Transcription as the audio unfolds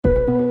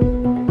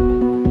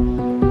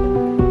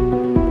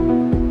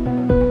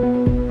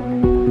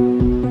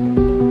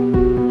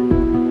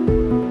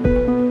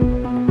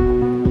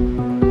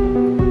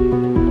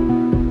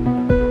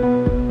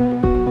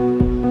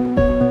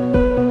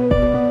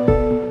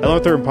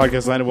Hello, Third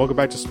Podcast Land, and welcome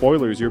back to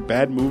Spoilers, your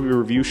bad movie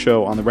review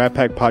show on the Rat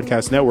Pack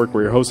Podcast Network,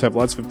 where your hosts have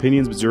lots of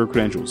opinions but zero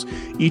credentials.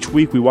 Each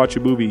week, we watch a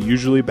movie,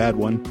 usually a bad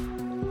one.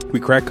 We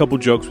crack a couple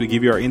jokes, we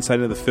give you our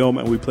insight into the film,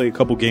 and we play a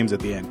couple games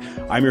at the end.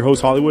 I'm your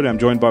host, Hollywood, and I'm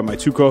joined by my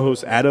two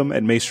co-hosts, Adam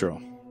and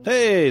Maestro.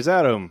 Hey, it's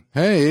Adam.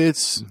 Hey,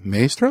 it's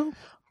Maestro.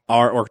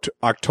 Our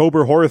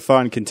October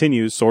Horror-thon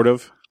continues, sort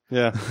of,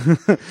 Yeah.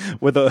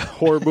 with a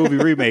horror movie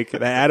remake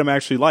that Adam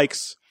actually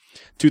likes,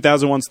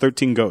 2001's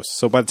 13 Ghosts.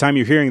 So by the time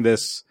you're hearing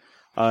this,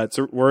 we're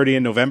already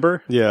in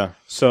November. Yeah.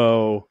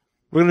 So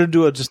We're going to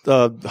do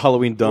a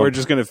Halloween dump. we're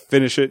just going to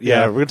finish it.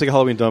 yeah, Yeah. we're going to take a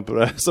Halloween dump.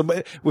 So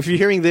if you're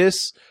hearing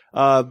this,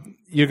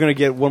 you're going to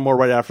get one more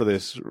right after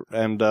this.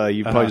 And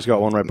you probably just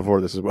got one right before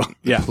this as well.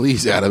 Yeah.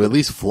 Please, Adam, at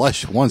least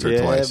flush once or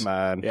twice.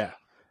 man. Yeah.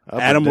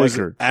 Up Adam a was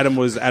decker. out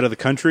of the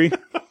country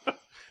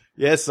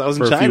Yes, I was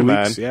for in a China, few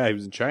man. weeks. Yeah, he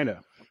was in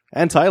China.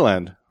 And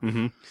Thailand.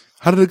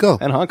 How did it go?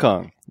 And Hong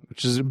Kong.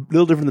 Which is a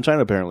little different than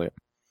China, apparently.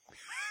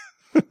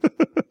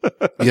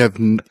 You have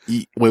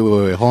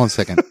wait, hold on a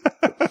second.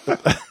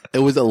 It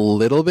was a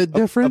little bit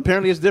different.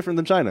 Apparently it's different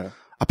than China.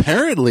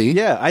 Apparently,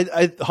 Yeah,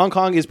 Hong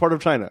Kong is part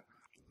of China.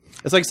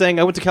 It's like saying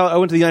I went to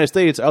the United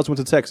States, I also went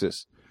to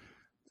Texas.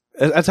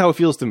 That's how it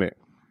feels to me.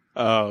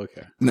 Oh,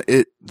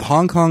 okay.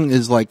 Hong Kong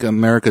is like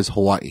America's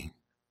Hawaii.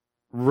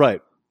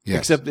 Right.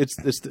 Yes. Except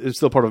it's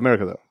still part of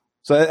America, though.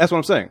 So that's what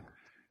I'm saying.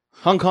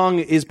 Hong Kong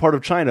is part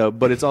of China,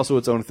 but it's also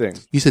its own thing.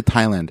 You said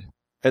Thailand.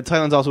 And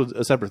Thailand's also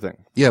a separate thing.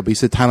 Yeah, but you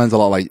said Thailand's a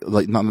lot like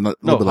not No,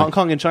 little bit Hong like,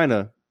 Kong and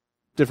China,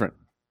 different.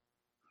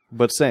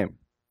 But same.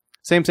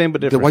 Same, but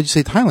Then different. why'd you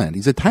say Thailand?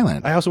 You said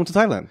Thailand. I also went to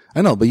Thailand.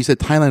 I know, but you said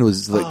Thailand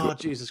was like Oh,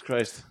 Jesus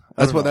Christ.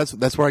 that's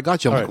where I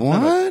got you. I'm All like,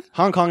 right, no. what?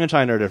 Hong Kong and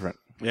China are different.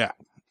 Yeah.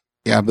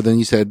 Yeah, but then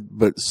you said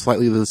but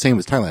slightly the same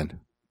as Thailand.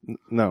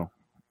 No.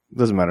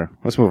 Doesn't matter.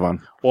 Let's move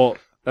on. Well,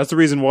 that's the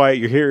reason why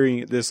you're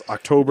hearing this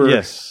October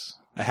Yes.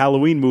 a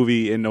Halloween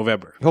movie in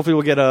November. Hopefully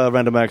we'll get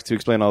Random Acts to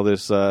explain all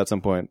this at some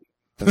point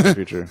in the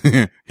future.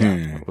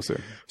 We'll see.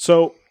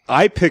 So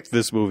I picked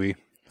this movie,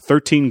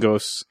 13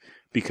 Ghosts,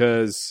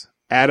 because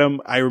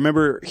Adam, I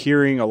remember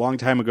hearing a long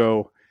time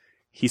ago,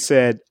 he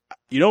said,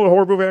 you know what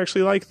horror movie I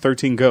actually like?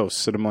 13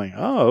 Ghosts. And I'm like,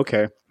 oh,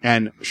 okay.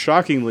 And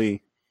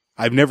shockingly,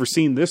 I've never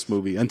seen this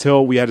movie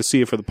until we had to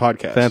see it for the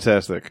podcast.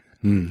 Fantastic.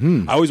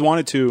 Mm-hmm. I always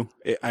wanted to.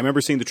 I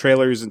remember seeing the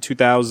trailers in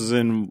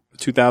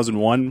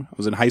 2001. I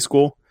was in high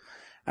school.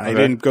 And I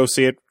Okay. didn't go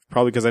see it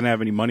probably because I didn't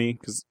have any money.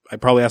 Because I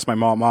probably asked my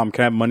mom,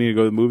 can I have money to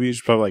go to the movies?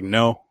 She's probably like,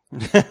 no.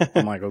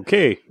 I'm like,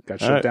 okay. Got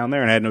shut right. down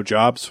there and I had no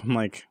jobs. I'm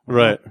like,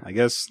 Right. I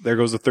guess there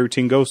goes the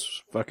 13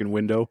 Ghosts fucking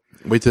window.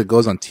 Wait till it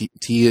goes on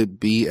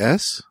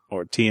TBS.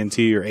 Or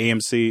TNT or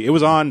AMC. It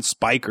was on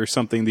Spike or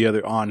something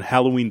on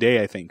Halloween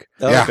Day, I think.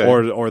 Yeah. Okay.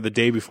 Or the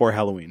day before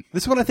Halloween.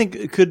 This one I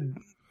think could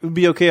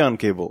be okay on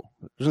cable.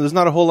 There's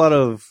not a whole lot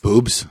of...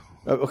 Boobs.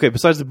 Okay,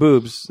 besides the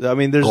boobs, I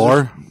mean, there's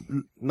Gore.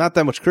 not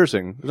that much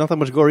cursing. There's not that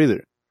much gore either. What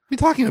are you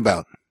talking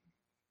about?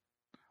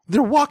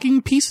 They're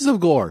walking pieces of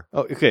gore.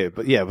 Oh, okay,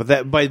 but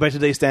that by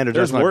today's standards,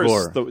 There's that's not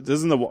worse.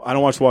 gore. I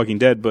don't watch Walking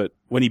Dead, but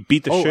when he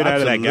beat the Oh, shit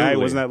out of that guy,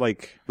 absolutely. wasn't that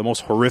like the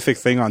most horrific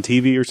thing on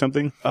TV or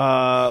something?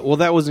 Well,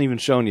 that wasn't even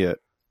shown yet.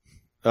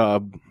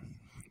 You're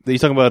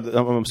talking about? I'm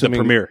The assuming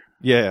premiere.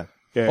 Yeah.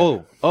 Yeah.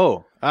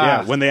 Oh.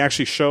 Yeah, when they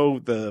actually show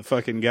the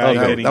fucking guy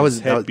Okay. getting his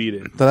head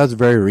beaten. That was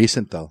very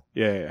recent, though.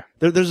 Yeah.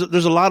 There's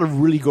a lot of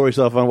really gory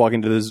stuff on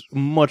Walking Dead that's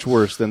much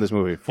worse than this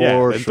movie.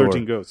 For and sure.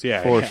 13 Ghosts.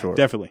 Yeah, For yeah, sure.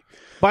 Definitely.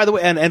 By the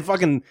way, and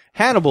fucking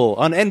Hannibal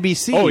on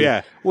NBC. Oh,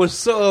 yeah. Was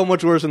so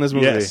much worse than this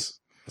movie. Yes.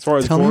 As far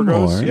as Tell gore me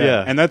goes, more.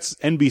 Yeah. And that's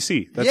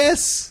NBC. That's,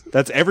 Yes.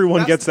 That's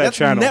everyone gets that that's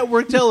channel.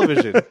 network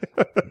television.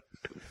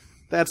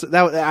 I'm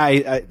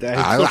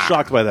still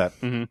shocked by that.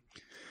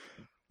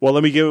 Well,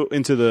 let me go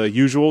into the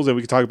usuals and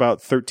we can talk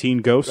about 13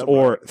 Ghosts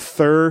or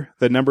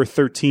the number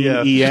 13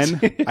 Yeah. EN.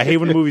 I hate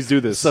when movies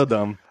do this. So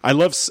dumb. I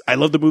love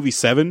the movie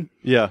Seven,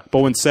 Yeah. but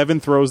when Seven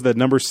throws the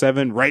number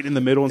 7 right in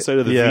the middle instead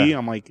of the Yeah. V,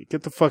 I'm like,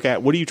 get the fuck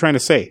out. What are you trying to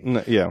say?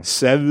 Yeah.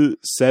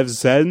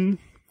 Seven?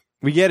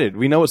 We get it.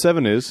 We know what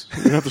 7 is.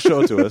 You don't have to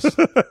show it to us.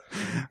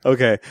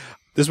 Okay.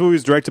 This movie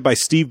was directed by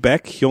Steve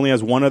Beck. He only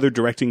has one other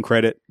directing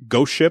credit,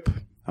 Ghost Ship.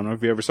 I don't know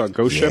if you ever saw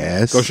Ghost Ship.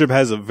 Yes. Ghost Ship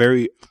has a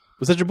very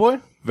Was that your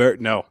boy?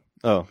 no.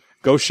 Oh.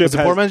 Ghost Ship Was it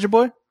has Poor Man's your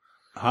boy?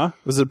 Huh?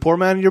 Was it Poor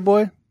Man your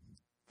boy?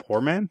 Poor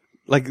Man?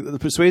 Like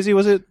Swayze,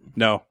 was it?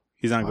 No.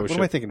 He's not What Ghost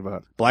am I Ship. thinking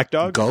about? Black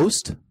Dog?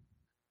 Ghost?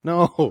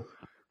 No.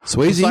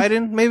 Swayze?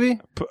 Poseidon, maybe?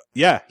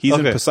 Yeah, he's Okay.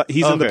 in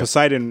the Okay.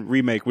 Poseidon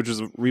remake, which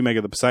is a remake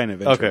of the Poseidon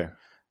Adventure. Okay.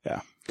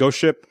 Yeah. Ghost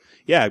Ship.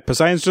 Yeah,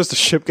 Poseidon's just a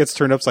ship gets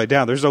turned upside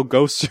down. There's no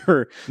ghosts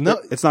or No.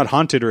 it's not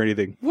haunted or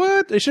anything.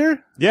 What? Are you sure?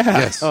 Yeah.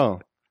 Yes. Oh.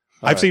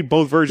 I've seen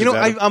both versions. You know,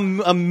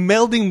 Adam. I'm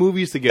melding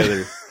movies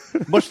together.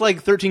 Much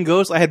like 13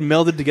 Ghosts, I had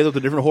melded together with a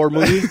different horror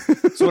movie.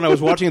 So when I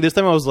was watching it this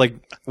time, I was like,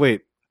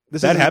 wait.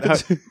 That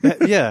happened?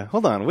 Yeah,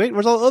 hold on. Wait,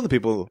 where's all the other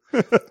people?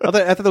 I thought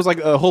there was like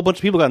a whole bunch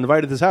of people got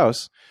invited to this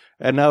house,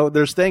 and now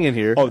they're staying in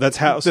here. Oh, that's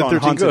House The on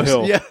 13 Haunted Ghosts.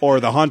 Hill Yeah. or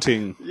the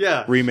Haunting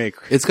Yeah. remake.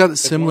 It's got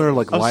similar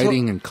like I'm so-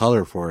 lighting and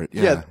color for it.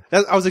 Yeah,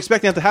 Yeah. I was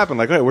expecting that to happen.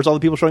 Like, all right, where's all the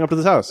people showing up to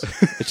this house?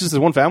 It's just this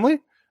one family?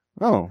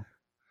 Oh.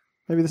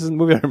 Maybe this is the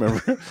movie I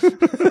remember.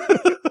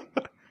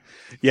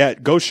 Yeah,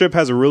 Ghost Ship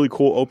has a really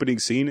cool opening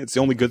scene. It's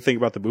the only good thing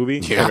about the movie.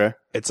 Yeah.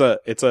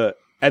 Okay.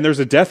 And there's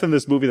a death in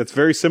this movie that's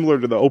very similar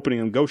to the opening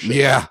of Ghost Ship.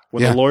 Yeah.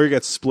 When the lawyer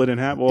gets split in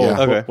half. Well, Yeah.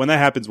 Okay. when that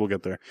happens, we'll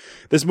get there.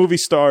 This movie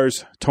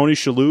stars Tony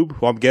Shalhoub,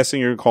 who I'm guessing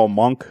you're going to call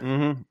Monk.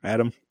 Mm-hmm.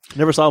 Adam.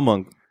 Never saw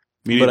Monk,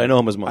 Me but neither. I know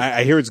him as Monk.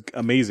 I hear it's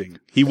amazing.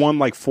 He won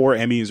like 4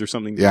 Emmys or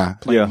something. Yeah.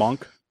 Playing Yeah.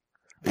 Monk.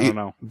 I don't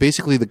know.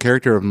 Basically, the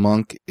character of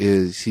Monk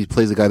he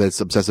plays a guy that's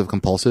obsessive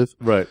compulsive,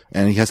 Right.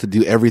 and he has to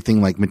do everything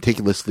like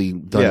meticulously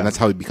done. Yeah. And that's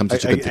how he becomes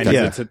such a good And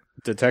detective. he's a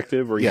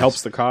detective, or he Yes.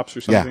 helps the cops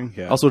or something.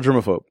 Yeah. Also a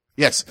germaphobe.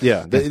 Yes.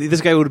 Yeah.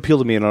 This guy would appeal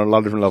to me on a lot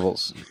of different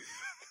levels.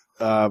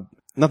 Not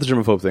the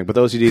germaphobe thing, but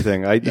the OCD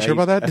thing. You sure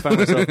about that? I found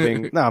myself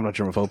being... No, I'm not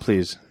germaphobe,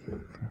 please.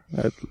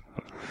 The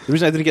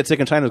reason I didn't get sick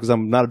in China is because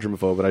I'm not a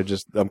germaphobe,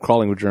 and I'm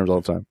crawling with germs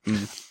all the time.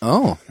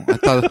 Oh,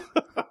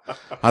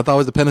 I thought it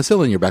was the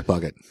penicillin in your back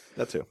pocket.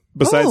 That too.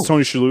 Besides Oh.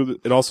 Tony Shalhoub,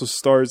 it also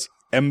stars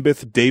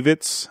Embeth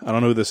Davidtz. I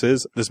don't know who this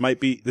is. This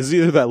is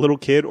either that little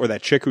kid or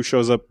that chick who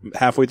shows up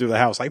halfway through the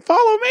house, like,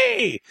 follow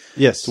me!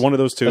 Yes. It's one of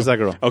those two. That's that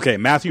girl. Okay,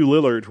 Matthew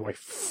Lillard, who I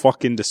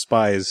fucking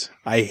despise.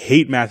 I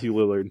hate Matthew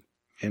Lillard.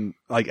 And,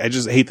 like, I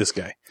just hate this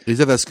guy. Is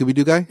that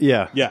Scooby-Doo guy?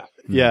 Yeah. Yeah.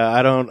 Yeah,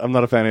 I'm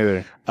not a fan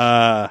either.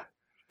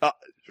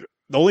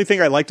 The only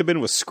thing I liked him in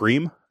was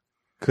Scream.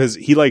 Because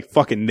he, like,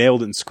 fucking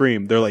nailed in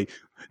Scream. They're like,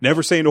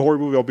 never say in a horror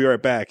movie, I'll be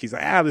right back. He's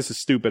like, this is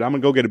stupid. I'm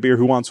gonna go get a beer.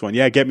 Who wants one?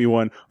 Yeah, get me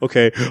one.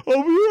 Okay,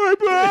 I'll be right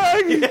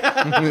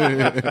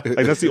back.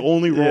 Like, that's the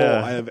only role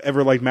Yeah. I have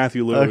ever liked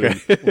Matthew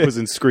Lillard in, was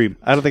in Scream.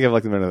 I don't think I've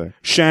liked him in anything.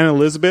 Shannon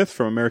Elizabeth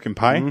from American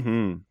Pie.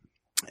 Mm-hmm.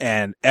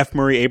 And F.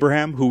 Murray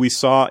Abraham, who we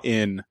saw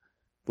in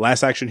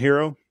Last Action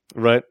Hero.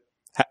 Right.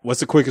 What's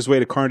the quickest way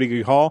to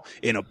Carnegie Hall?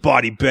 In a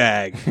body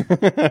bag.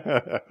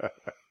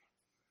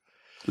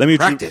 Let me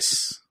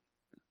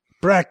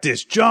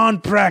Practice, John.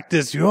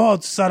 Practice, you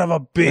old son of a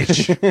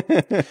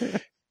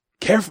bitch.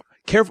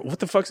 Careful. What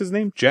the fuck's his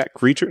name? Jack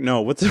Reacher?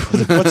 No. What's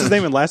his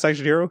name in Last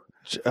Action Hero?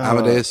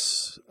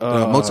 Amadeus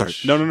Mozart.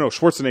 No.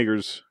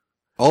 Schwarzenegger's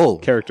Oh,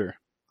 character.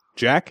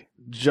 Jack,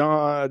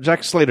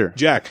 Slater.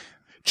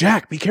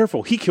 Jack. Be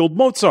careful. He killed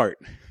Mozart.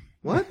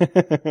 what?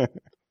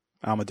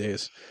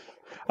 Amadeus.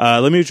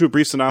 Let me read you a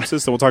brief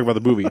synopsis, then we'll talk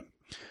about the movie.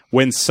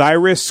 When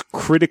Cyrus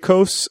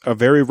Kritikos, a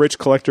very rich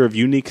collector of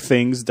unique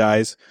things,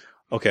 dies.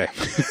 Okay.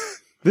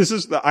 This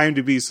is the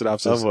IMDb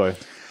synopsis. Oh boy.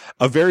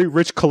 A very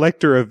rich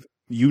collector of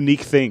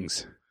unique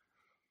things.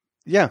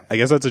 Yeah. I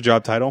guess that's a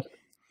job title.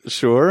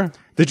 Sure.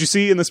 Did you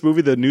see in this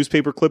movie the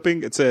newspaper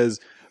clipping? It says,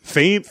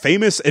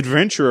 famous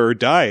adventurer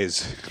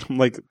dies. I'm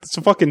like, that's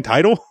a fucking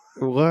title?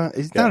 What?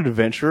 He's not an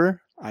adventurer.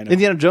 I know.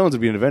 Indiana Jones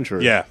would be an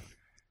adventurer. Yeah.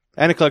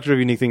 And a collector of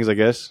unique things, I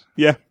guess.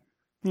 Yeah.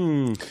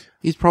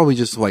 He's probably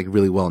just like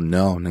really well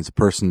known as a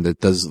person that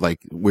does like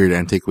weird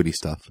antiquity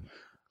stuff.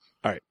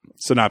 All right.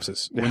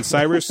 Synopsis. When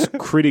Cyrus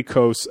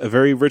Kritikos, a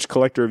very rich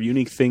collector of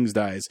unique things,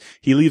 dies,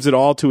 he leaves it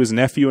all to his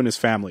nephew and his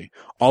family,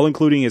 all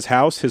including his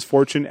house, his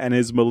fortune, and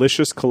his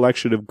malicious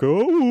collection of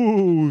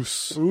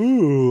ghosts.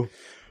 Ooh.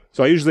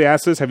 So I usually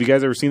ask this, have you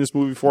guys ever seen this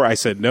movie before? I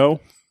said no.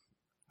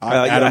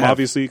 Adam,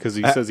 obviously, because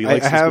he says he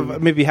likes I this have movie.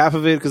 maybe half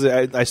of it because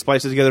I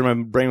spliced it together in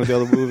my brain with the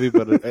other movie,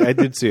 but I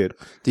did see it.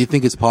 Do you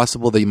think it's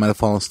possible that you might have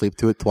fallen asleep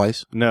to it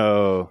twice?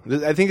 No.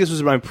 I think this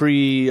was my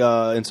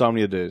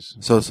pre-insomnia days.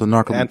 So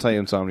narcolepsy.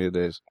 Anti-insomnia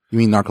days. You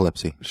mean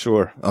narcolepsy?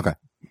 Sure. Okay.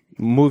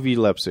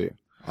 Movie-lepsy.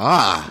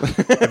 Ah.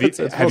 Have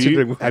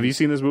you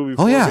seen this movie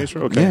before? Oh yeah.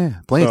 Jason? Okay. Yeah.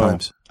 Plenty of So,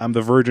 times. I'm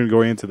the virgin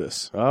going into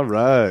this. All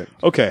right.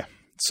 Okay.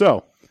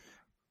 So,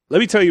 let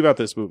me tell you about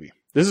this movie.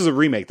 This is a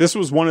remake. This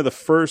was one of the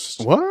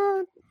first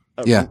What?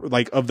 Yeah.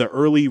 like of the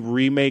early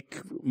remake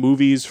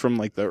movies from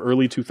like the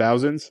early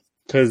 2000s,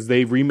 because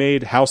they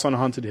remade House on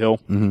Haunted Hill.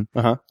 Mm-hmm.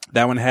 Uh-huh.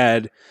 That one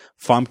had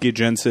Famke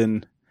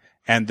Jensen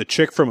and the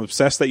chick from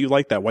Obsessed that you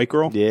like, that white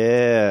girl.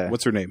 Yeah.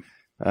 What's her name?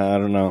 I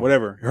don't know.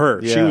 Whatever.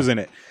 Her. She Yeah. was in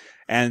it.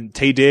 And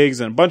Taye Diggs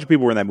and a bunch of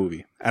people were in that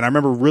movie. And I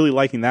remember really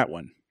liking that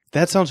one.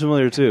 That sounds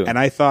familiar too. And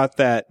I thought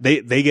that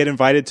they get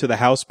invited to the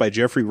house by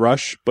Jeffrey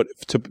Rush, but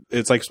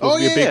it's like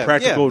supposed to be a big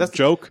practical that's-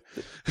 joke.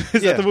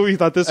 Is that the movie you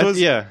thought this was?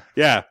 Yeah.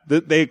 Yeah.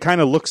 They kind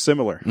of look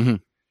similar.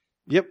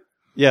 Yep.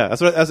 Yeah.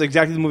 That's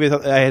exactly the movie I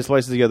thought I had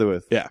spliced it together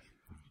with. Yeah.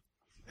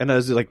 And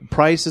is it like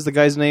Price is the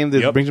guy's name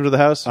that Yep. brings him to the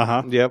house?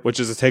 Uh-huh. Yep. Which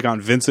is a take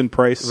on Vincent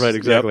Price. Right.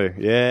 Exactly. Yep.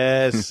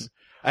 Yes.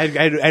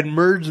 I'd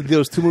merged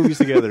those two movies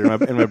together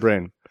in my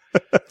brain.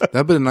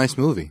 That'd been a nice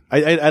movie.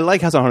 I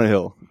like House on Haunted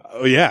Hill,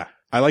 Oh, yeah.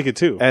 I like it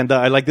too. and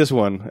I like this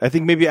one. I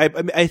think maybe I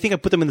think I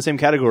put them in the same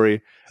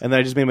category, and then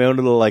I just made my own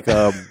little like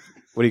what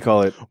do you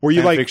call it? Were you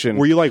Fan like, fiction?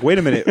 were you like, wait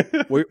a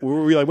minute? were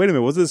you like, wait a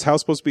minute? Was this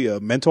house supposed to be a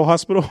mental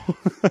hospital?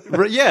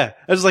 Right, yeah.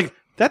 I was like,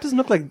 that doesn't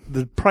look like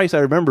the Price I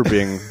remember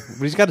being.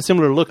 But he's got a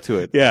similar look to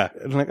it. Yeah.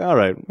 And I'm like, all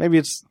right,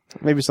 maybe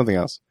something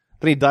else.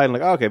 Then he died. And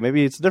like, oh, okay,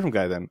 maybe it's a different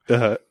guy then.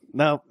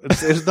 No,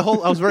 it's the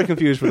whole. I was very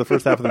confused for the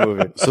first half of the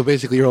movie. So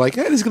basically, you're like,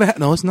 hey, this is gonna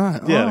happen. No, it's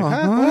not. Yeah. Oh,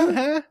 Like, huh? what?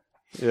 Huh?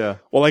 Yeah.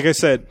 Well, like I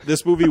said,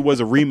 this movie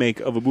was a remake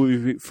of a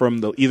movie from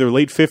the either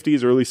late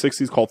 50s or early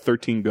 60s called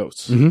 13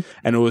 Ghosts. And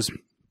it was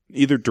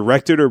either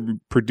directed or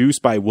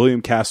produced by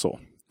William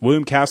Castle.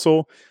 William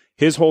Castle,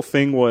 his whole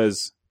thing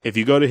was, if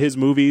you go to his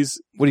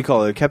movies, What do you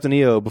call it? Captain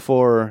EO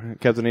before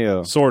Captain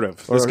EO. sort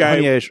of. Or This guy,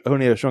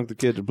 Honey, I Shrunk the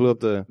Kid to blew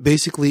up the...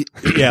 Basically,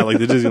 yeah, like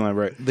the Disneyland,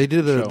 right? they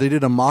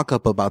did a mock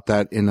up about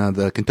that in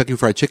the Kentucky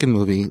Fried Chicken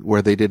movie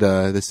where they did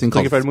this thing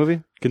Kentucky called Fried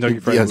Movie? Kentucky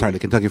Fried yeah, Movie. sorry, the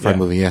Kentucky Fried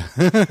Movie. Yeah,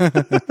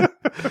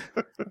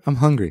 I'm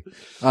hungry.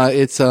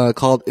 It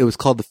was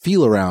called the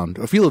Feel Around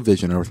or Feel a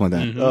Vision or something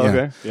like that. Oh, Yeah.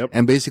 okay. Yep.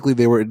 And basically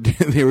they were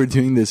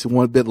doing this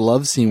one bit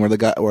love scene where the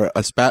guy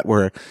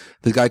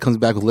comes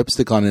back with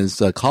lipstick on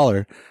his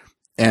collar.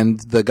 And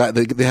the guy,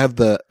 they have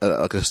a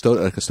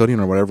custodian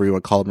or whatever you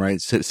want to call him, right,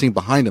 sitting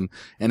behind him.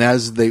 And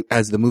as the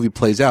movie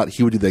plays out,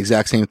 he would do the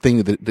exact same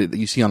thing that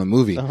you see on the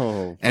movie.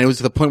 Oh. And it was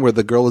to the point where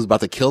the girl was about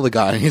to kill the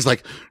guy, and he's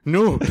like,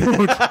 "No,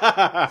 don't."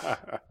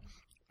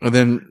 And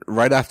then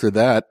right after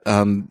that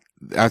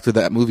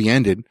movie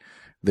ended,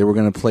 they were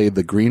going to play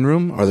The Green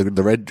Room or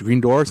the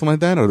Green Door or something like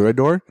that, or The Red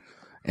Door.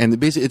 And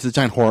basically, it's a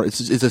giant horror. It's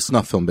a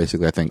snuff film,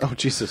 basically, I think. Oh,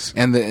 Jesus.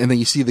 And then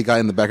you see the guy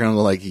in the background, and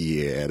they're like,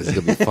 yeah, this is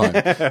going to be fun.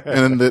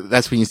 And then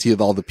that's when you see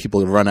all the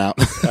people run out.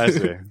 I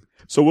see.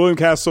 So William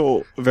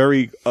Castle,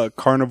 very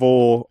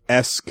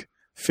carnival-esque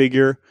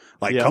figure.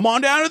 Like, Yeah. come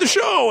on down to the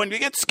show and you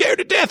get scared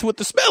to death with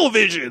the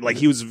smell-o-vision. Like,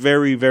 he was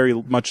very, very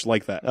much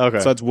like that. Okay.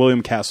 So that's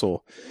William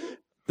Castle.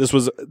 This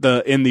was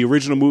in the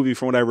original movie,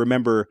 from what I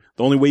remember,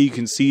 the only way you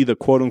can see the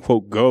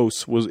quote-unquote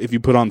ghost was if you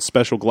put on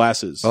special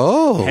glasses.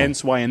 Oh.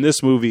 Hence why in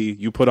this movie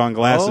you put on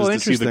glasses Oh, to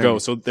see the interesting.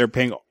 ghost. So they're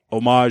paying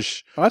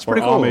homage Oh, that's or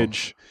pretty cool.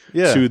 homage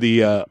Yeah. to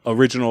the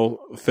original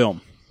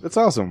film. That's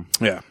awesome.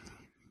 Yeah.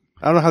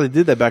 I don't know how they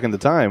did that back in the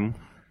time.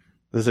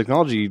 The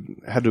technology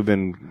had to have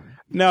been...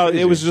 No,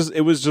 Crazy.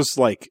 it was just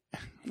like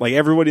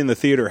everybody in the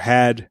theater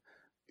had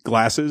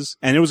glasses,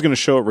 and it was going to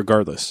show it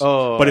regardless.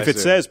 Oh, but if I it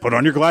see. says put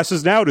on your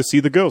glasses now to see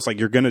the ghost, like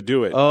you're going to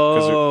do it.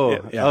 'Cause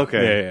Oh, yeah,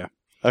 okay. yeah.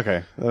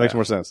 Okay, that makes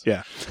more sense.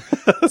 Yeah.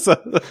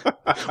 So-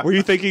 Were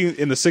you thinking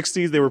in the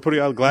 '60s they were putting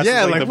out glasses?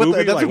 yeah, like the what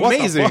movie? that's Like, what the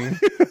amazing.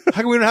 fuck?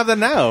 How come we don't have that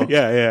now?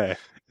 Yeah.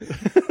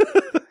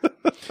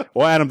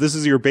 Well, Adam, this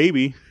is your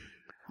baby.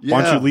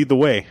 Why don't Yeah. you lead the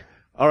way?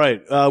 All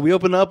right, we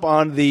open up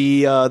on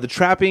the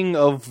trapping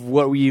of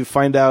what we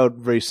find out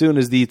very soon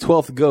is the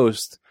 12th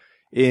ghost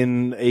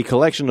in a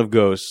collection of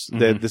ghosts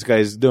that this guy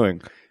is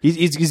doing.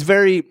 He's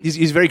very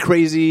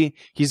crazy.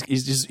 He's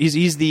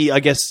the, I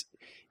guess,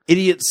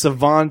 idiot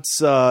savant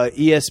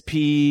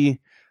ESP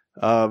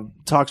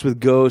talks with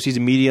ghosts. He's a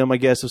medium, I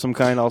guess, of some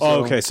kind. Also,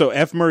 Oh, okay. So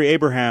F. Murray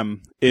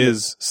Abraham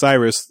is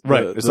Cyrus,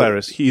 Right,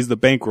 Cyrus. He's the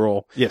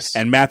bankroll. Yes.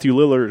 And Matthew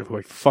Lillard, who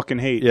I fucking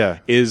hate, Yeah.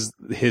 is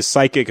his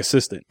psychic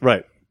assistant.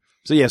 Right.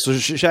 So yeah, so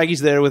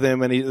Shaggy's there with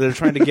him, and they're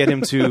trying to get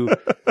him to.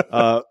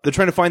 They're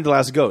trying to find the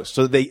last ghost.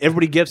 So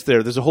everybody gets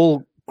there. There's a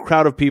whole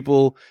crowd of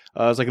people.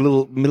 It's like a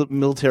little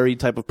military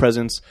type of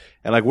presence,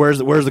 and like where's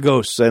the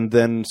ghost? And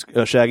then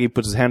Shaggy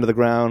puts his hand to the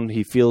ground.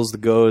 He feels the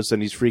ghost,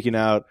 and he's freaking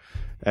out.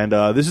 And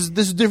this is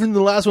different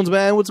than the last ones,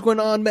 man. What's going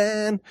on,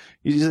 man?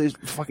 He's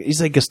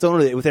like a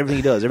stoner with everything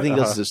he does. Everything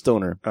he does is a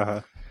stoner.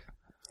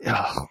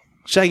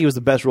 Shaggy was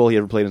the best role he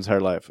ever played in his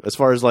entire life, as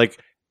far as like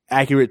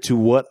accurate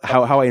to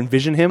how I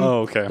envision him.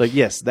 Oh, okay. Like,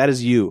 yes, that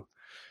is you,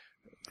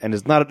 and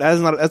that's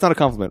not a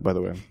compliment, by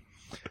the way.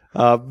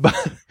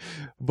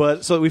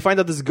 But so we find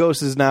out this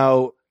ghost is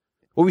now.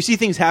 Well, we see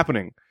things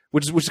happening,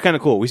 which is kind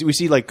of cool. We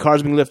see like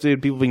cars being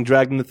lifted, people being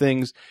dragged into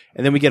things,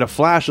 and then we get a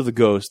flash of the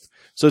ghost.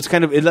 So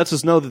it lets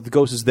us know that the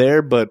ghost is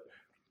there, but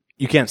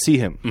you can't see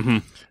him. Mm-hmm.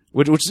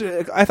 Which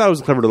I thought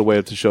was a clever little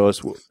way to show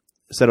us.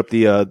 Set up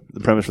the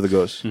premise for the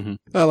ghost. Mm-hmm.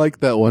 I like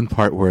that one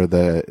part where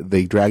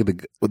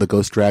the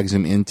ghost drags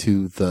him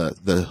into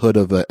the hood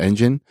of the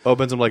engine. Oh,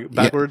 bends him like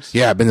backwards.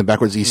 Yeah, bends him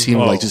backwards. You see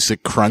him Oh. like just a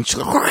crunch.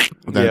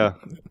 Yeah.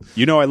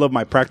 You know I love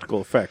my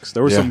practical effects.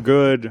 There was Yeah. some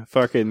good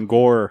fucking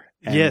gore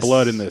and Yes.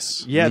 blood in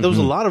this. Yeah, there was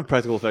a lot of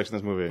practical effects in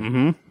this movie.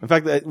 Mm-hmm. In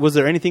fact, was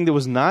there anything that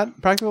was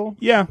not practical?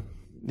 Yeah.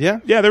 Yeah.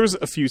 Yeah, there was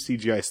a few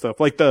CGI stuff.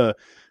 Like the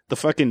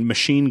fucking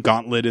machine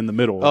gauntlet in the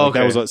middle. Oh, Like,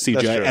 that okay. was CGI.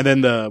 That's true. And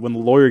then when the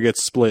lawyer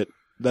gets split,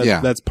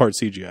 Yeah. that's part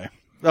CGI.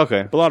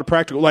 Okay. But a lot of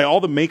practical. Like all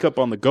the makeup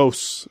on the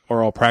ghosts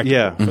are all practical.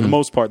 Yeah. For the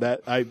most part,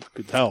 that I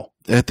could tell.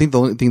 I think the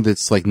only thing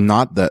that's like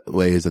not that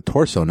way is the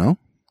torso. No.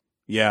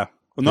 Yeah.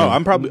 Well, no,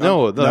 I'm probably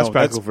No, that's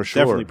practical for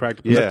sure. Definitely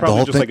practical. Yeah. That's probably The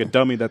whole just thing- like a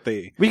dummy that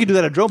they. We could do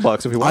that at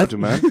Dropbox if we wanted to,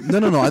 man.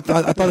 No. I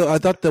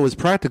thought that was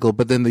practical,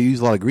 but then they use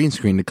a lot of green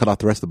screen to cut off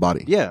the rest of the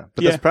body. Yeah,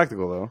 but Yeah. that's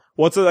practical though.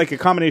 Well, it's like a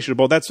combination of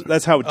both.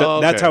 That's how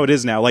Oh, that's okay. how it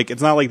is now. Like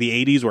it's not like the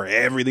 '80s where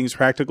everything's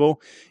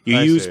practical. You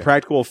I use see.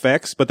 practical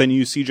effects, but then you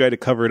use CGI to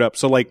cover it up.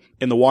 So like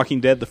in The Walking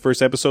Dead, the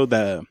first episode,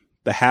 the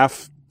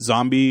half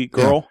zombie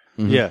girl,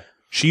 Yeah.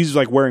 she's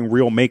like wearing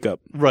real makeup,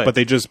 Right. But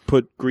they just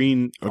put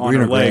green on green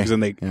her or gray. legs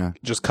and they Yeah.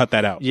 just cut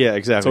that out. Yeah,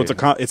 exactly.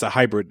 So it's a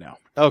hybrid now.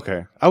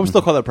 okay. I would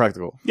still call that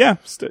practical. Yeah,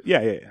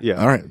 yeah. Yeah.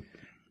 All right.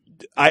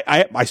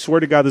 I swear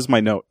to God, this is my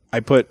note. I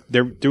put,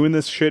 they're doing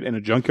this shit in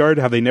a junkyard.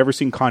 Have they never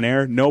seen Con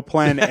Air? No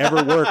plan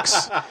ever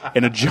works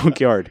in a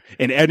junkyard.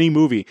 In any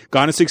movie.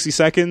 Gone in 60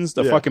 Seconds,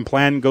 the fucking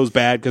plan goes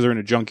bad because they're in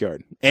a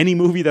junkyard. Any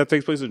movie that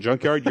takes place in a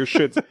junkyard, your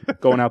shit's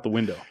going out the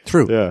window.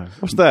 True. Yeah.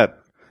 What's that?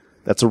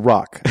 That's a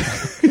rock.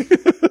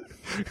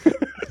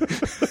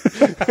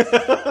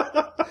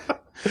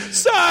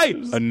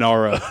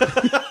 Anara.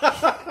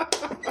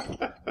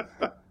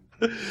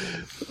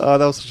 Oh,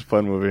 that was such a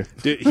fun movie.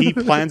 He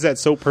plans that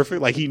so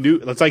perfect. Like he knew.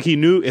 It's like he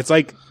knew. It's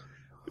like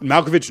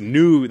Malkovich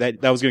knew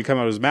that was going to come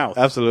out of his mouth.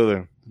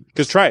 Absolutely.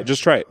 Because try it.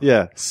 Just try it.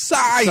 Yeah.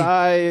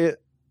 Sigh.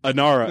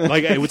 Anara.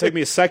 Like it would take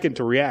me a second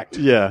to react.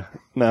 Yeah.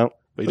 No.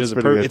 But he That's does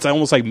it pretty good. It's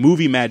almost like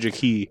movie magic.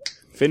 He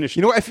finished.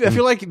 You know what? I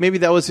feel like maybe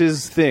that was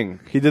his thing.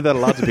 He did that a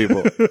lot to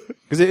people.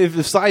 Because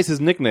if Psy's his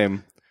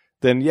nickname,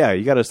 then yeah,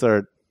 you got to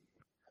start.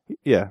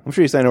 Yeah, I'm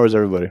sure he ignores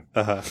everybody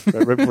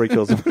right before he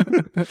kills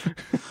him.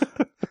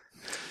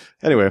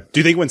 Anyway, Do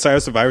you think when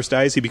Cyrus the Virus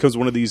dies, he becomes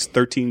one of these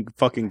 13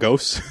 fucking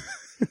ghosts?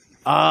 He's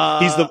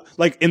the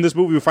like in this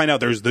movie we find out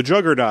there's the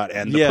Juggernaut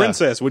and the Yeah.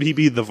 princess. Would he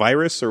be the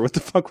virus or what the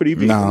fuck would he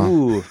be? No.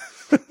 ooh,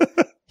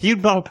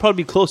 he'd probably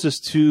be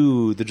closest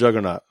to the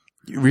Juggernaut.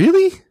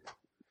 Really?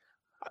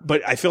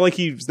 But I feel like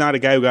he's not a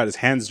guy who got his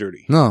hands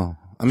dirty. No.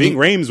 I Bing mean,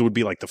 Rames would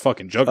be like the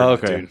fucking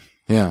Juggernaut, Okay. dude.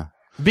 yeah.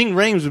 Bing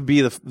Rames would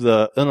be the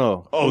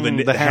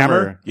the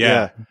hammer.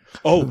 Yeah.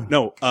 Oh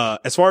no.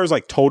 As far as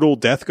like total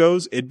death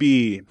goes, it'd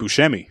be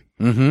Buscemi,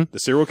 Mm-hmm. the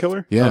serial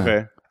killer. Yeah.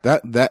 Okay.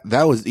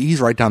 He's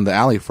right down the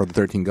alley for the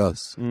 13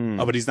 Ghosts.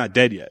 Oh, but he's not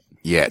dead yet.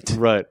 Yet.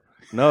 Right.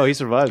 No, he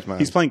survives, man.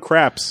 He's playing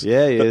craps.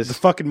 Yeah, he is. The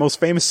fucking most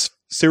famous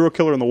serial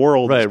killer in the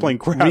world is right. playing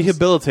craps.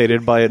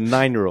 Rehabilitated by a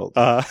 9-year-old.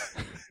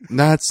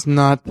 That's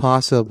not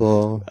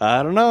possible.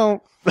 I don't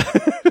know.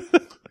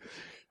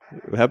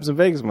 What happens in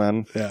Vegas,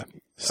 man? Yeah.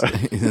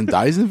 And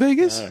dies in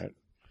Vegas? All right.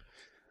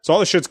 So all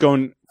the shit's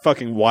going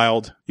fucking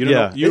wild. You don't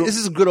Yeah. know. You This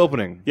is a good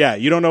opening. yeah.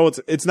 You don't know.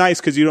 It's nice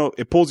because you know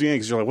it pulls you in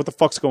because you're like, what the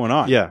fuck's going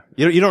on? Yeah.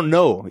 You don't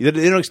know. They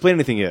don't explain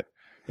anything yet.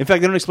 In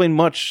fact, they don't explain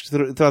much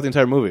throughout the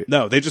entire movie.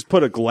 No, they just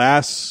put a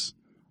glass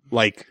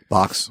like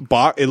Box.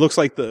 box. It looks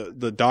like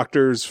the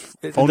doctor's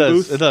phone it does.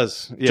 booth. It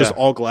does. Yeah. Just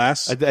all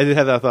glass. I did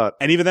have that thought.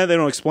 And even then, they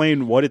don't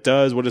explain what it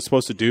does, what it's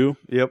supposed to do.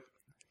 Yep.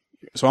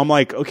 So I'm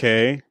like,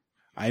 okay,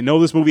 I know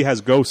this movie has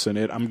ghosts in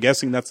it. I'm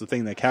guessing that's the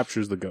thing that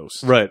captures the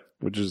ghosts, Right.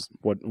 which is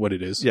what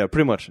it is. Yeah,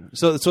 pretty much.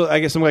 So I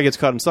guess some guy gets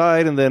caught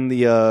inside, and then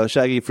the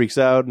Shaggy freaks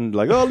out and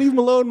like, oh, leave him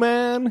alone,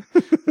 man.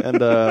 And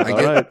all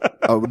right.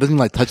 Doesn't he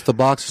like touch the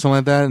box or something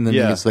like that? And then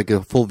Yeah. he gets like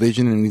a full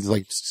vision and he's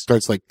like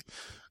starts like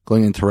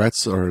going in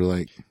Tourette's or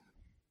like,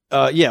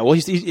 Yeah. Well,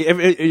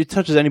 he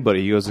touches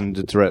anybody, he goes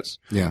into Tourette's.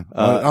 yeah.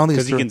 I don't think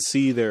Because it's he can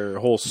see their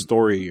whole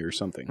story or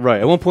something.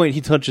 Right. At one point,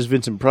 he touches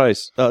Vincent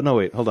Price. No,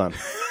 wait, hold on.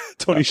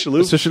 Tony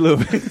Shalhoub. So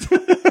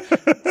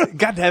Shalhoub.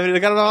 God damn it! I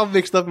got it all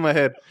mixed up in my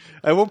head.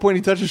 At one point,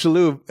 he touches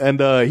Shalhoub, and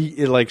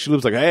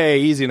Shalhoub's like, "Hey,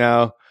 easy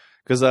now,"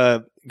 because I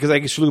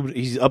guess Shalhoub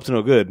he's up to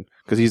no good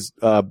because he's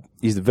the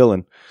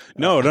villain.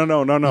 No.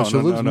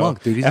 Shalhoub's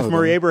monk, dude. He's F. not a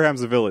Murray villain.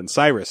 Abraham's the villain.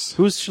 Cyrus.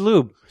 Who's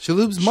Shalhoub?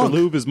 Shalhoub's monk.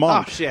 Shalhoub is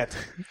monk. Oh shit!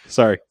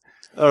 Sorry.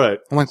 All right.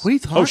 I'm like, what are you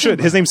talking Oh shit,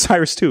 about? his name's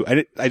Cyrus too.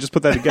 I just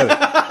put that together.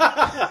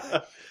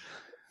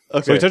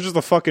 Okay. So he touches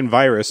the fucking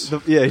virus.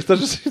 He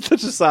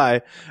touches Psy,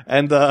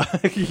 and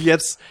he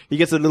gets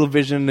a little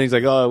vision, and he's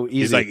like, "Oh, easy."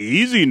 He's like,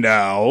 easy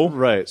now.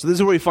 right. So this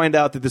is where we find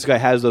out that this guy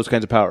has those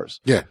kinds of powers.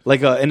 Yeah.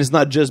 Like, and it's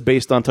not just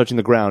based on touching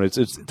the ground;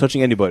 it's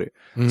touching anybody.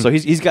 So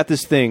he's got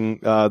this thing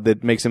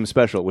that makes him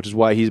special, which is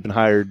why he's been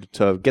hired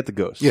to get the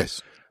ghost.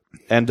 Yes.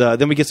 And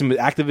then we get some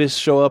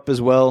activists show up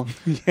as well.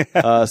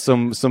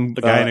 Some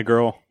A guy and a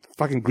girl.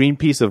 fucking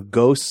Greenpeace of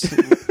ghosts,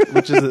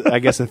 which is I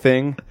guess a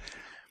thing.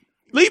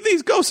 Leave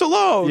these ghosts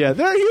alone. Yeah,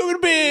 they're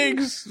human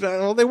beings.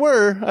 Well, they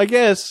were, I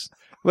guess.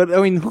 But I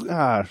mean,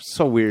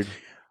 so weird.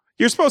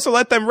 You're supposed to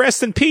let them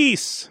rest in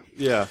peace.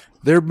 Yeah.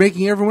 They're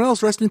making everyone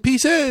else rest in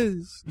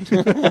pieces.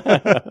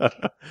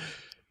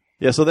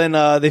 Yeah. So then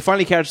they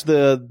finally catch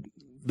the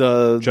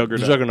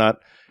Juggernaut,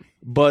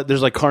 but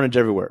there's like carnage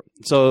everywhere.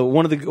 So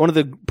one of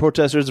the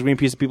protesters, the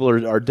Greenpeace people,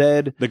 are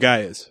dead. The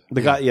guy is.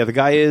 The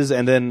guy is,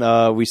 and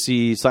then we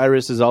see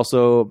Cyrus is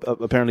also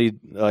apparently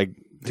like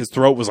His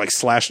throat was like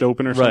slashed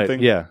open or right. something.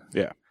 Yeah.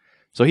 Yeah.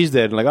 So he's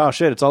dead, and like, oh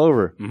shit, it's all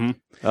over.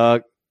 Mm-hmm.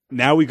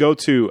 Now we go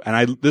to,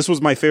 and this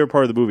was my favorite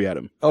part of the movie,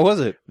 Adam. Oh,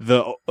 was it?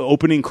 The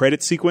opening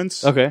credit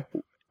sequence. Okay.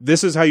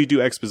 This is how you do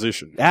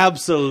exposition.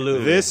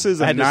 Absolutely. This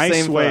is I a had the nice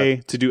same way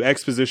thought. to do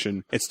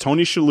exposition. It's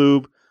Tony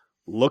Shalhoub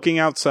looking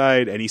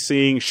outside and he's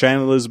seeing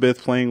Shannon Elizabeth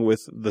playing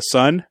with the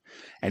son.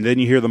 And then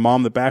you hear the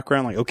mom in the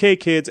background like, okay,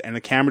 kids. And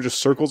the camera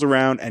just circles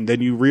around. And then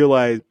you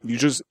realize you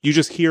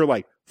just hear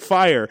like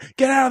fire,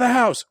 get out of the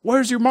house.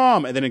 Where's your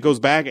mom? And then it goes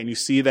back and you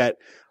see that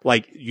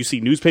like you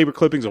see newspaper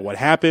clippings of what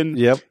happened.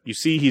 Yep. You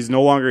see he's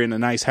no longer in a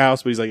nice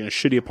house, but he's like in a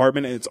shitty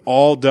apartment. And it's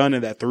all done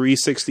in that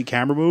 360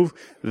 camera move.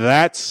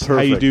 That's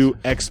how you Perfect. do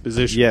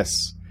exposition.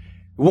 Yes.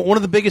 One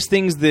of the biggest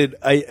things that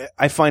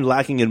I find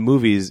lacking in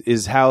movies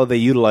is how they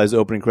utilize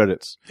opening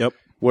credits. Yep.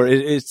 Where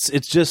it's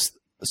just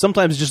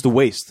sometimes it's just a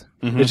waste.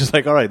 It's just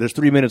like, all right, there's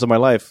 3 minutes of my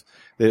life.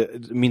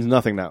 It means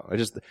nothing now.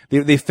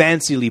 They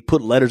fancily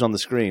put letters on the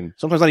screen.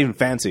 Sometimes not even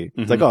fancy.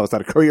 It's like, oh, is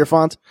that a Courier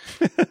font?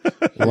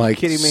 Like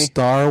kidding me?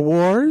 Star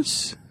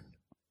Wars?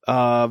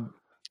 Are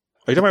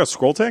you talking about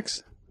scroll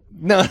text?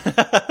 No.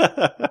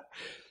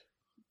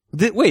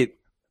 Wait,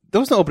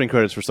 there was no opening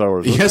credits for Star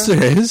Wars. Was Yes, there?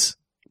 there is.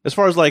 As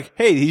far as like,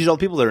 hey, these are all the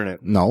people that are in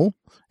it. No.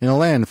 In a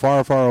land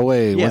far, far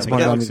away. Yeah, once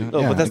upon a time-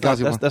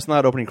 but that's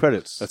not opening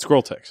credits. That's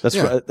scroll text.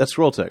 That's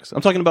scroll text.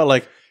 I'm talking about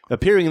like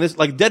appearing in this,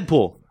 like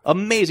Deadpool.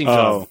 Amazing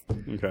job.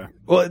 Okay.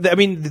 Well, I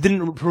mean, it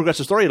didn't progress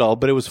the story at all,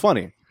 but it was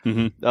funny.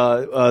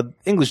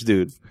 English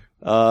dude,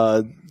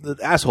 the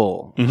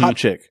asshole, hot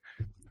chick.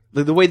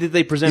 The way that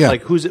they present,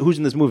 like who's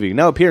in this movie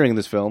now appearing in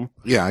this film.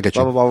 Yeah, I get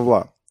Blah you. blah blah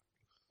blah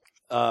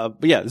blah.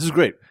 But yeah, this is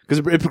great because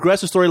it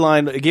progressed the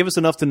storyline. It gave us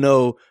enough to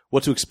know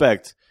what to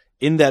expect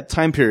in that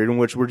time period in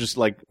which we're just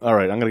like, all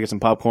right, I'm gonna get some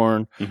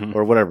popcorn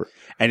or whatever.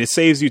 And it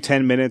saves you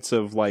 10 minutes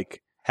of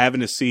like having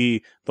to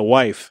see the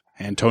wife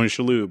and Tony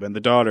Shalhoub and the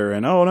daughter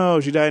and oh no,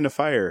 she died in a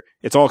fire.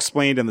 It's all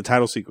explained in the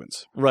title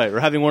sequence. Right. Or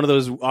having one of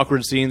those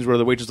awkward scenes where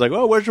the waitress is like,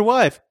 oh, where's your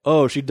wife?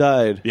 Oh, she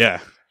died. Yeah.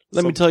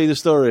 Let me tell you the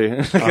story.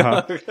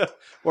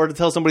 Or to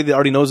tell somebody that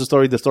already knows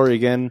the story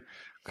again.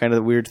 Kind of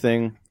the weird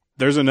thing.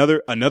 There's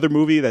another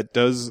movie that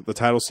does the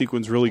title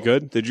sequence really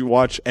good. Did you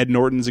watch Ed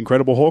Norton's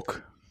Incredible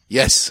Hulk?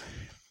 Yes.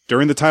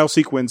 During the title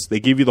sequence, they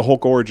give you the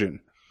Hulk origin.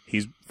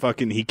 He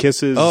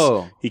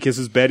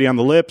kisses Betty on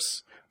the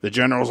lips. The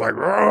general's like,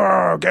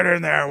 get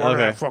in there, what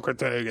that fucking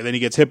thing. And then he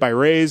gets hit by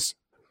rays,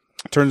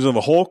 turns into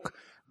the Hulk.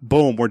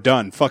 Boom, we're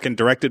done. Fucking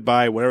directed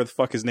by whatever the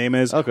fuck his name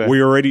is. Okay.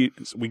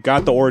 We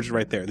got the origin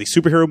right there. These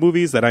superhero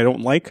movies that I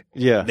don't like,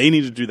 Yeah. they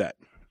need to do that.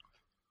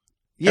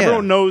 Yeah.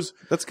 Everyone knows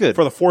That's good.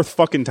 for the fourth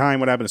fucking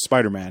time what happened to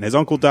Spider-Man. His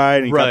uncle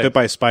died and he got bit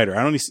by a spider.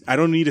 I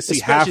don't need to see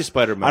Especially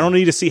Spider-Man. I don't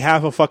need to see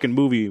half a fucking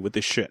movie with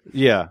this shit.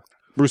 Yeah.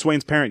 Bruce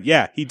Wayne's parent,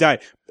 yeah, he died.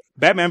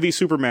 Batman v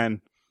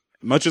Superman,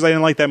 much as I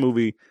didn't like that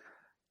movie,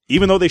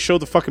 even though they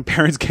showed the fucking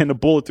parents getting a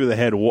bullet through the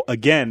head,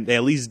 again, they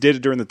at least did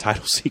it during the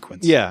title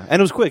sequence. Yeah. And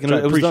it was quick and So I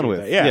it was done appreciate with.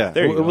 that. Yeah,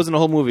 there you It go. wasn't a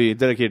whole movie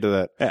dedicated to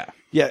that. Yeah.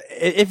 Yeah,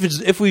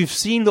 if we've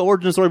seen the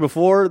origin story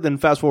before, then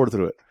fast forward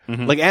through it.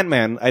 Like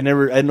Ant-Man, I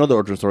didn't know the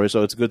origin story,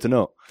 so it's good to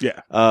know. Yeah.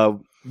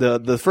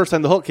 The first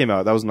time the Hulk came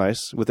out, that was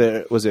nice.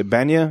 Was it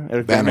Bana?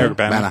 Eric Banner.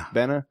 Bana.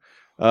 Bana.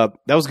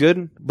 That was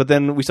good, but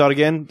then we saw it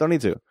again. Don't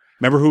need to.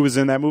 Remember who was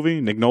in that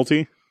movie? Nick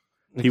Nolte?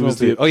 He was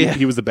Nolte.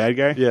 he was the bad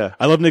guy? Yeah.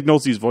 I love Nick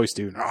Nolte's voice,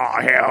 dude. Oh,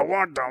 hell,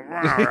 what the...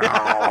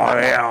 Oh,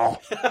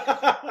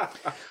 hell.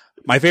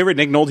 My favorite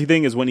Nick Nolte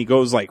thing is when he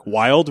goes, like,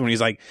 wild, when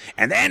he's like,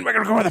 and then we're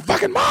gonna go to the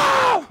fucking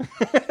mall!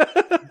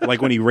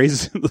 Like, when he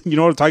raises... You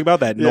know what I'm talking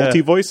about? That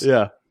Nolte voice?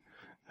 Yeah,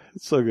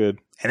 it's so good.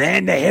 And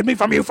then they hid me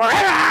from you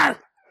forever!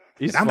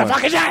 He's I'm the fun.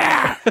 fucking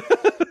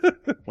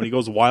giant! When he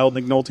goes wild,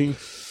 Nick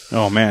Nolte.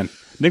 Oh, man.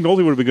 Nick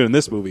Nolte would have been good in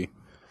this movie.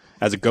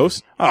 As a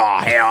ghost? Oh,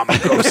 hell, I'm a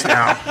ghost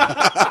now.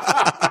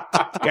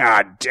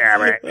 God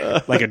damn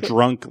it. Like a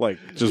drunk, like,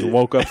 just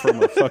woke up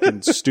from a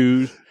fucking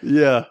stew.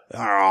 Yeah.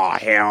 Oh,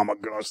 hell, I'm a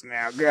ghost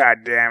now.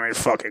 God damn it,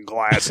 fucking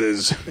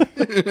glasses.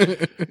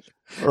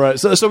 All right.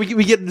 So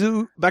we get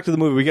back to the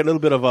movie. We get a little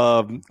bit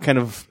of kind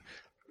of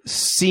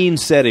scene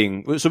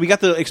setting. So we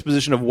got the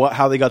exposition of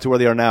how they got to where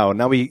they are now.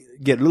 Now we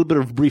get a little bit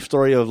of brief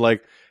story of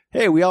like,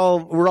 hey, we're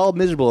all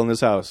miserable in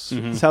this house.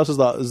 This house is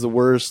the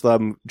worst.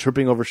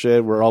 Tripping over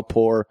shit. We're all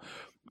poor.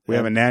 We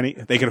have a nanny.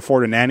 They can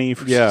afford a nanny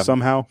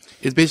somehow.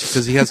 It's basically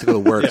because he has to go to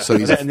work, so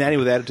he's a nanny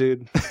with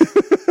attitude.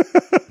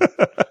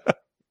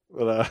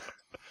 But,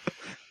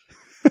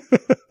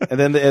 and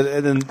then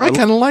I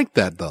kind of like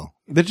that though.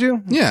 Did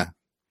you? Yeah,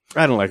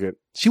 I don't like it.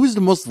 she was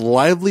the most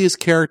liveliest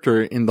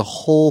character in the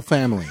whole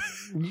family.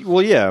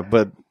 Well, yeah,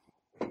 but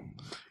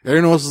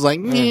Everyone else was like,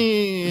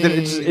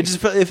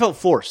 it felt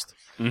forced.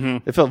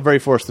 Mm-hmm. It felt very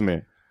forced to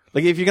me.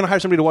 Like if you're gonna hire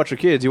somebody to watch your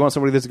kids, you want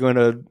somebody that's going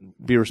to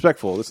be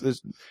respectful.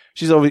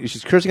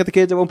 She's cursing at the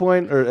kids at one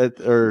point,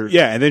 or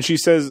yeah, and then she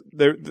says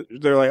they're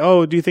like,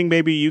 oh, do you think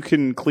maybe you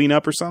can clean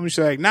up or something? She's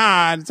like,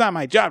 nah, it's not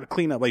my job to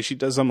clean up. Like she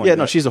does something. yeah, like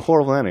no, that. she's a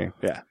horrible nanny.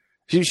 Yeah,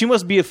 she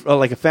must be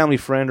like a family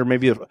friend or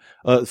maybe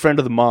a friend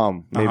of the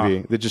mom,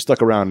 maybe that just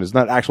stuck around. It's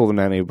not actual the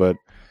nanny, but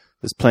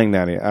is playing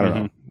nanny. I don't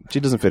know. She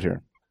doesn't fit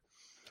here.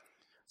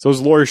 So his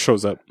lawyer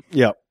shows up.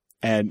 Yeah,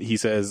 and he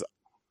says,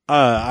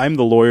 I'm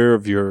the lawyer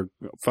of your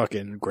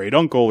fucking great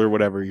uncle or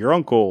whatever, your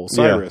uncle,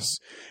 Cyrus.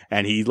 Yeah.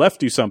 And he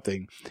left you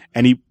something.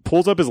 And he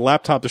pulls up his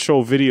laptop to show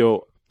a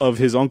video of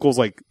his uncle's,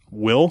 like,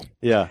 will.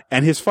 Yeah.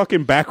 And his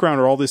fucking background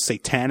are all this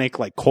satanic,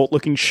 like, cult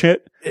looking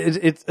shit.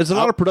 It's a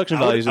lot of production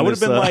values. I would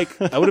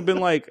have been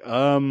like,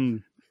 are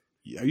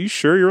you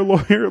sure you're a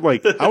lawyer?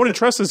 Like, I wouldn't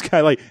trust this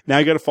guy. Like, now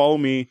you got to follow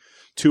me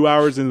 2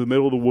 hours in the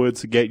middle of the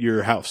woods to get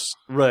your house.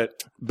 Right.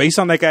 Based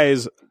on that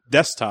guy's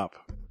desktop.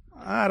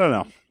 I don't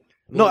know.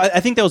 No, I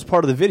think that was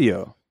part of the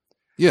video.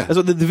 Yeah.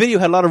 So the video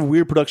had a lot of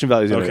weird production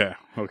values in it.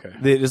 Okay.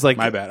 It's like,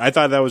 my bad. I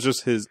thought that was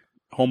just his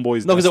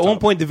homeboy's no, because at desktop. one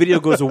point the video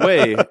goes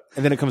away and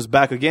then it comes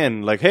back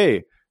again. Like,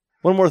 hey,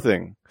 one more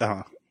thing.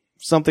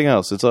 Something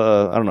else. It's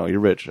I don't know. You're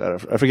rich. I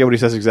forget what he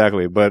says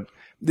exactly, but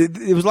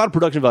it was a lot of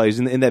production values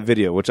in that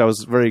video, which I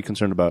was very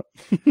concerned about.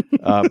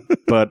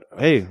 But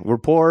hey, we're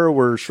poor.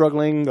 We're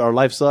struggling. Our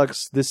life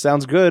sucks. This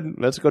sounds good.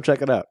 Let's go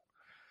check it out.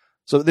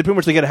 So they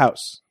get a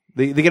house.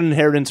 They get an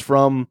inheritance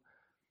from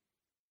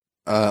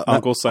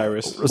Uncle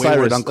Cyrus.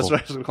 Cyrus. Uncle.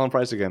 That's right. I'm calling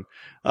Price again.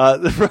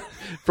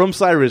 From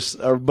Cyrus,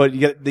 but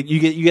you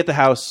get the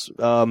house.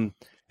 And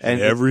and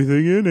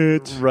everything in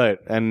it. right.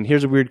 And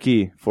here's a weird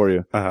key for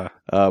you.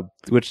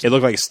 Which It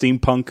looked like a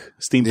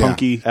steampunky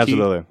key.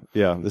 absolutely,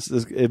 yeah. This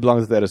it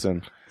belongs to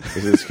Edison.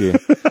 This is key.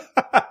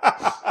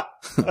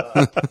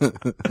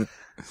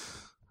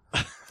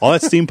 All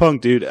that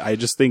steampunk, dude. I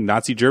just think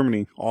Nazi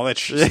Germany. All that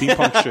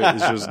steampunk shit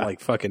is just like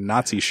fucking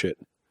Nazi shit.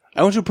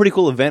 I went to a pretty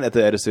cool event at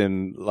the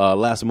Edison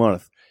last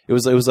month. It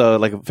was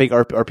like a fake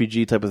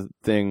RPG type of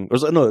thing. It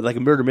was like a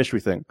murder mystery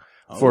thing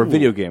for a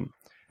video game.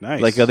 Nice.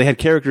 Like they had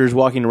characters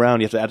walking around.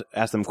 You have to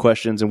ask them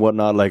questions and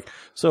whatnot. Like,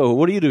 so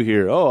what do you do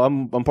here? Oh,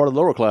 I'm part of the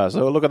lower class.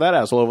 Oh, look at that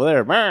asshole over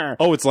there. Brr.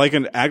 Oh, it's like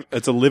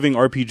it's a living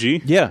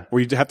RPG? Yeah.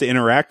 Where you have to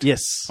interact?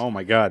 Yes. Oh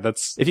my god,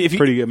 that's If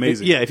pretty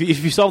amazing. If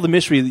you solve the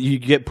mystery, you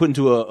get put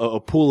into a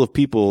pool of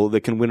people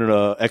that can win an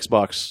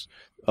Xbox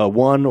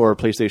One or a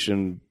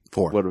PlayStation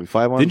 4. What are we,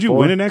 5 on? Didn't you 4?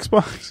 win an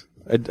Xbox?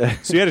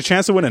 So you had a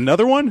chance to win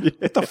another one?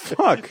 What the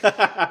fuck?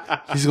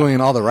 He's going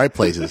in all the right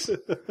places.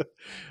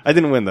 I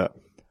didn't win though.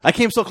 I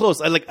came so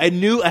close. I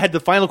knew I had the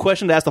final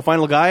question to ask the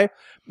final guy,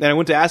 and I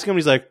went to ask him, and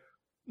he's like,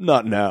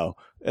 "Not now."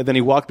 And then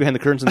he walked behind the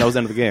curtains, and that was the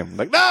end of the game. I'm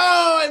like, no,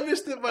 I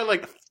missed it by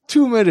like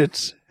 2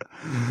 minutes.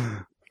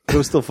 But it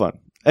was still fun.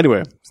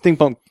 Anyway,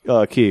 steampunk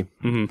key.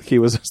 Mm-hmm. The key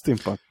was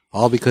steampunk.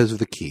 All because of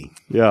the key.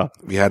 Yeah.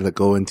 We had to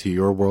go into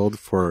your world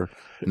for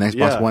an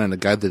Xbox One and a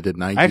guy that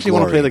denied I actually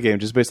want to play the game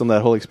just based on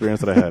that whole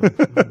experience that I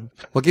had.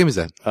 What game is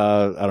that?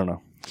 I don't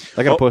know.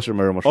 I got a poster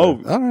tomorrow.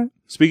 Oh, All right.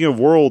 speaking of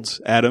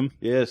worlds, Adam,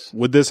 yes.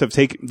 would this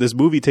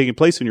movie taken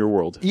place in your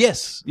world?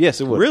 Yes,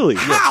 it would. Really?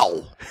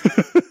 How?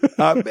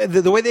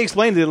 The way they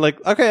explained it,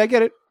 like, okay, I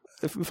get it.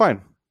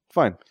 Fine.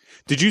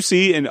 Did you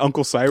see in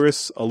Uncle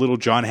Cyrus a little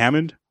John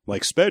Hammond?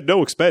 Like, sped,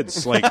 no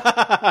expense. Like,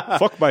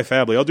 fuck my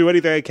family. I'll do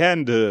anything I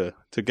can to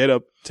get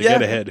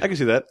get ahead. I can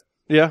see that.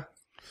 Yeah.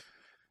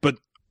 But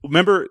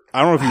remember,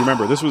 I don't know if you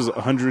remember, this was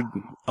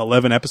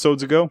 111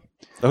 episodes ago.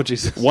 Oh,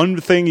 Jesus. One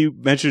thing you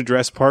mentioned,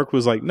 Jurassic Park,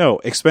 was like, no,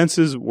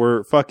 expenses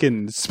were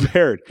fucking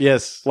spared.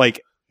 Yes. Like,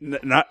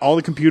 not all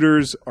the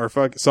computers are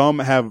some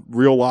have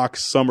real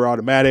locks, some are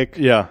automatic.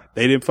 Yeah.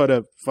 They didn't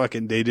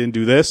they didn't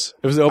do this.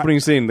 It was the opening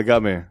scene that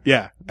got me.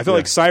 Yeah. I feel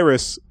like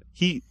Cyrus,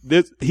 he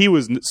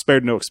was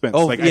spared no expense.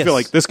 Oh, like, yes. I feel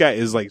like this guy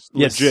is like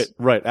legit.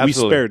 Right.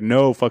 Absolutely. We spared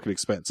no fucking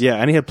expense. Yeah.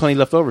 And he had plenty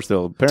left over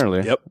still,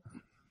 apparently. Yep.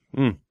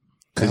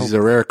 Because he's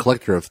a rare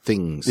collector of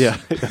things. Yeah.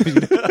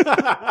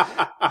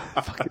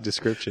 Fucking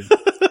description.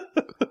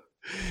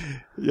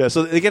 Yeah.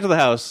 So they get to the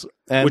house,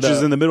 and Which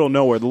is in the middle of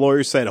nowhere. The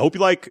lawyer said, hope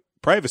you like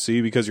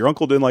privacy because your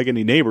uncle didn't like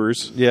any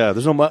neighbors. yeah.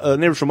 There's no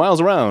neighbors for miles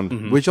around.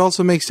 Mm-hmm. Which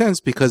also makes sense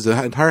because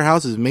the entire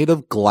house is made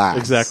of glass.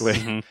 Exactly.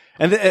 Mm-hmm.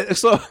 And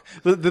so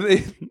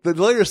the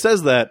lawyer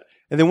says that,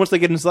 and then once they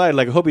get inside,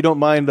 like, I hope you don't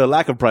mind the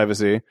lack of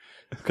privacy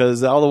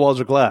because all the walls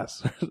are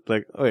glass.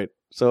 Like, wait,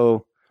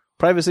 so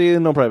privacy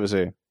and no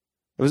privacy. It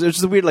was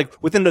just weird.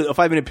 Like, within a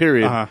 5-minute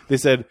period, they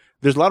said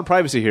there's a lot of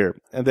privacy here,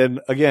 and then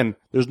again,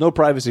 there's no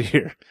privacy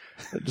here.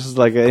 Just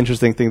like an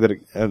interesting thing that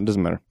it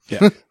doesn't matter.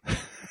 Yeah.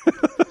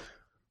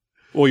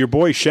 Well, your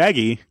boy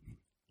Shaggy,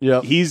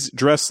 Yeah. he's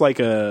dressed like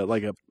a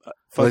fucking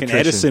Electrician.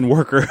 Edison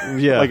worker.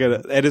 Yeah. Like a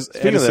Speaking of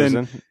Edison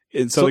Edison,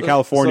 in Southern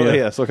California.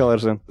 SoCal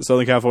Edison.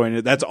 Southern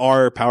California. That's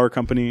our power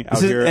company out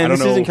here. I don't this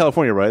know. is in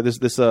California, right?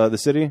 The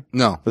city.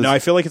 No. No, I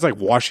feel like it's like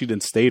Washington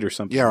State or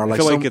something. Yeah, or like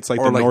I feel like it's like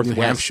or the like Northwest.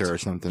 New Hampshire or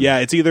something. Yeah,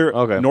 it's either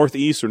Okay.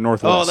 Northeast or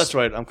Northwest. Oh, that's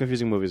right. I'm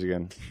confusing movies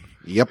again.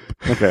 Yep.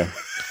 Okay.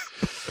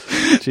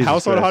 Jesus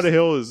House on Christ. Haunted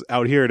Hill is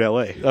out here in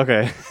L.A.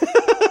 Okay.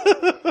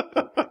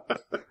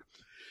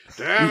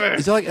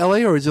 Is it like LA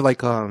or is it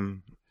like No,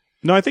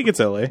 I think it's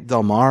L.A.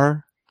 Del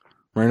Mar?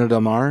 Marina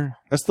Del Mar?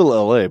 That's still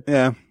LA.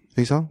 Yeah.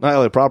 Think so? Not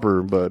LA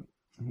proper, but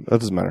that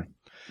doesn't matter.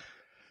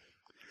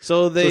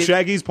 So So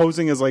Shaggy's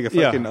posing as like a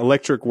fucking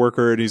electric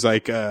worker, and he's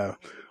like, "Oh,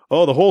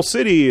 the whole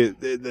city,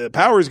 the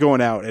power's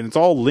going out, and it's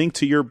all linked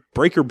to your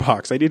breaker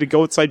box. I need to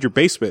go inside your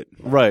basement."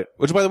 right.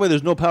 Which, by the way,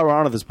 there's no power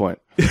on at this point.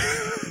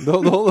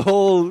 the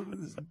whole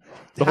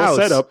house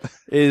setup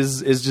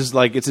is just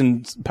like it's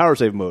in power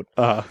save mode.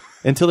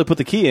 Until they put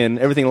the key in,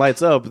 everything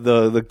lights up.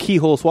 The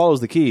keyhole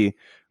swallows the key,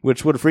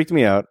 which would have freaked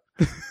me out.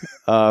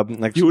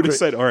 Like You would have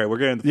said, "All right, we're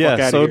getting the fuck out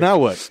of so here." now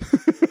what?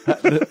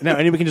 Now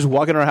anybody can just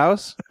walk in our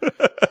house?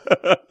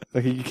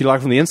 Like you can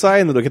lock from the inside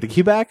and then they'll get the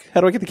key back? How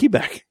do I get the key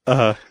back?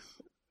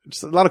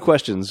 Just a lot of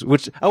questions,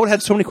 which I would have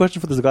had so many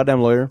questions for this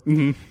goddamn lawyer.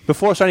 Mm-hmm.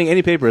 Before signing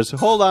any papers,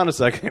 hold on a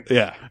second.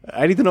 Yeah.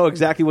 I need to know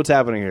exactly what's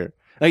happening here.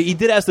 Like, he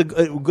did ask a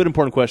good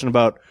important question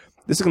about,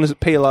 this is going to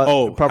pay a lot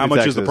Oh, of property how much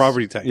taxes. is the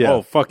property tax? Yeah.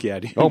 Oh, fuck yeah,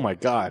 dude. Oh my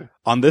God.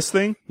 On this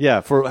thing?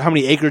 Yeah. For how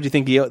many acres do you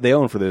think they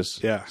own for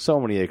this? Yeah. So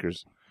many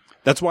acres.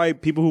 That's why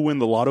people who win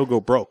the lotto go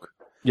broke.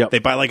 Yep. They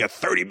buy like a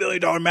 $30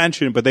 million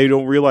mansion, but they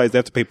don't realize they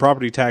have to pay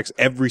property tax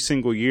every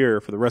single year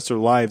for the rest of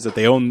their lives that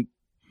they own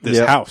this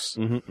Yep. house.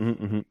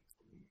 Mm-hmm.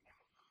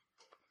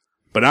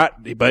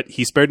 But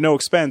he spared no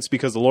expense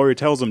because the lawyer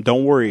tells him,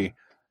 "Don't worry,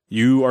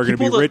 you are going to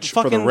be pulled a rich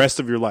for the fucking- rest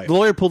of your life." The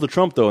lawyer pulled a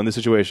Trump, though, in this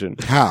situation.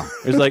 How?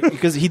 It's like,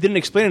 because he didn't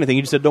explain anything.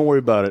 He just said, don't worry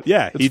about it.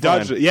 Yeah, he It's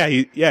dodged. fine.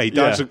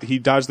 It. He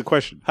dodged the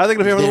question. How's they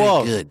going to pay for the Very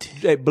wall? good.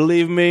 Hey,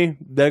 believe me,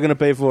 they're going to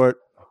pay for it.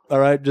 All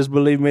right? Just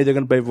believe me, they're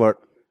going to pay for it.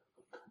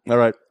 All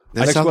right.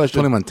 That Next sounds like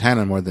question. Tony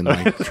Montana more than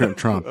like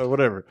Trump.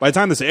 Whatever. By the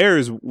time this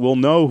airs, we'll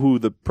know who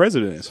the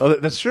president is. Oh,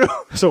 that's true.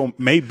 So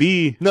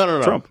maybe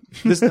No. Trump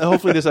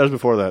Hopefully this airs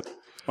before that.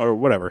 or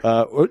whatever.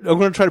 I'm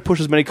going to try to push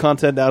as many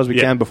content out as we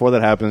Yeah. can before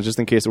that happens, just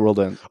in case the world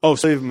ends. Oh,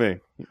 so, Believe me.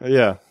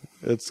 Yeah.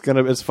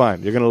 It's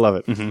fine. You're going to love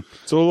it.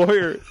 so a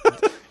lawyer,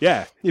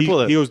 yeah, he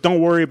pull it. goes, "Don't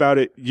worry about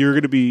it.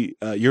 You're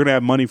gonna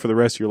have money for the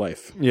rest of your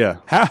life." Yeah.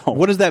 How?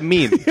 What does that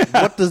mean?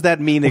 What does that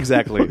mean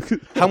exactly?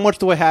 How much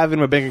do I have in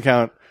my bank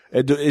account?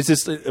 Is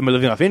this, am I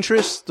living off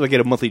interest? Do I get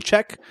a monthly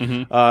check?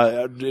 Do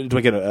I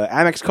get an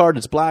Amex card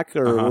that's black?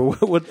 Or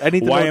what? I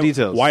need to know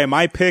details. Why am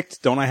I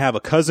picked? Don't I have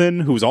a cousin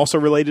who's also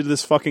related to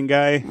this fucking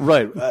guy?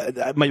 Right.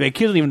 My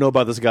kids don't even know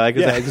about this guy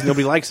because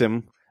nobody likes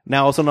him.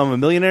 Now all of a sudden I'm a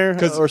millionaire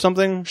or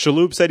something?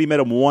 Shaloub said he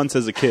met him once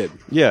as a kid.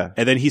 Yeah.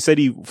 And then he said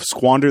he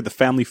squandered the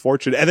family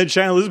fortune. And then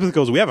Shannon Elizabeth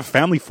goes, "We have a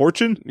family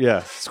fortune?"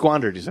 Yeah.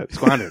 Squandered, you said.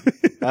 Squandered.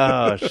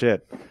 Oh,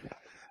 shit.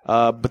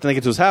 But then they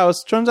get to his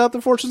house. Turns out the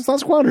fortune's not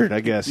squandered,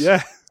 I guess.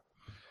 Yeah.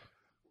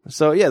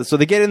 So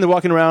they get in, they're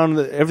walking around,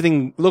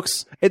 everything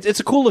looks, it's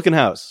a cool looking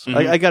house.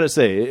 I gotta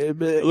say. It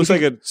looks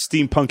like a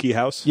steampunky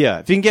house. Yeah,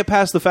 if you can get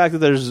past the fact that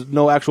there's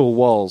no actual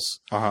walls,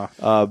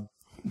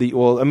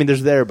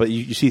 there's there, but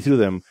you see through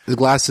them. His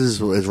glasses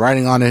is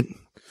writing on it.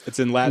 It's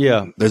in Latin.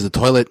 Yeah. There's a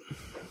toilet.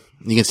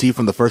 You can see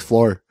from the first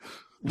floor.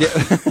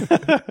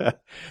 Yeah.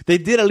 They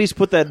did at least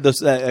put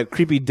that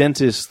creepy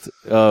dentist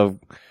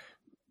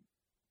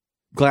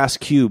glass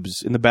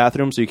cubes in the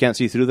bathroom so you can't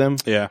see through them.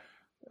 Yeah.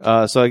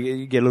 So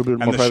you get a little bit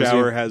more And the privacy.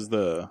 shower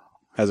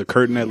has a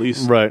curtain at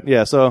least. Right.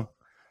 Yeah. So a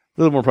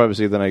little more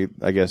privacy than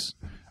I guess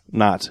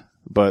not.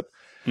 But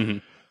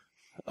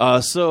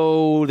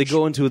so they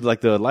go into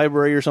like the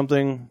library or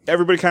something.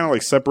 Everybody kind of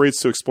like separates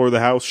to explore the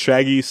house.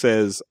 Shaggy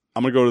says,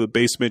 "I'm going to go to the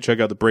basement, check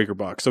out the breaker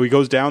box." So he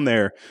goes down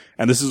there,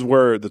 and this is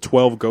where the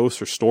 12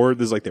 ghosts are stored.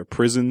 This is like their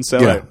prison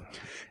cell. Yeah.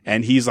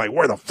 And he's like,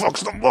 "Where the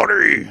fuck's the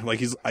money?"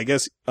 Like I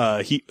guess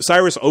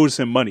Cyrus owes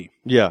him money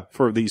Yeah.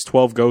 for these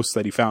 12 ghosts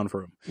that he found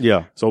for him.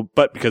 Yeah. So,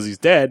 but because he's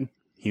dead,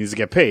 he needs to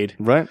get paid.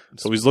 Right.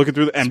 So he's looking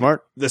through and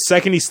Smart. the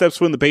second he steps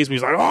foot in the basement,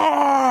 he's like,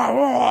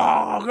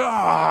 oh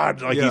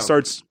God. Like Yeah. he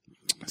starts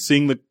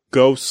seeing the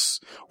ghosts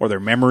or their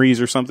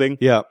memories or something.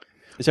 Yeah.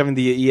 It's having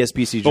the ESP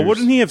seizures. But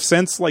wouldn't he have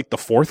sensed like the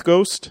fourth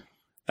ghost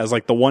as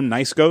like the one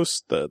nice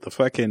ghost? The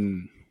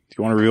fucking, do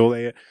you want to reveal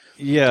that?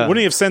 Yeah. Wouldn't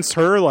he have sensed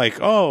her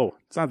like, oh,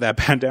 it's not that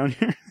bad down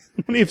here?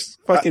 Wouldn't he have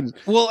fucking,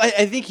 Well,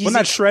 I think he's. wouldn't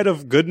that shred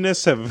of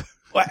goodness have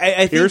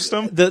I pierced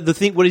think him? the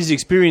thing what he's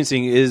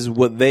experiencing is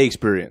what they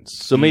experience.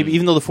 So maybe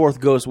even though the fourth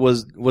ghost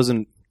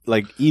wasn't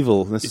like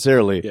evil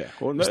necessarily. Yeah.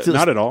 Well, Still-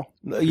 not at all.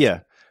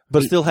 Yeah.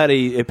 But still had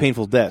a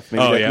painful death.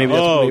 Maybe Oh, yeah. maybe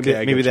Oh, that's, okay,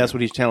 I maybe get that's you.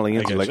 what he's channeling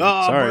into. get Like, you.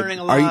 oh, Sorry. I'm burning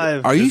Are you,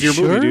 alive. are you It's your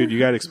sure? movie, dude. You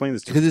got to explain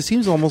this to me. Because it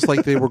seems almost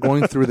like they were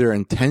going through their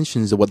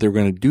intentions of what they were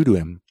going to do to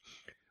him.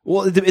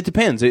 Well, it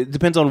depends. It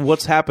depends on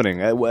what's happening,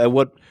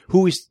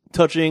 who he's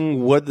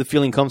touching, what the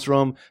feeling comes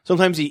from.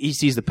 Sometimes he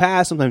sees the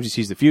past. Sometimes he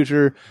sees the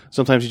future.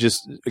 Sometimes he just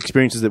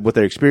experiences what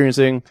they're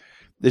experiencing.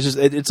 It's just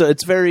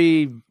it's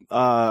very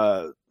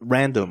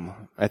random.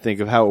 I think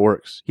of how it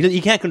works.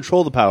 He can't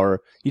control the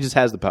power. He just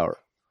has the power.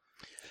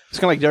 It's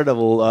kind of like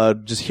Daredevil,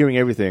 just hearing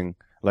everything.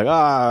 Like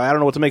I don't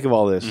know what to make of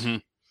all this.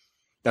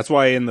 That's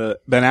why in the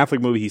Ben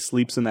Affleck movie, he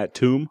sleeps in that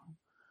tomb.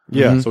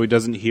 Yeah. So he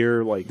doesn't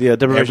hear like Yeah,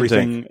 deprivation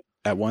everything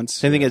at once.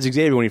 Same thing as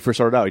Xavier when he first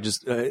started out. He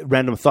just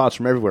random thoughts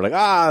from everywhere. Like,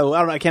 I don't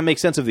know, I can't make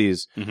sense of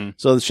these.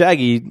 So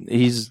Shaggy,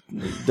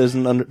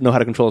 doesn't know how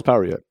to control his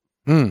power yet.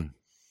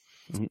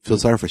 Feel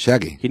sorry for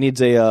Shaggy. He needs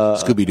a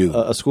Scooby-Doo.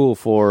 a school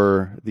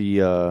for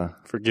the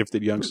For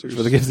gifted youngsters.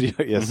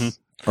 yes.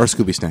 Or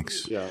Scooby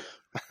Snacks. Yeah.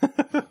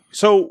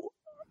 So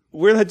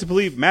we're led to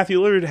believe Matthew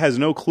Lillard has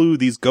no clue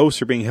these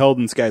ghosts are being held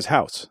in this guy's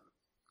house,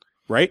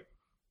 right?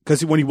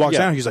 Because when he walks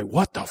Yeah. out, he's like,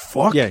 "What the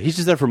fuck?" Yeah, he's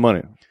just there for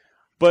money.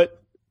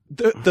 But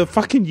the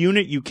fucking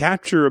unit you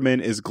capture him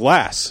in is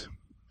glass.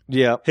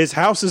 Yeah, His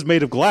house is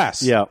made of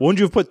glass. Yeah. Wouldn't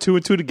you have put two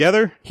and two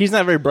together? he's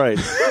not very bright.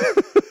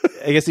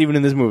 I guess even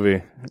in this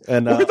movie,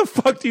 and Where the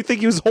fuck do you think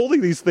he was holding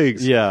these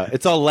things? yeah,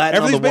 it's all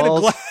Latin on the Everything's made of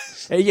walls.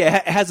 glass. Yeah,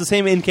 it has the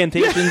same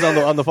incantations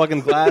on the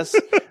fucking glass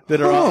that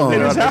are Oh. on, that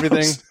are In on his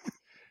everything. house.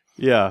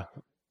 Yeah,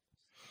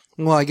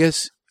 Well, I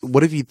guess,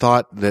 what if he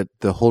thought that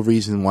the whole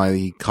reason why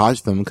he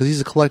caused them, because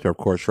he's a collector, of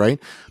course, right?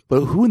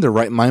 But who in their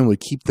right mind would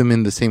keep them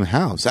in the same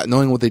house,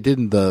 knowing what they did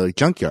in the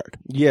junkyard?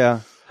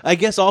 yeah. I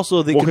guess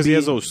also they Well, could because be, he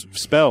has those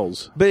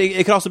spells. but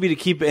it could also be to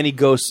keep any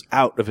ghosts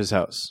out of his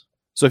house.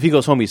 So if he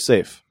goes home, he's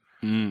safe.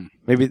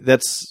 Maybe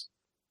that's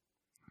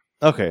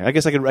okay. I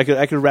guess I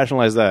could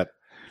rationalize that.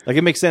 Like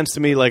it makes sense to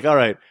me. Like, all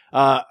right,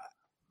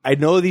 I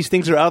know these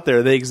things are out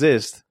there; they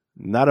exist.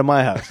 Not in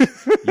my house.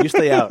 You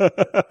stay out.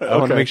 I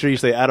want to make sure you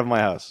stay out of my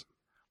house.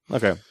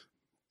 Okay.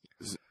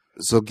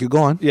 So you go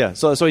on. Yeah.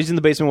 So he's in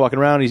the basement walking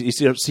around.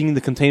 He's seeing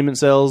the containment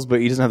cells, but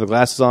he doesn't have the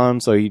glasses on,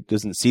 so he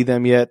doesn't see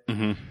them yet.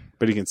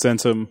 But he can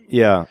sense him.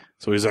 Yeah.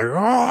 So he's like,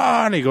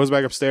 "Ah!" And he goes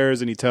back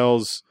upstairs and he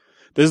tells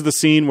this is the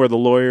scene where the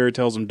lawyer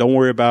tells him, "Don't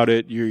worry about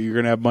it. You're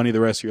gonna have money the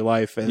rest of your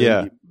life." And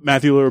then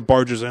Matthew Lillard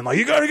barges in like,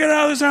 "You gotta get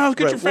out of this house.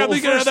 Get your family.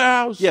 Get out of the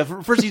house." Yeah,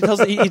 first he tells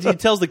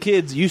the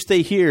kids, "You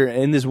stay here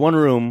in this one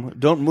room.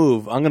 Don't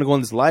move. I'm gonna go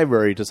in this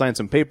library to sign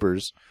some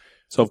papers."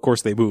 So of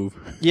course they move.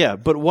 Yeah,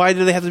 but why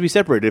do they have to be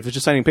separated if it's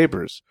just signing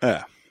papers?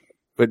 Yeah.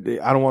 But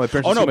I don't want my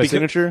parents to see my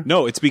signature.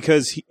 No, it's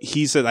because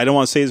he said, "I don't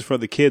want to say this for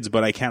the kids,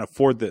 but I can't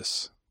afford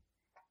this."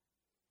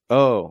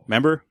 Oh,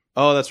 Remember?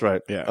 oh, that's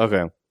right. Yeah.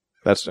 Okay,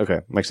 that's okay.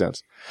 Makes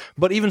sense.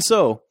 But even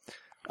so,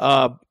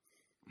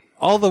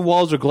 all the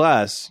walls are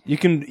glass. You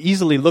can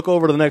easily look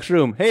over to the next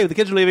room. Hey, the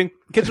kids are leaving.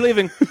 The kids are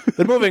leaving.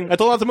 They're moving. I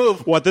told them not to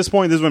move. Well, at this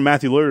point, this is when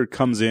Matthew Lillard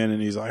comes in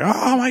and he's like,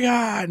 "Oh my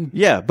god!"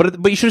 Yeah, but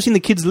you should have seen the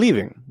kids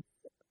leaving.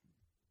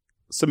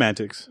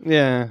 Semantics.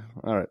 Yeah.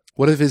 All right.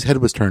 What if his head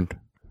was turned?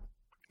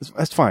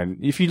 That's fine.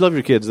 If you love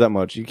your kids that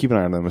much, you keep an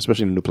eye on them,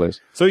 especially in a new place.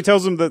 So he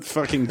tells him that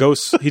fucking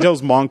ghosts. He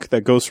tells Monk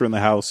that ghosts are in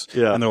the house.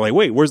 Yeah. And they're like,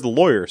 "Wait, where's the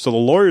lawyer?" So the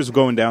lawyer's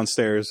going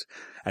downstairs,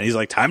 and he's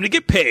like, "Time to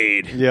get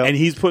paid." Yeah. And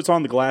he puts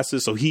on the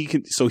glasses so he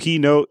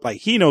knows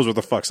what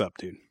the fuck's up,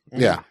 dude.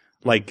 Yeah.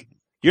 Like,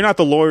 you're not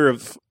the lawyer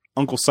of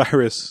Uncle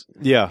Cyrus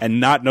Yeah. and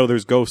not know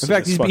there's ghosts. In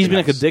fact, in he's this been fucking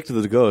like house. addicted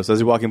to the ghost as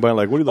he's walking by.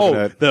 Like, what are you looking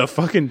Oh, at? the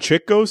fucking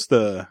chick ghost,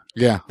 the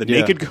Yeah.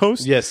 naked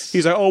ghost. Yes.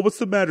 He's like, "Oh, what's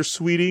the matter,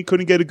 sweetie?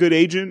 Couldn't get a good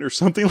agent or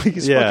something?" Like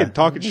he's fucking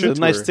talking shit. To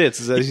Nice her.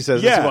 tits, as he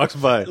says as he walks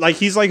by. Like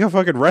he's like a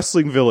fucking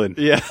wrestling villain.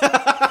 Yeah.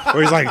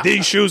 Where he's like,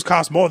 "These shoes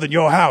cost more than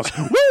your house."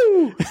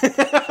 Woo!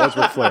 That's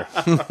Ric Flair.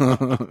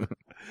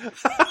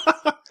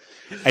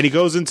 And he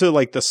goes into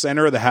like the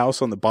center of the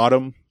house on the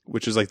bottom,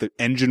 which is like the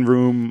engine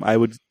room, I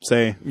would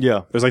say.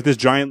 Yeah. There's like this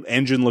giant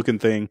engine looking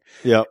thing.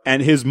 Yeah.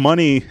 And his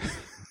money,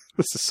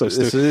 this is so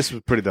stupid. This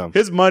was pretty dumb.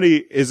 His money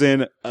is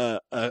in a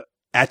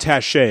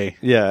attaché,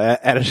 Yeah,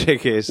 at a shake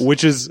case.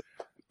 which is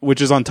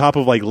on top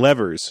of like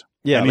levers.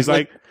 Yeah, And he's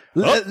like,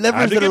 levers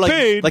time to that are get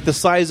paid. like the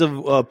size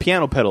of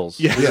piano pedals.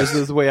 Yeah. This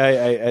is the way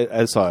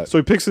I saw it. so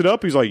he picks it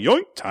up. He's like,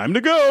 "Yoink, time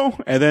to go."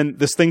 And then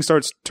this thing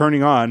starts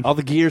turning on. All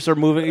the gears are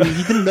moving.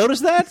 He didn't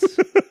notice that?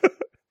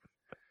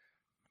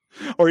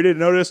 Or he didn't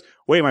notice,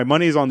 wait, my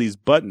money's on these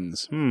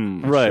buttons.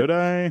 Right. Should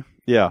I?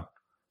 Yeah.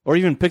 Or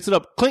even picks it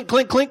up. Clink,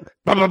 clink, clink.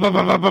 Bah, bah, bah,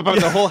 bah, bah, bah, bah.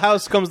 The whole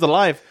house comes to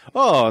life.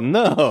 Oh,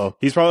 no.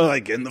 He's probably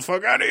like, "Getting the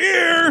fuck out of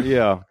here."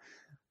 Yeah.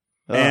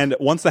 And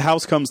once the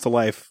house comes to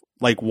life,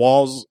 like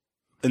walls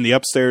in the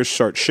upstairs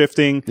start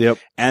shifting. Yep.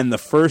 And the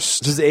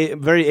first, This is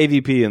very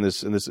AVP in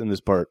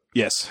this part,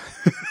 yes.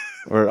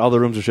 where all the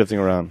rooms are shifting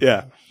around.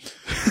 Yeah.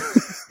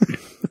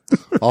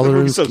 All the We're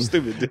rooms. so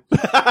stupid. Dude.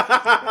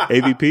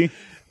 AVP?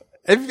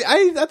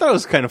 I thought it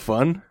was kind of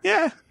fun.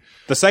 Yeah.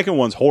 The second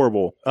one's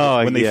horrible.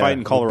 when they fight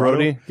in Colorado.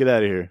 Brody, get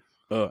out of here.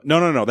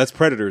 No. That's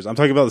Predators. I'm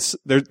talking about this.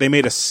 They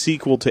made a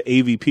sequel to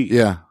AVP.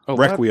 Yeah. Oh,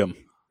 Requiem.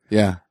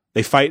 Yeah.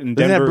 They fight in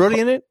Doesn't Denver. it have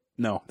Brody in it?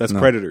 No, that's No.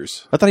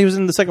 Predators. I thought he was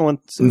in the second one.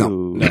 No.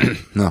 Ooh.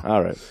 No.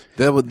 All right.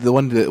 The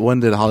one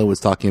that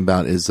Hollywood's talking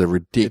about is a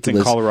ridiculous. It's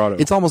in Colorado.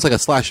 It's almost like a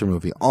slasher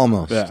movie.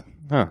 Almost. Yeah.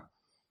 Huh.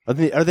 Are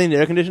they in the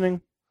air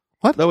conditioning?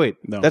 What? No, wait.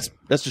 No. That's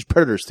just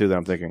Predators 2 that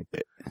I'm thinking.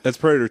 That's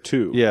Predator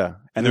 2. Yeah.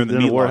 And they're in the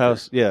meat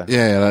warehouse. Yeah.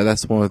 Yeah.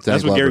 That's the one with Danny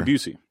That's with Glover. Gary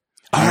Busey.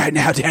 All right,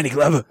 now Danny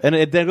Glover. And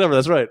Dan Glover,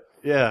 that's right.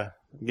 Yeah.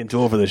 I'm getting too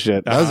old for this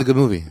shit. That was a good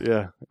movie.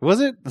 Yeah. Was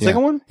it? The Yeah.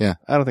 second one? Yeah.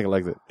 I don't think I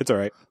liked it. It's all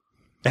right.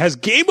 It has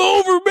Game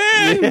Over,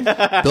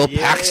 man. Bill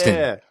Paxton.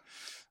 Yeah.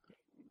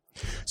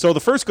 So the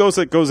first ghost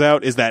that goes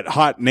out is that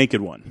hot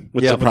naked one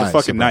with, Yeah, the surprise,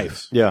 fucking surprise.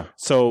 knife. Yeah.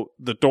 So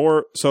the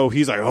door. So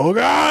he's like, "Oh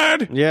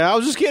God, Yeah, I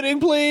was just kidding,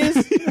 please.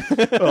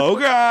 oh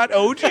God,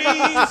 oh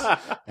jeez."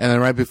 And then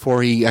right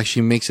before he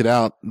actually makes it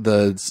out,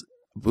 the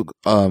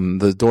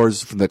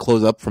doors that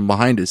close up from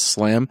behind it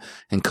slam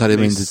and cut him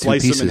They into two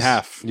slice pieces. him in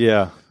half,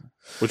 Yeah.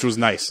 which was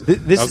nice. This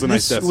that was a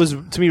nice death. was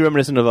to me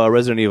reminiscent of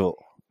Resident Evil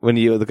when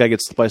the guy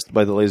gets spliced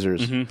by the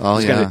lasers. Oh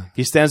He's yeah. kinda-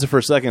 he stands there for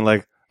a second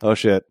like, oh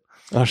shit,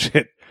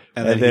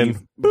 and then he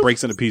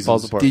breaks into pieces.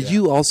 falls apart. Did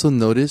you also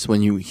notice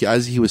when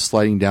as he was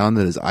sliding down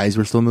that his eyes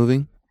were still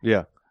moving?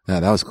 Yeah. Yeah,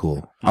 that was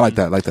cool. I like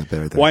that. I like that bit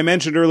right there. Well, I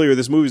mentioned earlier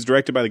this movie is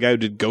directed by the guy who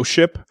did Ghost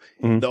Ship.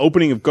 The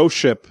opening of Ghost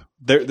Ship.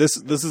 This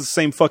is the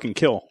same fucking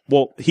kill.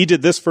 Well, he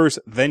did this first,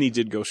 then he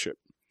did Ghost Ship.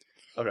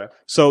 Okay.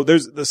 So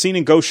there's the scene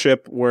in Ghost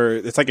Ship where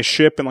it's like a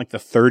ship in like the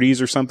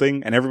 30s or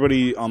something, and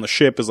everybody on the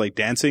ship is like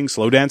dancing,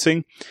 slow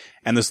dancing,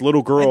 and this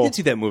little I girl, did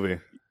see that movie.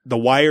 the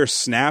wire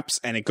snaps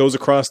and it goes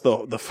across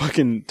the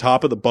fucking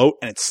top of the boat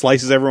and it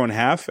slices everyone in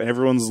half, and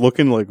everyone's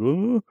looking like,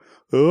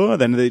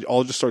 then they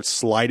all just start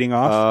sliding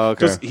off. Okay.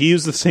 'Cause he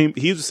used the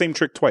same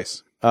trick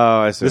twice. Oh,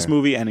 I see. This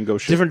movie and in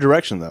Ghost Ship. different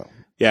direction though.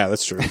 Yeah,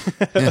 that's true.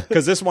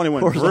 Because this one, it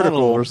went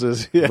vertical.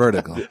 versus yeah.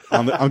 Vertical.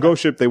 On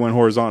Ghost Ship, they went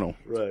horizontal.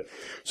 Right.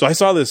 So I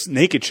saw this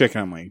naked chick,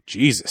 and I'm like,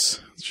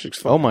 Jesus. This chick's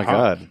fucking Oh my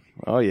hot. god.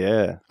 Oh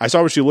yeah. I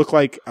saw what she looked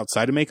like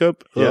outside of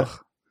makeup. Yeah. Ugh.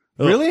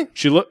 Really?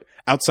 She look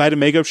outside of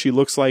makeup. She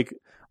looks like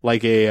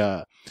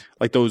a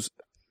like those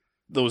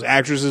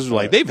actresses were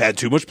like, they've had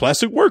too much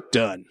plastic work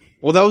done.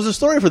 Well, that was the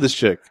story for this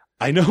chick.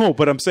 I know,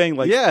 but I'm saying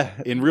like Yeah.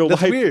 in real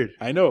That's life. weird.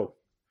 I know.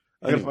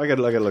 I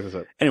gotta look this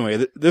up.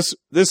 Anyway, this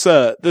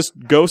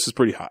ghost is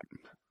pretty hot.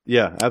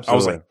 Yeah, absolutely. I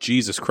was like,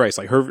 Jesus Christ!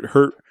 Like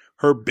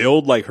her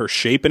build, like her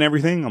shape and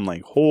everything. I'm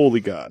like,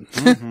 holy God.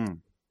 Mm-hmm.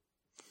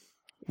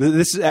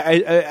 This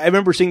I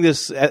remember seeing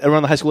this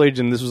around the high school age,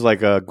 and this was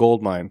like a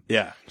gold mine.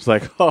 Yeah. It's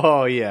like,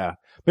 oh yeah,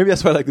 maybe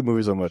that's why I like the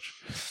movie so much.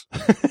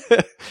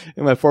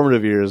 In my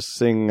formative years,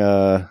 seeing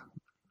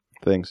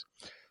things.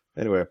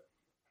 Anyway,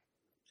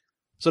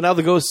 so now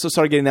the ghosts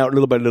start getting out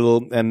little by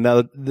little, and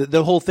now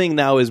the whole thing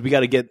now is we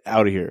got to get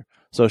out of here.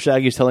 So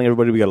Shaggy's telling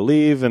everybody we got to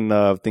leave,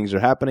 and things are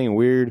happening and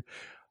weird.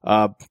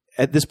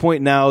 At this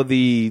point now,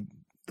 the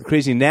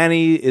crazy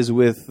nanny is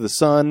with the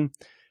son,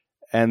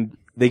 and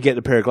they get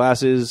a pair of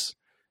glasses,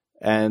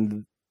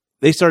 and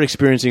they start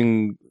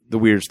experiencing the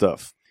weird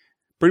stuff.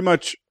 Pretty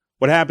much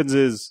what happens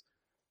is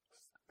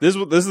this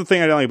is the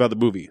thing I don't like about the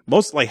movie.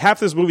 Like half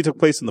this movie took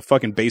place in the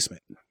fucking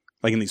basement,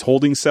 like in these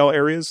holding cell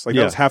areas. Like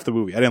that was half the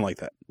movie. I didn't like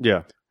that.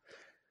 Yeah.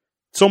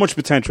 So much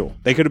potential.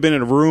 They could have been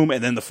in a room,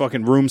 and then the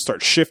fucking room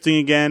starts shifting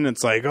again. And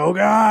it's like, oh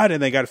God,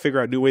 and they got to figure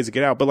out new ways to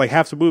get out. But like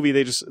half the movie,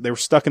 they were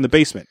stuck in the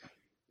basement.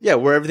 Yeah,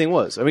 where everything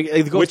was. I mean,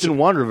 the ghost didn't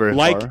wander very far.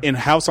 Like in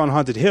House on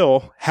Haunted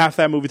Hill, half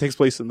that movie takes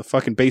place in the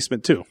fucking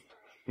basement too.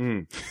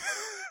 Mm.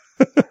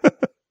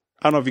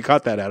 I don't know if you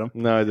caught that, Adam.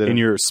 No, I didn't. In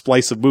your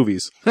splice of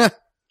movies.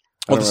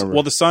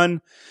 The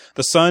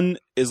son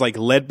is like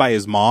led by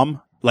his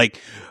mom, like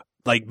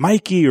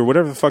Mikey or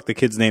whatever the fuck the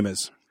kid's name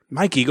is.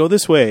 Mikey, go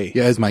this way.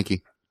 Yeah, it's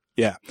Mikey.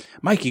 Yeah,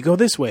 Mikey, go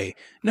this way.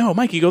 No,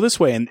 Mikey, go this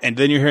way. And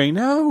then you're hearing,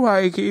 no,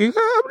 Mikey,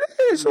 come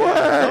this way.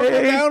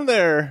 Go down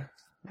there.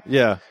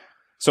 Yeah.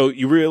 So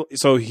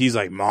so he's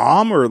like,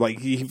 Mom, or like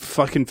he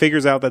fucking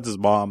figures out that's his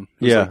mom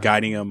who's like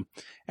guiding him,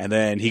 and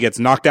then he gets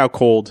knocked out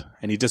cold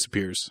and he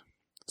disappears.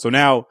 So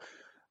now,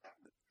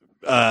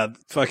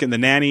 fucking the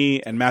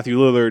nanny and Matthew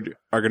Lillard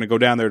are gonna go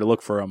down there to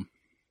look for him.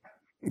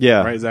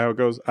 Yeah. Right? Is that how it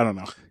goes? I don't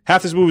know.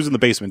 Half this movie's in the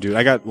basement, dude.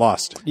 I got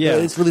lost. Yeah.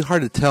 It's really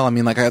hard to tell. I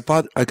mean, like I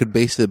thought I could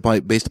base it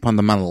based upon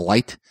the amount of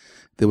light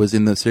that was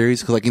in the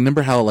series. Cause like, you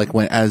remember how like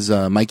as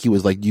Mikey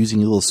was like using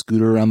a little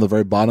scooter around the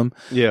very bottom.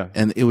 Yeah.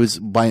 And it was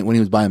when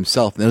he was by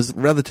himself, and it was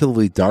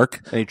relatively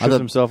dark. And he tripped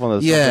himself on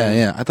the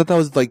Yeah. I thought that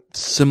was like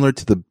similar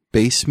to the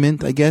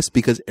basement, I guess,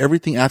 because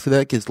everything after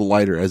that gets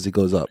lighter as it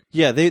goes up.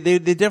 Yeah. They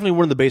definitely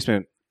were in the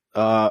basement.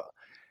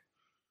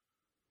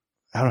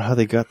 I don't know how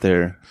they got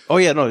there. Oh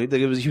yeah, no,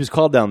 he was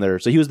called down there,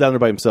 so he was down there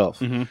by himself.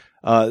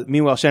 Mm-hmm.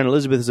 Meanwhile, Shannon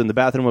Elizabeth is in the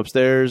bathroom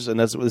upstairs, and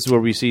this is where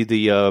we see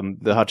the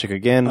hot chick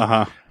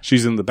again.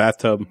 She's in the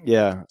bathtub.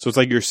 Yeah, so it's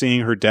like you're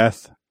seeing her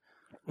death.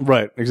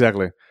 Right,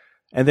 exactly.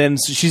 And then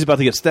she's about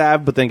to get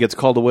stabbed, but then gets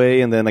called away,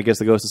 and then I guess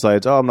the ghost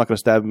decides, oh, I'm not going to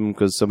stab him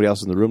because somebody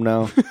else is in the room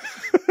now.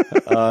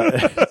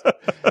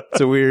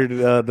 It's a weird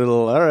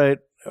little. All right,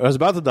 I was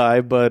about to die,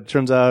 but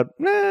turns out,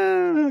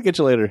 I'll get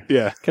you later.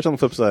 Yeah, catch you on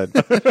the flip side.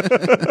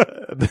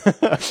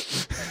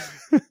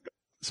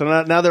 So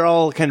now they're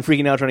all kind of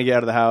freaking out, trying to get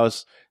out of the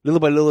house. Little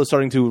by little,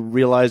 starting to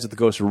realize that the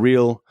ghosts are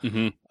real.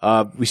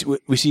 Mm-hmm.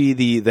 We see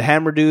the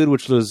hammer dude,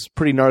 which was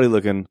pretty gnarly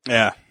looking.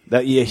 Yeah,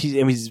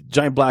 he's a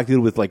giant black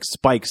dude with like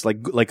spikes, like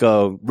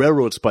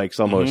railroad spikes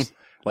almost,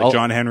 like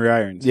John Henry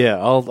Irons. Yeah,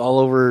 all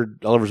over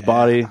his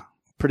body.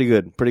 Pretty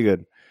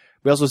good.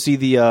 We also see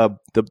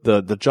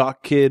the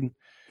jock kid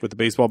with the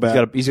baseball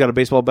bat. He's got a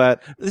baseball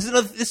bat. This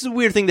is a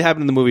weird thing to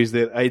happen in the movies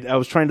that I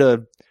was trying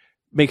to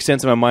make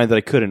sense in my mind that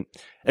I couldn't.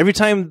 Every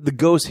time the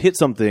ghost hit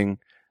something,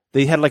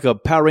 they had like a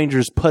Power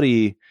Rangers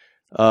putty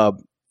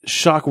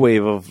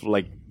shockwave of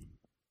like.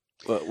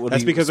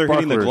 That's because they're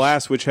hitting the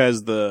glass, which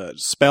has the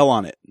spell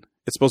on it.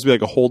 It's supposed to be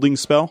like a holding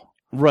spell,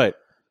 right?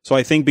 So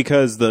I think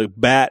because the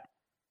bat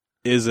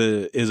is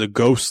a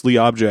ghostly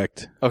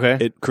object, okay,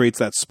 it creates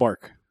that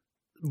spark.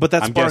 But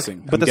that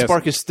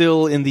spark is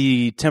still in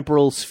the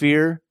temporal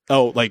sphere.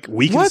 Oh, like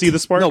we can see the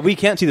spark? No, we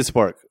can't see the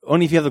spark.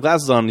 Only if you have the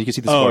glasses on, you can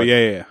see the spark. Oh,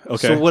 yeah.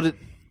 Okay. So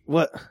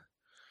what?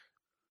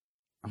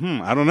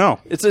 I don't know.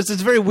 It's a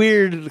very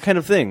weird kind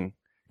of thing.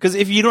 Because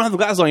if you don't have the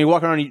glasses on, you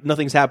walk around,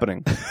 nothing's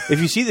happening. If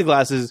you see the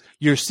glasses,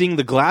 you're seeing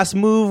the glass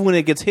move when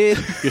it gets hit.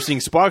 You're seeing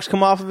sparks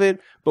come off of it.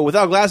 But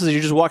without glasses,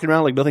 you're just walking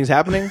around like nothing's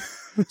happening.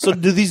 So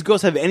do these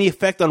ghosts have any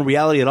effect on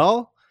reality at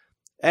all?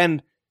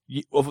 And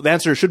the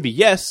answer should be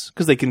yes,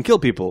 because they can kill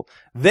people.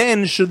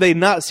 Then should they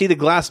not see the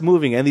glass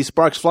moving and these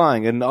sparks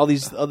flying and all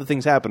these other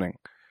things happening?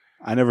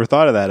 I never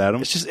thought of that,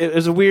 Adam.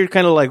 It's a weird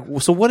kind of like,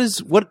 so where are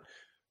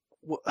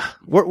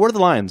the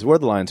lines? Where are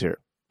the lines here?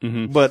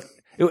 Mm-hmm. But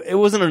it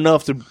wasn't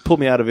enough to pull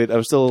me out of it. I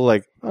was still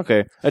like,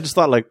 okay. I just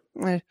thought like,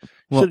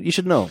 you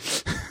should know.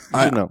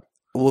 You should know.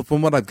 Well,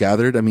 from what I've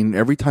gathered, I mean,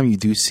 every time you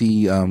do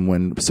see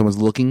when someone's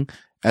looking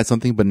at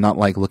something, but not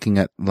like looking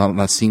at,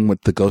 not seeing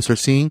what the ghosts are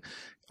seeing,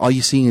 all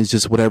you're seeing is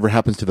just whatever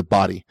happens to the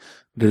body.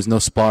 There's no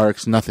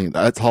sparks, nothing.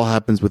 That's all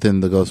happens within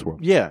the ghost world.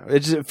 Yeah, I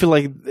feel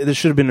like there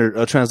should have been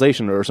a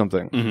translation or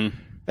something. Mm-hmm.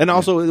 And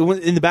also,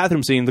 in the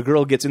bathroom scene, the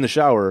girl gets in the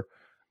shower.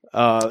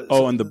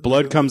 And the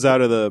blood comes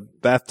out of the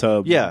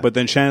bathtub. Yeah. But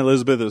then Shannon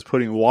Elizabeth is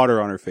putting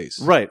water on her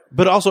face. Right.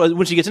 But also,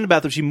 when she gets in the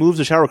bathroom, she moves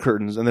the shower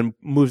curtains and then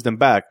moves them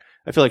back.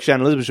 I feel like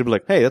Shannon Elizabeth should be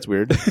like, hey, that's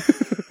weird.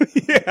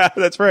 Yeah,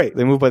 that's right.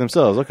 They move by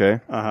themselves. Okay.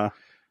 Uh-huh.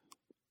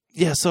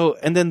 Yeah. So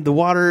and then the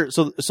water.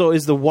 So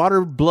is the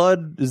water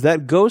blood? Is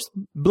that ghost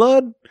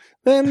blood?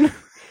 Then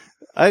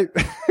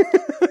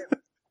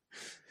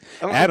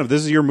Adam,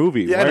 this is your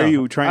movie. Yeah, Why are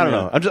you trying I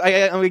don't to...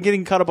 know. I'm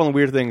getting caught up on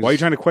weird things. Why are you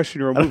trying to question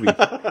your own movie?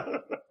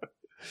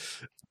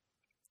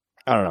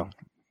 I don't know.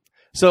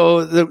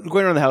 So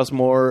going around the house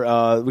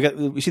more.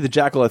 We see the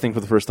jackal, I think, for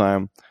the first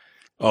time.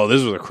 Oh,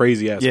 this was a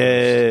crazy ass.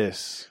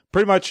 Yes.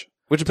 Pretty much.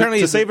 Which apparently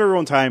to is save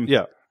everyone time.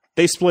 Yeah.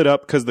 They split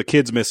up because the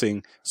kid's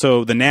missing.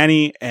 So the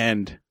nanny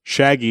and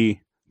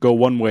Shaggy go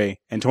one way,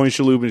 and Tony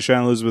Shalhoub and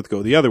Shannon Elizabeth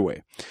go the other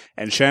way.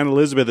 And Shannon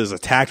Elizabeth is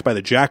attacked by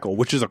the jackal,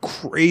 which is a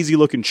crazy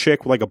looking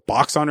chick with like a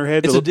box on her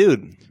head. It's a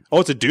dude.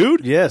 Oh, it's a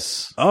dude?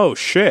 Yes. Oh,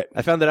 shit.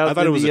 I found that out I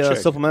thought in it was a the chick.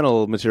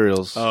 supplemental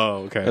materials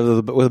Oh, okay.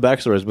 with the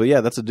backstories. But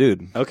yeah, that's a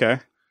dude. Okay.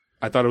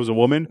 I thought it was a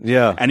woman.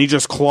 Yeah. And he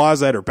just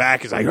claws at her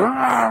back. He's like, the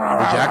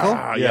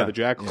jackal? Yeah, the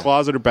jackal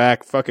claws at her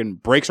back, fucking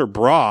breaks her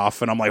bra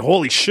off, and I'm like,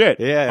 holy shit.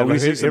 Yeah, Are we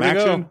like, seeing some here we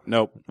action? go.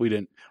 Nope, we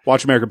didn't.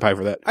 Watch American Pie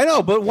for that. I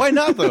know, but why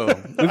not though?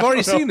 We've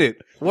already seen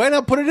it. Why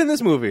not put it in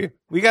this movie?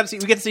 We get to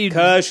see.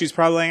 Because she's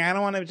probably like, I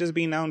don't want to just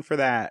be known for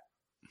that.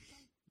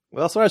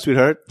 Well, sorry,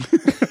 sweetheart.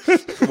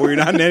 Well, you're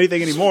not in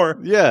anything anymore.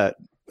 Yeah.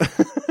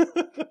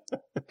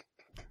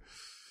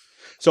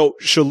 So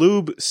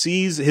Shalhoub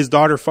sees his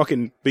daughter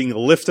fucking being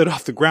lifted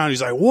off the ground.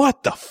 He's like,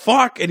 what the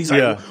fuck? And he's like,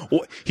 Yeah.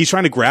 he's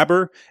trying to grab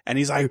her, and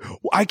he's like,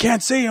 I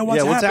can't see it.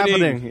 What's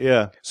happening?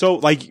 Yeah. So,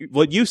 like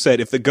what you said,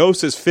 if the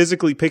ghost is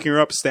physically picking her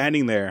up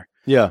standing there,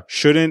 Yeah.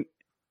 shouldn't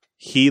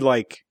he,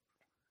 like,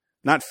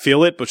 not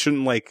feel it, but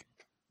shouldn't, like,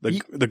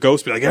 the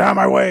ghost be like, get out of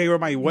my way or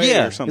my way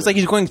Yeah. or something? It's like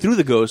he's going through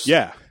the ghost.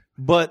 yeah.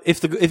 But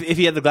if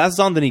he had the glasses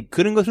on, then he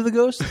couldn't go through the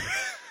ghost.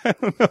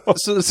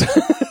 So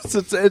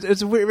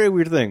it's a very, very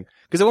weird thing.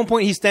 Because at one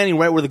point he's standing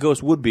right where the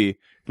ghost would be,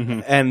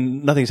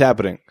 and nothing's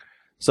happening.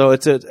 So I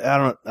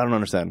don't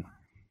understand.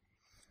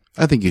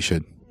 I think you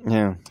should.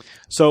 Yeah.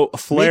 So a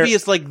flare. Maybe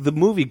it's like the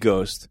movie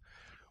Ghost,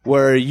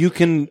 where you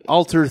can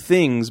alter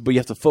things, but you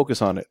have to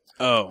focus on it.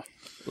 Oh.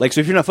 Like,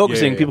 so if you're not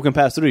focusing, Yeah. people can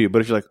pass through you.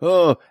 But if you're like,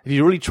 oh, if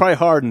you really try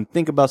hard and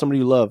think about somebody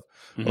you love,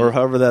 or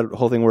however that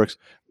whole thing works,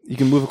 you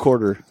can move a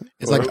quarter.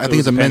 It's like I think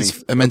it's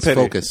immense penny.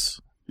 focus.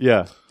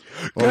 Yeah.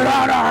 Get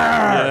out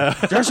of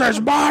here! This is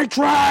my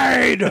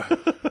train!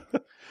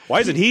 Why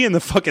isn't he in the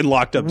fucking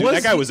locked up? Dude, Was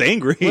that guy he- was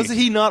angry. Wasn't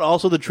he not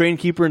also the train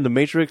keeper in The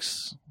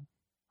Matrix?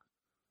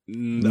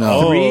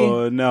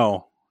 No.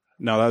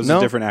 No, that was No?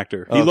 a different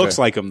actor. He Okay. looks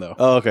like him, though.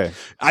 Oh, okay.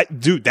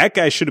 Dude, that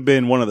guy should have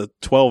been one of the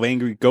 12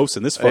 angry ghosts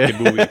in this fucking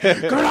movie.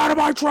 Get out of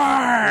my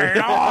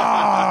train!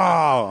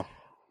 Oh!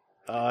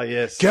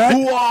 Yes. Get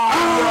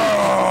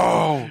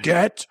out!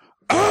 Get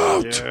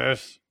out!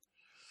 Yes.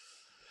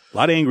 A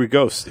lot of angry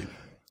ghosts, dude.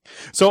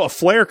 So a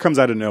flare comes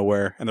out of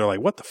nowhere, and they're like,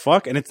 what the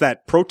fuck? And it's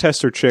that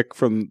protester chick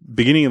from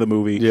beginning of the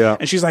movie. Yeah.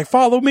 And she's like,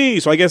 follow me.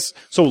 So I guess,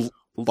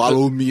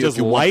 Follow me does if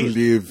you want to light,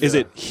 live. is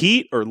it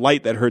heat or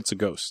light that hurts a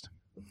ghost?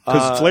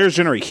 Because flares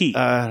generate heat.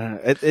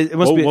 It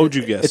must What be. would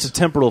you guess? It's a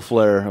temporal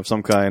flare of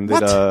some kind.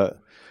 That,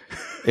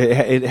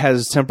 it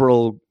has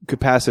temporal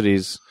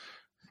capacities.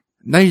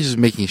 Now you're just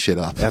making shit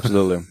up.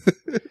 Absolutely.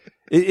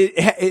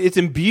 It's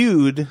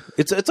imbued.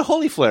 It's a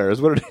holy flare,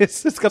 is what it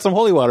is. It's got some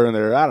holy water in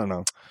there. I don't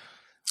know.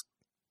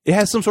 It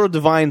has some sort of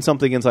divine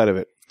something inside of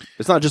it.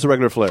 It's not just a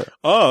regular flare.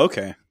 Oh,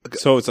 okay.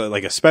 So it's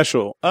like a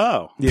special.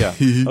 Oh, Yeah.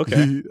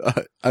 okay.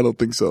 I don't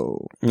think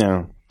so.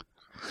 No.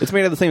 It's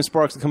made of the same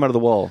sparks that come out of the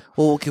wall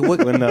Well, okay,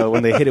 what?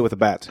 when they hit it with a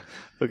bat.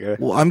 Okay.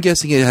 Well, I'm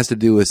guessing it has to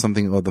do with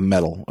something of the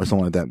metal or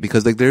something like that,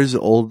 because like there's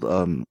old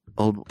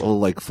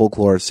like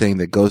folklore saying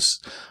that ghosts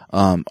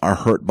are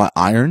hurt by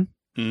iron.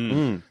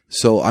 Mm.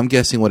 So I'm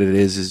guessing what it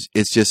is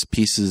it's just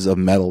pieces of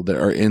metal that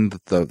are in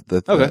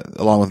the Okay.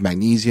 along with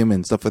magnesium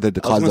and stuff like that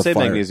to I was cause going the to say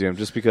fire. magnesium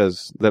just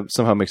because that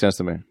somehow makes sense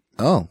to me.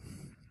 Oh,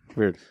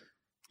 Weird.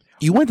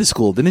 you went to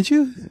school, didn't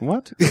you?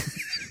 What?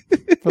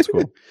 That's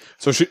cool.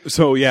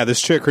 So yeah,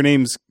 this chick, her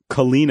name's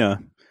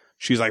Kalina.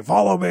 She's like,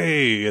 follow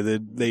me. And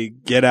then they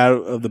get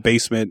out of the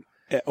basement,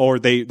 or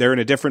they're in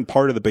a different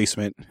part of the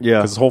basement. Yeah.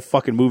 Because this whole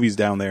fucking movie's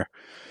down there.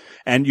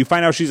 And you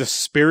find out she's a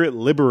spirit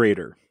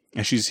liberator.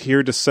 And she's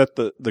here to set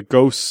the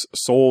ghosts'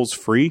 souls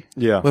free,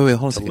 Yeah. Wait, hold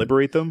on a to second.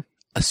 liberate them.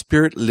 A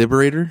spirit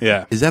liberator?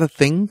 Yeah. Is that a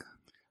thing?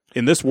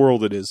 In this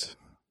world, it is.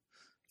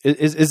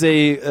 Is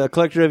a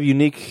collector of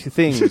unique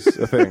things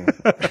a thing?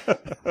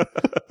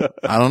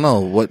 I don't know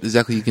what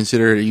exactly you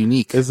consider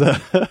unique. Is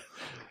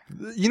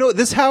you know,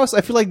 this house,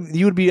 I feel like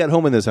you would be at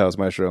home in this house,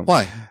 Maestro.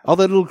 Why? All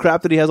that little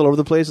crap that he has all over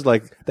the place is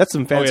like, that's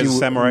some he fancy, has a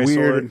samurai weird,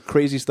 sword.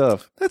 crazy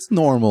stuff. That's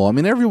normal. I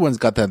mean, everyone's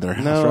got that in their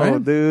house, No,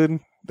 right? dude.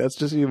 That's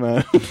just you,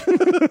 man.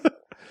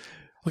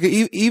 Okay,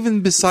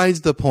 even besides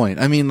the point.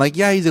 I mean, like,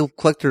 yeah, he's a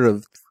collector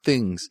of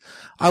things.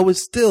 I would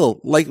still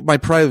like my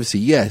privacy,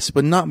 yes,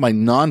 but not my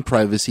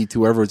non-privacy to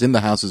whoever's in the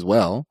house as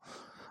well.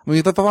 I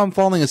mean, if I'm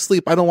falling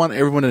asleep, I don't want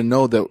everyone to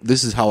know that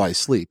this is how I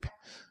sleep.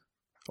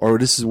 Or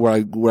this is where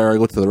I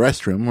go to the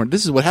restroom, or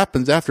this is what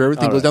happens after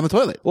everything All goes right. down the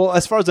toilet. Well,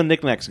 as far as the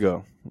knickknacks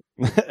go,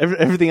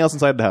 everything else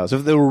inside the house,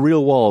 if there were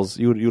real walls,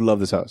 you would love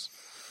this house.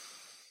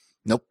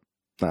 Nope.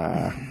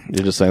 Nah,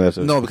 you're just saying that.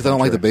 No, because I don't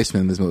like the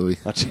basement in this movie.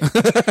 Well,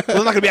 there's not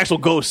going to be actual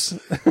ghosts.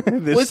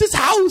 What's this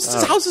house?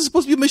 This house is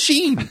supposed to be a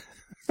machine.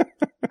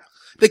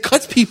 That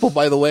cuts people,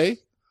 by the way.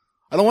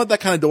 I don't want that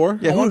kind of door.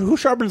 Yeah, who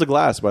sharpens a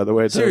glass, by the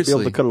way, to be able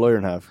Seriously. to cut a lawyer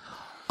in half?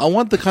 I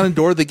want the kind of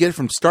door they get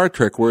from Star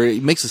Trek where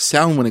it makes a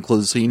sound when it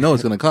closes so you know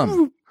it's going to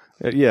come.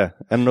 Yeah,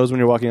 and knows when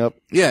you're walking up.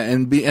 Yeah,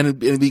 and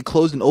be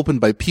closed and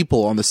opened by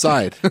people on the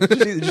side.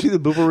 Did you see the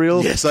blooper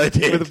reel? Yes, I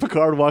did. Where the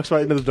Picard walks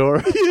right into the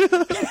door?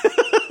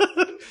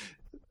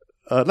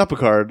 Not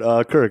Picard,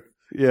 Kirk.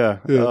 Yeah.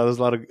 There's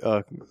a lot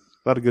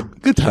of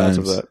good shots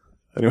of times. that.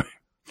 Anyway.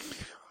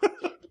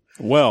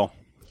 Well,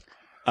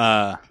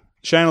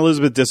 Shannon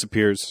Elizabeth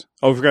disappears.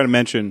 Oh, I forgot to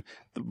mention,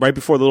 right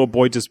before the little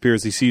boy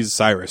disappears, he sees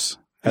Cyrus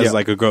as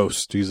like a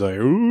ghost. He's like,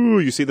 ooh,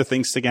 you see the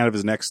thing sticking out of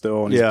his neck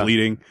still, and he's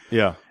bleeding.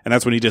 Yeah. And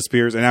that's when he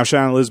disappears. And now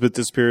Shannon Elizabeth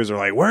disappears. They're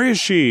like, where is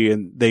she?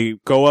 And they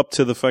go up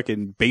to the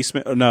fucking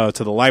basement,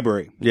 to the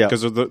library. Yeah.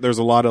 Because there's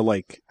a lot of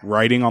like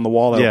writing on the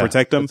wall that'll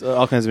protect them. It's,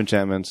 all kinds of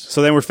enchantments.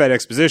 So then we're fed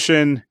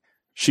exposition.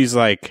 She's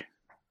like,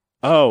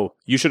 oh,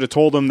 you should have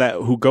told him that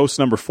who ghost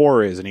number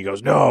 4 is. And he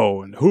goes,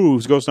 no. And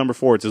who's ghost number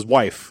 4? It's his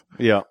wife.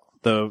 Yeah.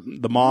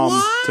 The mom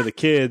to the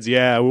kids.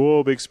 Yeah.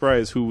 Whoa, big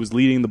surprise. Who was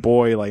leading the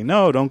boy. Like,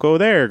 no, don't go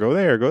there. Go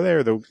there. Go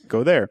there.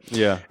 Go there.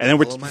 Yeah. And then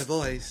Follow my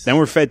voice.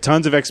 we're fed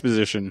tons of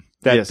exposition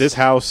that this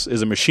house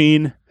is a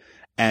machine.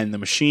 And the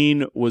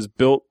machine was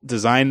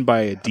designed by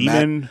a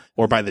demon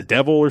or by the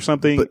devil or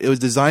something. But it was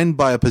designed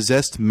by a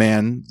possessed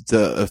man,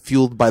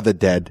 fueled by the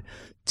dead,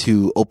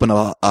 to open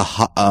a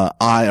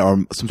eye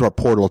or some sort of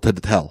portal to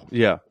the hell.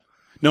 Yeah.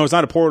 No, it's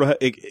not a portal.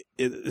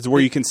 It's where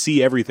you can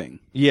see everything.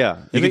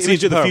 Yeah. You can see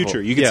into the powerful.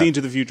 future. You can see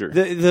into the future.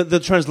 The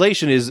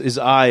translation is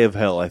Eye of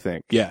Hell, I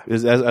think. Yeah.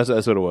 That's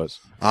what it was.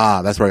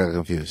 That's where I got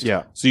confused.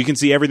 Yeah. So you can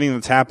see everything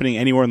that's happening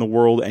anywhere in the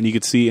world, and you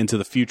can see into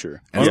the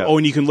future. Oh,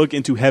 and you can look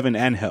into heaven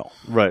and hell.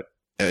 Right.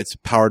 It's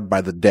powered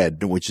by the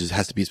dead, which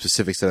has to be a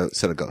specific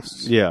set of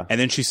ghosts. Yeah. And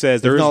then she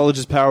says, "There's knowledge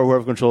is power.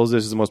 Whoever controls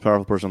this is the most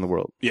powerful person in the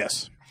world."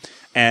 Yes.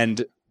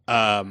 And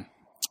the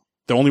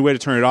only way to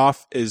turn it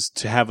off is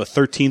to have a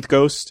 13th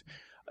ghost.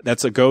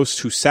 That's a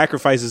ghost who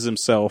sacrifices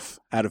himself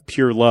out of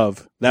pure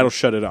love. That'll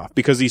shut it off.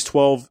 Because these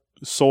 12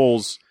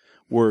 souls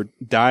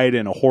died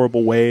in a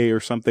horrible way or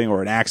something,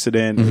 or an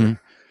accident. Mm-hmm.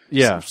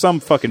 Yeah.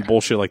 Some fucking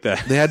bullshit like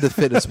that. They had to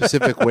fit a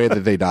specific way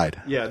that they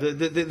died. Yeah,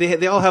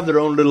 they all have their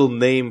own little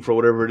name for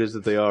whatever it is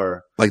that they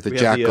are. Like the We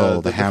have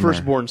jackal, the hammer. the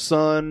firstborn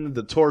son,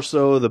 the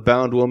torso, the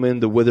bound woman,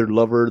 the withered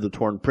lover, the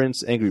torn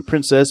prince, angry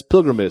princess,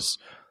 pilgrimess,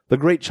 the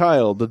great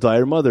child, the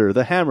dire mother,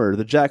 the hammer,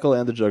 the jackal,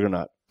 and the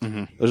juggernaut.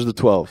 Mm-hmm. Those are the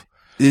 12.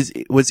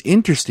 What's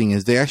interesting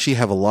is they actually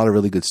have a lot of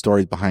really good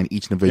stories behind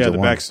each individual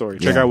one.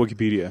 Backstory. Check out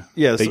Wikipedia.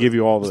 Yeah, they give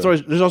you all the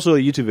stories. There's also a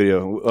YouTube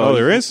video. Oh,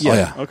 there is? Oh,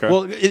 yeah. Okay.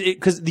 Well,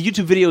 because the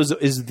YouTube video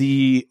is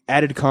the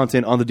added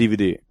content on the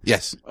DVD,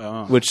 Yes.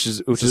 which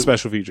is it's a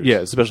special feature. Yeah,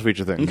 it's a special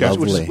feature thing,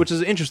 Okay. which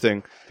is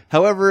interesting.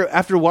 However,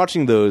 after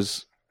watching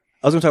those,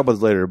 I was going to talk about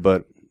this later,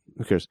 but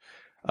who cares?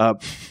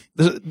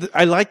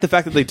 I like the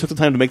fact that they took the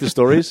time to make the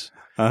stories,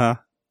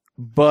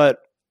 but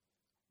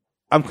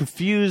I'm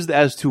confused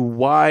as to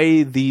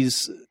why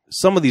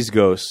some of these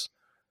ghosts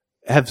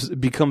have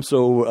become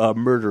so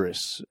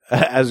murderous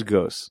as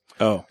ghosts.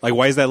 Oh, like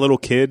why is that little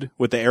kid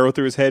with the arrow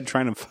through his head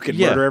trying to fucking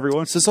murder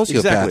everyone? It's a sociopath.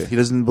 Exactly. He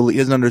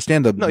doesn't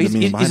understand the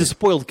meaning He's behind a it.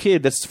 spoiled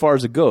kid. That's as far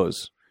as it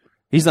goes.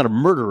 He's not a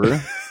murderer.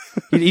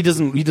 he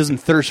doesn't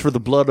thirst for the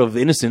blood of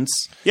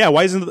innocence. Yeah,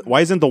 why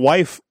isn't the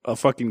wife a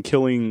fucking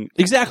killing,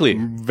 Exactly.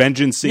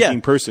 vengeance-seeking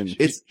person?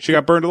 She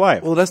got burned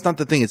alive. Well, that's not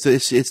the thing.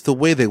 It's the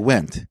way they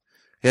went.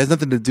 It has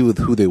nothing to do with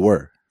who they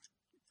were.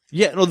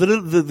 Yeah, no,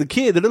 the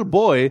kid, the little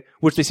boy,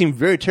 which they seem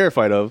very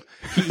terrified of,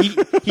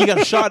 he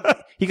got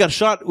shot. He got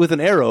shot with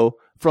an arrow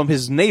from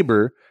his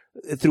neighbor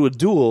through a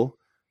duel,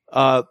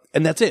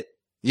 and that's it.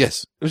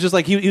 Yes. It was just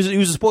like he was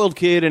a spoiled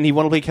kid, and he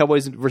wanted to play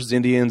Cowboys versus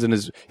Indians, and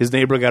his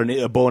neighbor got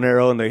a bow and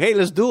arrow, and like, hey,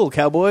 let's duel,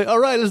 cowboy. All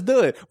right, let's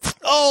do it.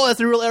 Oh, that's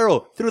a real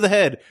arrow through the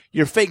head.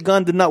 Your fake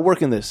gun did not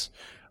work in this.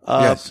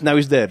 Yes. Now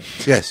he's dead,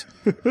 Yes.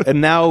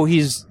 and now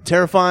he's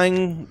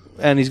terrifying,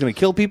 and he's going to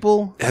kill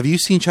people. Have you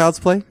seen Child's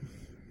Play?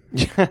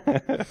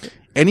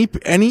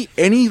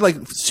 any like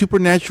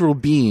supernatural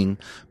being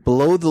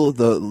below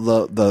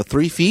the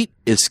 3 feet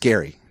is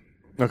scary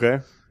Okay.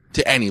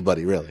 to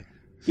anybody, really.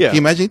 Yeah. Can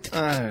you imagine?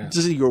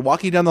 Just you're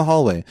walking down the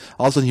hallway,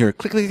 all of a sudden you hear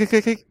click, click, click,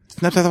 click, click,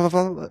 snap, snap, snap,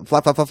 snap,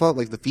 flap, flap, flap, flap,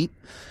 like the feet.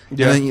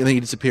 Yeah. And then he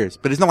disappears.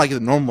 But it's not like the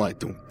normal, like,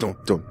 don't.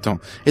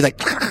 It's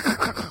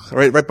like,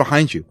 right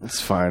behind you.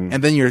 It's fine.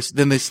 And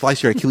then they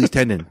slice your Achilles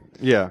tendon.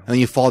 Yeah. And then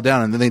you fall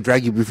down, and then they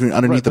drag you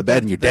underneath the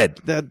bed, and you're dead.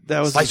 That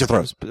was Slice your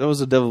throat. That was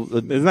a devil.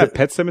 Isn't that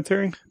Pet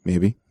Cemetery?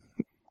 Maybe.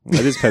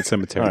 That is Pet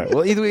Cemetery. All right.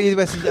 Well, either way,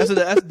 that's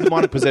a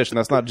demonic possession.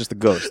 That's not just a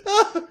ghost.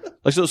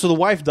 Like so the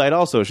wife died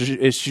also.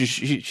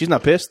 She's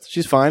not pissed.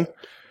 She's fine.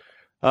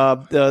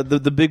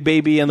 The big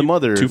baby and the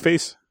mother.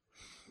 Two-Face?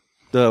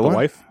 The The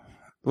wife?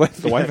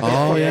 The wife?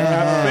 Oh,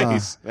 yeah.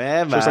 Face.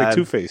 Man, Just like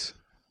Two-Face.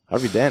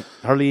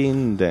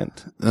 Harleen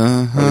Dent.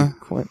 Uh-huh.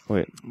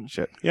 Wait,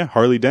 shit. Yeah,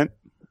 Harley Dent.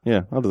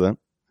 Yeah, I'll do that.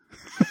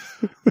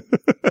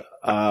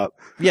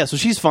 Yeah, so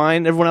she's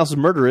fine. Everyone else is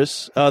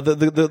murderous.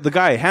 The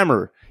guy,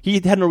 Hammer, he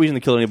had no reason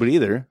to kill anybody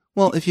either.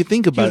 Well, if you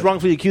think He about was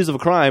wrongfully accused of a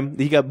crime.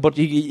 He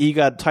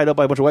got tied up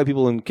by a bunch of white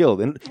people and killed.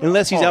 And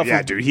unless he's out yeah,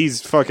 for dude,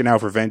 he's fucking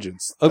out for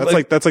vengeance. Oh,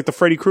 That's like the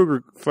Freddy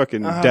Krueger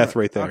fucking death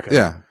right there. okay.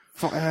 yeah.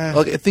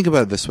 Okay, think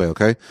about it this way,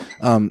 okay?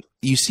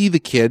 You see the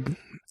kid,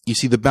 you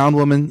see the bound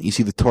woman, you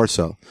see the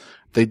torso.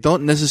 They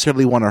don't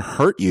necessarily want to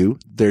hurt you.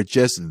 They're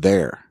just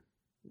there.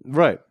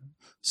 right.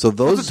 So What's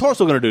those the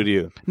torso going to do to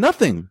you?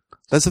 nothing.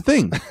 That's the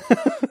thing.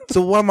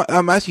 So what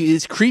I'm asking you,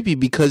 it's creepy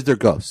because they're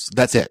ghosts.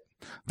 That's it.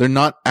 They're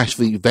not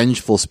actually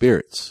vengeful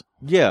spirits.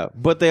 Yeah,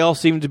 but they all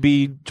seem to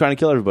be trying to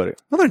kill everybody.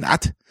 No, they're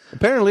not.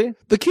 Apparently.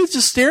 The kid's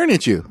just staring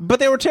at you. But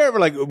they were terrible.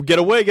 Like, get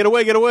away, get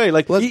away, get away.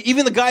 Like, What?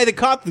 even the guy that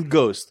caught the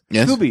ghost,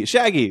 Yes. Scooby,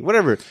 Shaggy,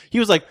 whatever, he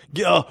was like,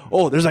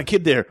 oh, there's that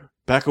kid there.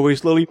 Back away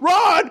slowly.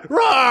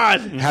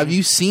 Run! Have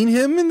you seen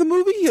him in the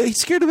movie? Yeah,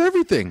 he's scared of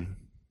everything.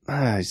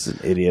 He's an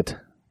idiot.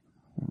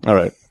 All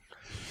right.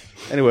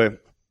 Anyway,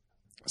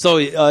 so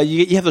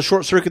you have to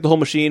short circuit the whole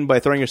machine by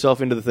throwing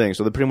yourself into the thing.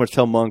 So they pretty much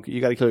tell Monk,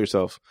 you got to kill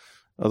yourself.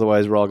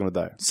 Otherwise, we're all going to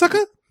die.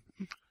 Sucker.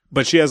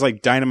 But she has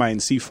like dynamite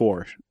and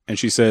C4, and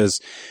she says,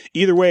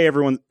 either way,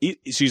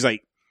 she's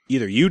like,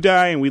 either you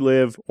die and we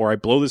live, or I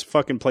blow this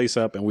fucking place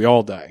up and we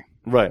all die.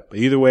 Right. But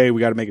either way,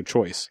 we got to make a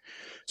choice.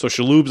 So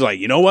Shaloub's like,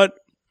 you know what?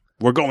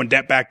 We're going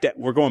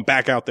we're going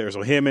back out there.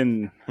 So him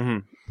and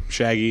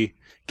Shaggy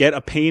get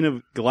a pane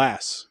of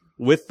glass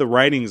with the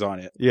writings on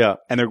it, Yeah.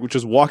 and they're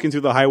just walking through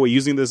the highway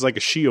using this like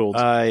a shield.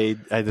 I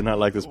did not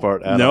like this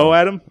part at No, all.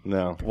 Adam?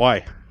 No.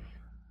 Why?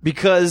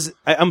 Because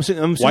I'm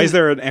assuming, Why is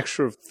there an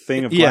extra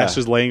thing of glass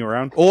just laying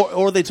around?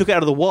 or they took it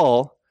out of the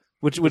wall,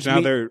 which Now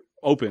mean- they're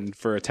open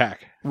for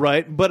attack.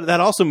 right, but that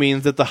also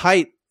means that the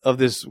height of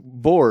this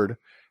board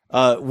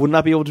would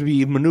not be able to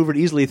be maneuvered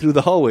easily through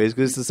the hallways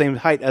because it's the same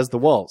height as the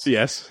walls.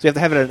 Yes. So you have to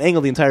have it at an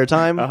angle the entire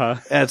time. Uh-huh.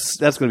 That's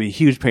going to be a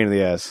huge pain in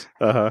the ass.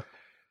 Uh-huh.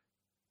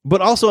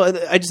 But also,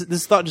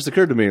 this thought just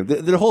occurred to me.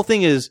 The whole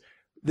thing is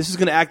this is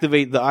going to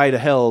activate the eye to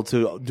hell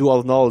to do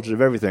all the knowledge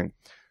of everything.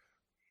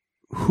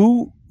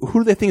 Who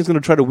do they think is going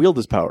to try to wield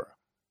this power?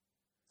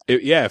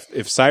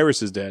 If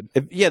Cyrus is dead.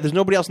 There's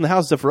nobody else in the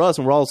house except for us,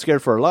 and we're all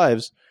scared for our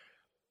lives.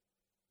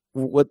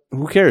 What?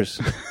 Who cares?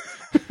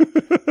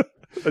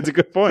 That's a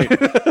good point.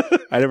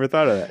 I never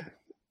thought of that.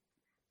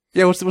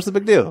 Yeah, what's the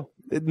big deal?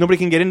 Nobody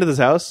can get into this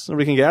house.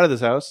 Nobody can get out of this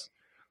house.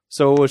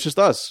 So it's just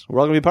us. We're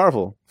all going to be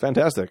powerful.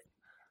 Fantastic.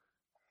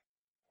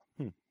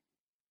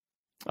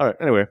 All right.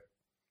 Anyway,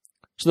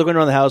 so they're going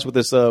around the house with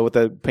this with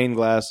that pane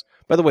glass.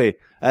 By the way,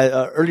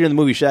 earlier in the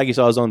movie, Shaggy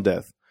saw his own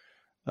death,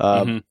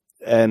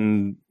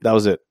 and that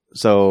was it.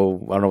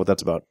 So I don't know what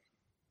that's about.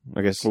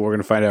 I guess. Well, we're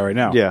going to find out right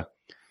now. Yeah.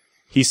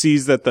 He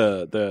sees that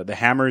the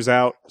hammer's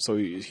out, so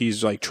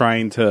he's like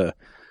trying to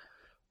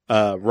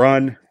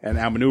run and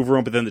outmaneuver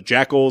him, but then the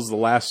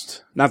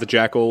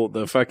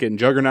fucking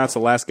Juggernaut's the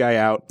last guy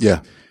out.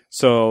 Yeah.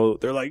 So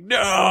they're like,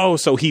 no!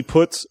 So he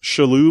puts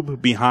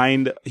Shaloub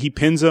behind, he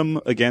pins him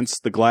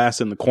against the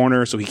glass in the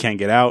corner so he can't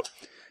get out.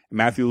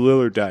 Matthew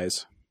Lillard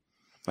dies.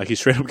 Like he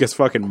straight up gets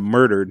fucking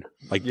murdered.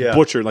 Like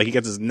butchered, like he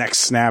gets his neck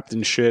snapped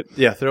and shit.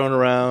 Yeah, thrown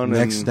around.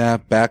 Neck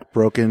snap, back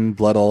broken,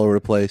 blood all over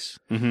the place.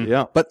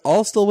 Yeah. But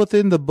all still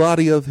within the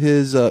body of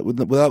his,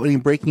 without any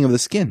breaking of the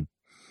skin.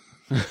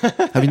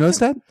 Have you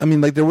noticed that? I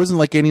mean, like there wasn't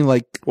like any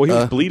like. Well, he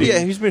was bleeding. Yeah,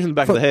 he's missing the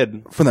back of the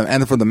head. From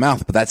the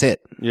mouth, but that's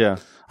it. Yeah.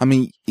 I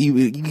mean,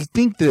 you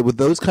think that with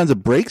those kinds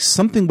of breaks,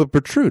 something would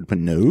protrude, but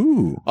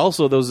no.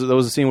 Also, there was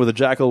a scene where the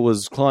jackal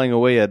was clawing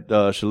away at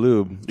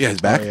Shaloub. Yeah, his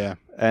back. Oh, yeah.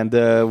 And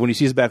when you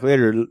see his back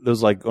later,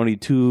 there's like only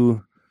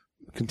 2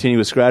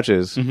 continuous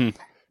scratches.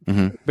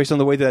 Based on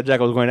the way that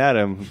jackal was going at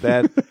him,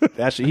 that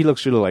actually he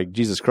should look like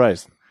Jesus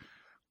Christ.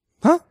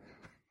 Huh?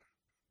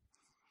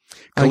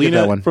 I get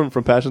that one.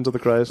 From Passions of the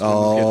Christ.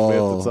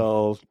 Oh. It's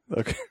all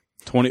okay.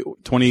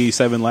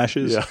 27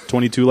 lashes? Yeah.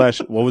 22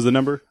 lashes? What was the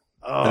number?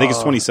 I think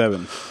it's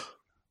 27.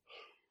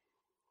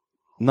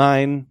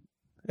 9.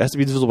 It has to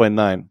be divisible by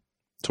 9.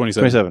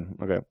 27. 27.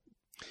 Okay.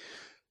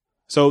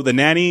 So the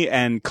nanny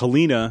and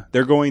Kalina,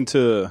 they're going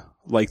to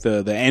like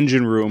the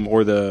engine room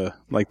or the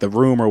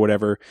room or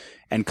whatever.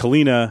 And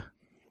Kalina,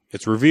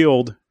 it's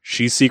revealed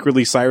she's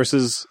secretly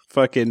Cyrus's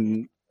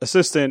fucking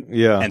assistant.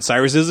 Yeah. And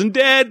Cyrus isn't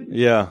dead.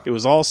 Yeah. It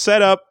was all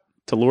set up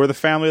to lure the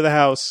family to the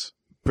house.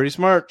 Pretty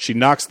smart. She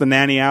knocks the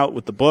nanny out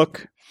with the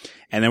book,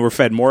 and then we're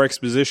fed more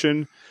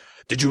exposition.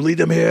 Did you lead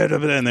them here?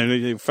 And then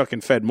they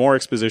fucking fed more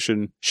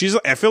exposition.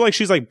 I feel like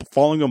she's like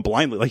following him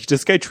blindly. Like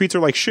this guy treats her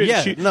like shit.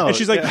 Yeah, and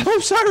she's like, "Oh,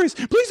 Cyrus,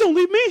 please don't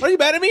leave me." Are you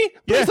mad at me?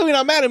 Please tell me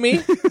you're not mad at me.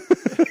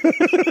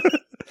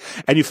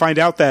 And you find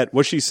out that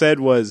what she said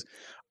was,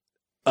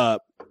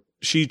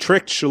 she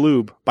tricked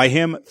Shaloub by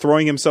him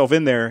throwing himself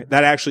in there.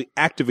 That actually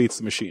activates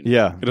the machine.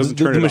 Yeah. It doesn't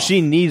turn the it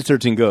machine needs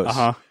 13 ghosts.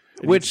 off.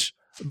 Which,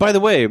 by the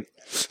way,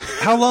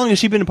 how long has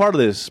she been a part of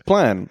this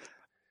plan?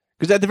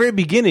 Because at the very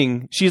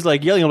beginning, she's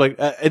like yelling, like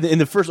in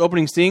the first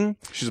opening scene.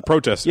 She's a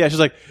protester. Yeah, she's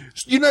like,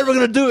 "You're never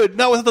gonna do it,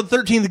 not without the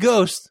 13th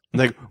ghost." I'm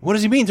like, what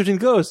does he mean, 13th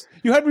ghost?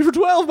 You had me for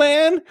 12,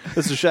 man.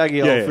 This is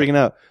Shaggy all freaking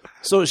out.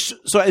 So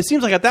it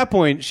seems like at that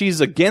point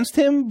she's against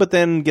him, but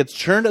then gets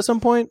churned at some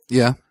point.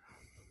 Yeah.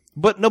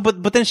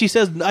 But then she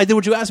says, "I did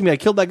what you asked me. I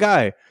killed that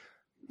guy."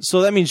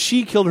 So that means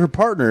she killed her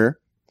partner.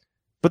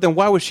 But then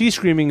why was she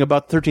screaming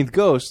about the 13th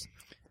ghost?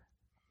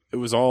 It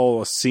was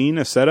all a scene,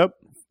 a setup.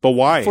 But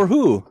why? For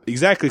who?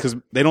 Exactly, because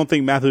they don't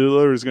think Matthew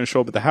Lillard is going to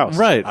show up at the house.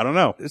 Right. I don't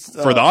know. It's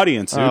for the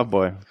audience, dude. Oh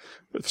boy.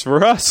 It's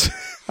for us.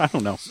 I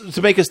don't know.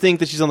 To make us think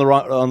that she's on the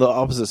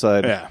opposite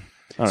side. Yeah.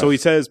 All So right. he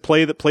says,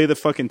 play the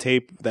fucking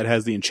tape that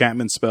has the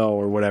enchantment spell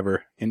or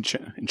whatever.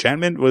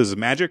 Enchantment? What is it,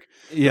 magic?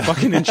 Yeah.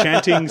 Fucking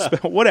enchanting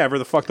spell. Whatever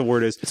the fuck the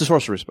word is. It's a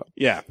sorcery spell.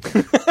 Yeah.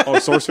 Oh,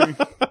 sorcery?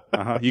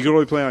 Uh-huh. You can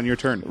only play on your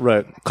turn.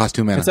 Right. Cost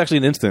 2 mana. It's actually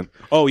an instant.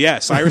 Oh, yeah.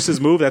 Cyrus's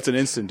move, that's an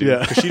instant, dude. Yeah.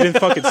 Because she didn't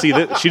fucking see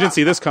this. She didn't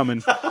see this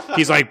coming.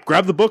 He's like,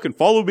 grab the book and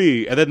follow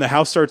me. And then the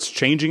house starts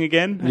changing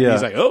again. And Yeah.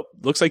 he's like, oh,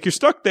 looks like you're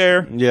stuck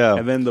there. Yeah.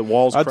 And then the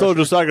walls I crush. told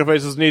you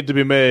sacrifices need to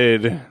be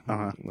made.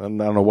 Uh-huh. I don't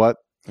know what,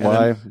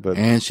 why, but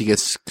and she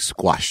gets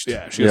squashed.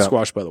 Yeah, she gets Yeah.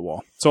 squashed by the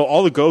wall. So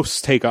all the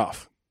ghosts take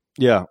off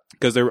yeah.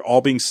 because they're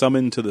all being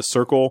summoned to the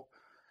circle.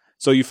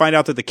 So you find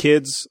out that the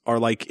kids are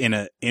like in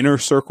an inner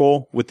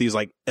circle with these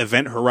like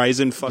event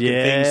horizon fucking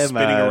Yeah, things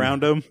spinning man.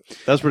 around them.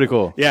 That's pretty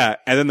cool. Yeah,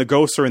 and then the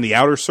ghosts are in the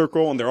outer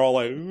circle and they're all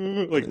like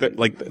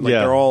Yeah.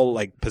 they're all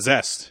like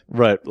possessed,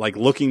 Right. like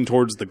looking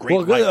towards the great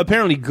Well, light.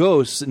 apparently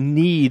ghosts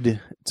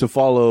need to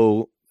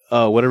follow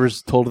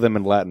whatever's told to them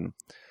in Latin.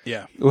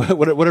 Yeah,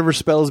 Whatever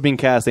spell is being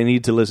cast, they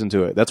need to listen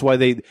to it. That's why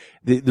the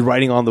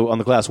writing on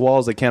the glass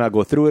walls, they cannot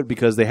go through it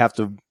because they have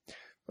to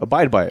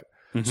abide by it.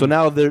 So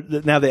now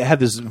they have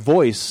this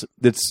voice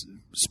that's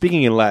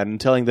speaking in Latin,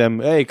 telling them,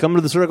 "Hey, come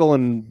to the circle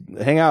and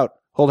hang out,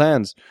 hold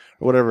hands,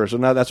 or whatever." So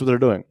now that's what they're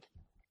doing.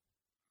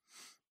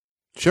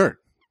 Sure.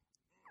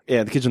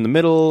 Yeah, the kids in the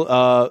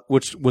middle,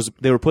 which was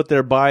they were put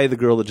there by the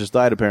girl that just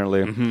died,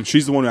 apparently. Mhm.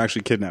 She's the one who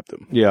actually kidnapped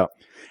them. Yeah,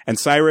 And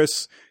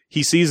Cyrus,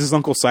 he sees his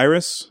uncle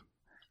Cyrus,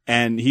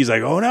 and he's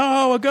like, "Oh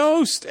no, a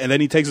ghost!" And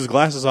then he takes his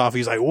glasses off.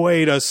 He's like,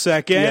 "Wait a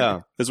second!"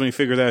 Yeah. That's when he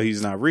figures out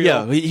he's not real.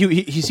 yeah.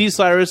 He sees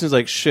Cyrus and he's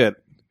like, "Shit,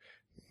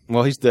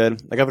 well, he's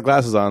dead. I got the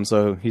glasses on,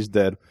 so he's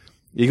dead."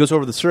 He goes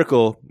over the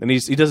circle and he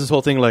does this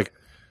whole thing like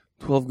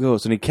 12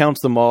 ghosts, and he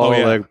counts them all. Oh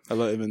yeah, Like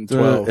 11,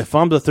 12. if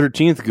I'm the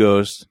 13th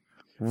ghost,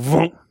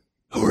 vroom,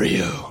 who are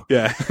you?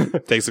 Yeah,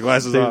 takes the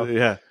glasses off.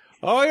 Yeah.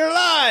 Oh, you're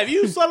alive,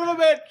 you son of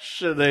a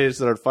bitch! And they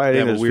start fighting. They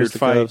have a There's weird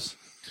fight. fisticuffs.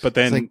 But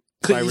then Like,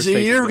 Cyrus you're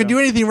takes never it gonna do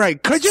anything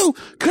right. Could you?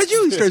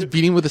 He starts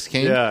beating with his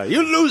cane. Yeah,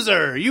 you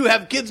loser! You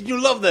have kids and you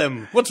love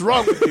them. What's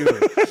wrong with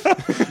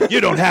you? You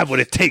don't have what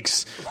it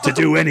takes to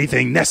do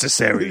anything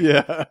necessary.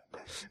 Yeah.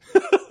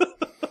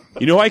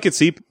 You know who I could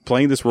see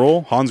playing this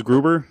role? Hans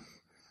Gruber,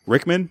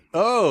 Rickman.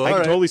 Oh, I all can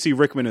right. totally see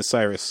Rickman as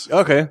Cyrus.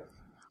 Okay.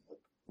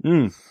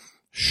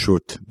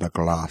 Shoot the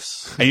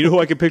glass. And you know who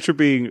I could picture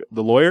being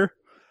the lawyer?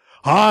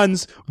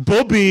 Hans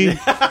Bobby.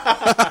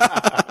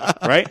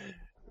 Right?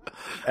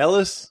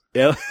 Ellis.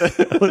 Yeah.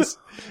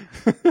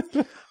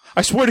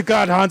 I swear to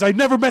God, Hans, I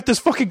never met this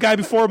fucking guy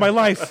before in my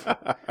life.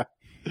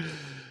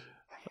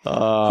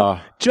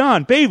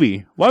 John,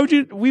 baby, why would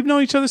you? We've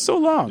known each other so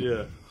long.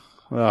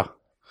 Yeah.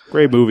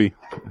 Great movie.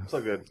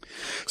 So good.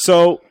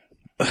 So,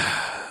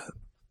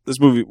 this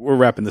movie, we're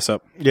wrapping this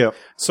up. Yeah.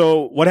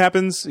 So, what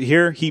happens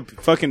here? He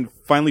fucking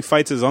finally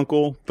fights his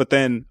uncle, but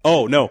then,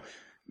 oh no,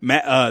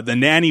 the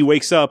nanny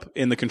wakes up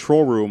in the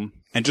control room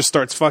and just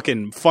starts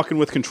fucking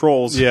with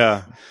controls.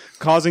 Yeah.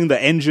 Causing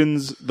the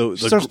engines,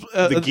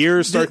 the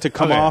gears start to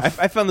come off.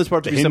 I found this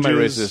part to The be hinges.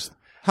 semi-racist.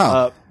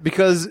 Huh.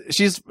 Because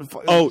she's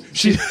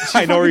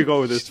I know where you're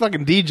going with she's this.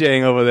 fucking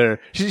DJing over there.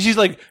 She's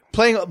like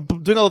playing,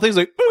 doing all the things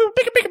like.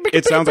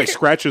 It sounds like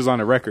scratches on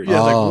a record.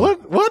 Yeah, Oh. like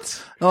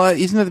what? No,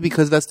 isn't that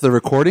because that's the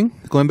recording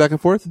going back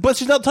and forth? But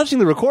she's not touching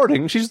the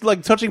recording. She's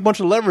like touching a bunch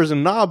of levers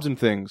and knobs and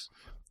things.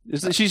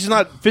 She's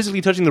not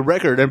physically touching the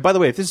record. And by the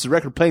way, if this is a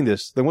record playing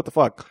this, then what the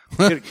fuck?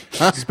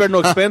 Spare no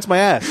expense, my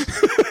ass.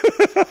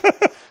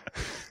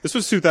 This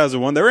was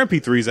 2001. There were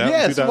MP3s out. in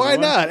Yes, 2001. why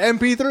not?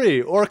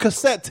 MP3 or a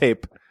cassette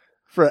tape,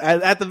 for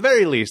at the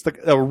very least,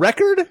 a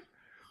record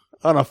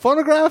on a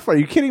phonograph. Are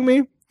you kidding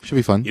me? Should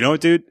be fun. You know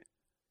what, dude?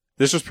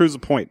 This just proves the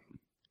point.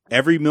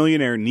 Every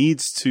millionaire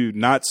needs to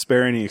not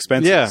spare any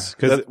expenses. Yeah,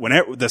 Because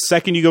whenever the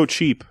second you go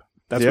cheap,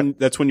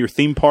 that's when your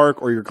theme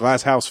park or your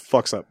glass house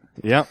fucks up.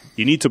 Yeah.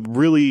 You need to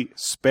really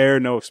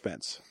spare no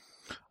expense.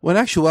 Well,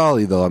 in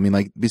actuality, though, I mean,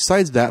 like,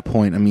 besides that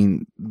point, I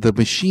mean, the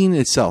machine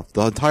itself,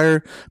 the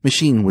entire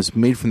machine was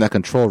made from that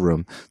control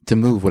room to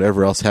move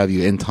whatever else have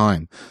you in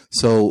time.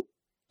 So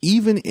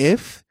even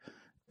if,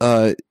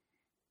 because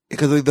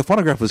the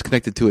phonograph was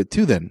connected to it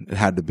too, then it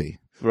had to be.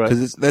 Right.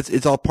 Because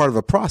it's all part of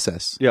a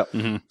process. Yeah.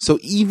 So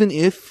even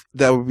if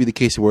that would be the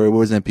case where it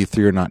was MP3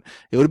 or not,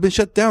 it would have been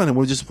shut down and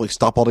would just like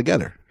stop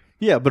altogether.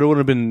 Yeah, but it would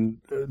have been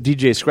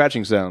DJ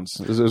scratching sounds.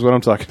 Is what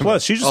I'm talking about.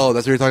 Plus, she's just Oh,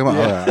 that's what you're talking about?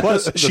 Yeah. Oh,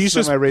 plus she's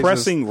just semi-racist.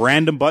 pressing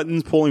random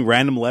buttons, pulling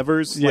random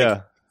levers. Like,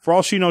 Yeah. for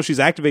all she knows, she's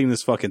activating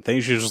this fucking thing.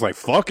 She's just like,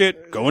 fuck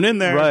it, going in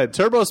there. Right.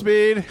 Turbo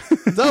speed.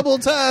 Double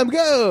time.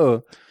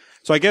 Go.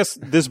 So I guess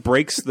this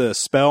breaks the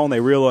spell, and they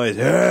realize,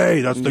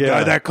 hey, that's the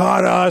guy that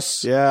caught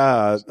us.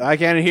 Yeah, I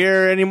can't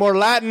hear any more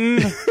Latin.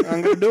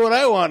 I'm going to do what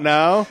I want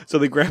now. So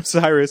they grab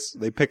Cyrus,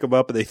 they pick him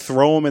up, and they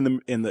throw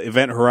him in the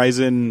Event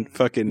Horizon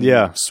fucking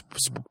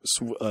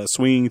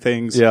swinging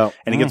things. Yeah.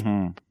 And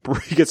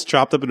he gets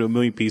chopped up into a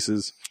million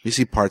pieces. You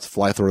see parts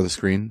fly through the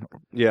screen.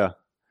 Yeah.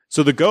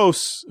 So the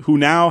ghosts, who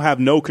now have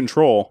no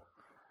control,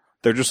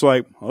 they're just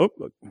like, oh,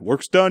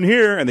 work's done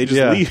here, and they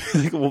just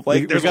leave.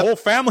 Like, there's a whole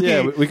family.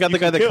 Yeah, we got the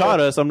guy that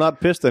caught us. I'm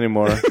not pissed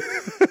anymore.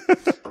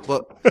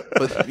 but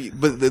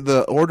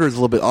the order is a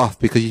little bit off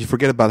because you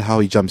forget about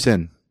how he jumps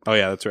in. Oh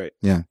yeah, that's right.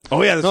 Yeah.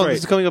 Oh yeah, that's right.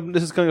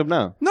 This is coming up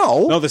now.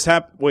 No, this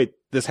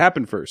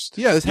happened first.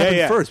 Yeah, this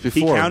happened first.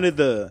 Before he counted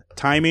the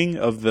timing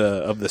of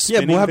the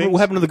spinning. Yeah, but what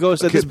happened to the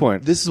ghost at this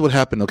point? This is what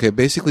happened. Okay,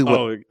 basically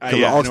what. I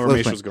know where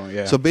Mace was going.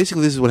 Yeah. So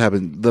basically, this is what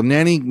happened. The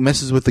nanny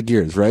messes with the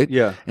gears, right?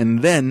 Yeah.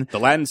 And then the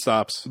Latin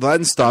stops.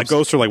 The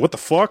ghosts are like, "What the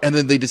fuck?" And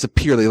then they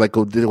disappear. They like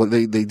go.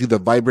 They do the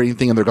vibrating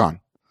thing, and they're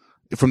gone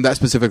from that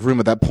specific room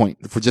at that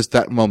point for just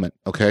that moment.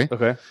 Okay.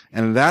 Okay.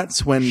 And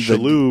that's when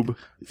Shaloub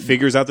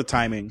figures out the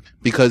timing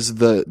because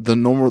the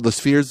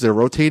spheres they're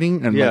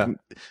rotating and like,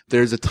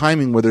 there's a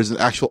timing where there's an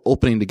actual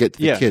opening to get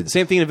to the kids.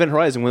 Same thing in Event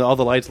Horizon when all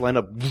the lights line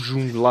up. And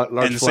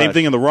the same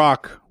thing in The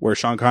Rock where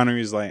Sean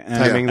Connery's like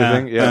timing the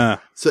thing. Yeah.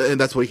 So and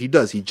that's what he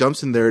does. He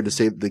jumps in there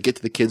to get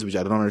to the kids, which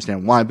I don't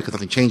understand why because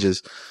nothing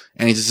changes.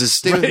 And he just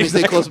stay with me,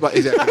 stay close by.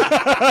 Exactly.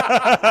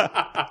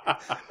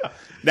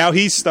 Now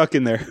he's stuck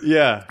in there.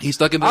 Yeah. He's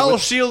stuck in there. I'll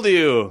shield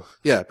you.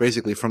 Yeah,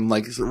 basically from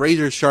like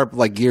razor sharp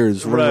like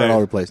gears running all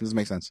over the place. Doesn't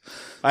make sense.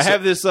 I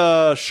have this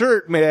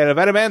shirt made out of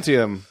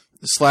adamantium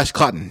 /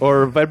 cotton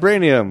or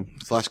vibranium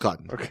 /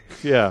 cotton. Okay.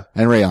 Yeah.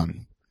 And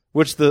rayon.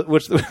 Which the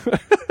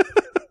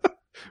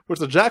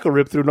jackal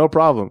ripped through no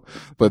problem.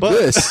 But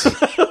this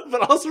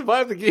but I'll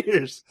survive the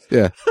gears.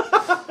 Yeah.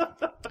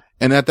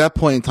 And at that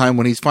point in time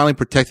when he's finally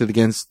protected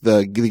against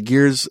the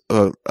gears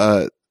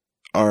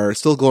are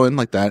still going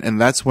like that, and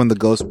that's when the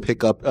ghosts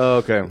pick up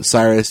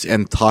Cyrus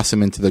and toss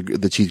him into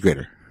the cheese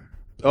grater.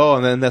 Oh,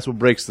 and then that's what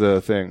breaks the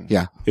thing.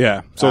 Yeah.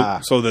 Yeah.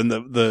 So then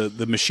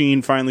the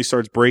machine finally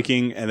starts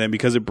breaking, and then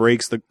because it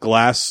breaks, the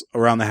glass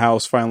around the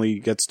house finally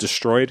gets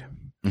destroyed.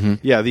 Mm-hmm.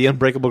 Yeah, the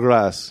unbreakable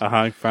glass.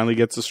 Finally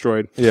gets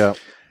destroyed. Yeah.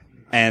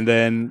 And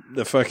then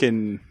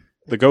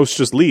the ghosts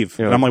just leave.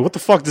 Yeah. And I'm like, what the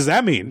fuck does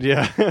that mean?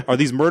 Yeah. Are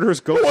these murderous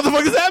ghosts? What the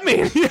fuck does that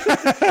mean?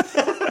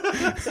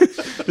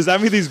 Does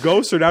that mean these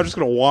ghosts are now just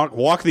going to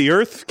walk the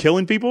earth,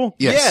 killing people?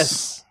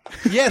 Yes.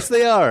 Yes,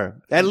 they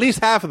are. At least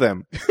half of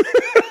them.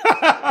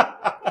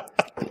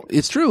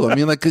 It's true. I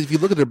mean, like, 'cause if you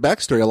look at their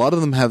backstory, a lot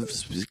of them have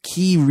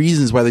key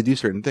reasons why they do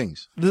certain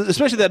things.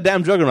 Especially that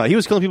damn Juggernaut. He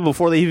was killing people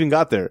before they even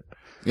got there.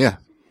 Yeah.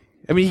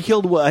 I mean, he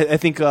killed, I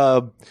think,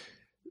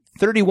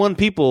 31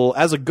 people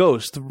as a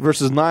ghost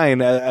versus 9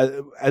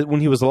 when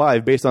he was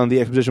alive, based on the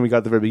exposition we got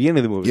at the very beginning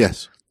of the movie.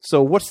 Yes.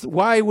 So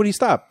why would he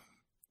stop?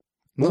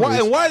 Why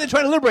are they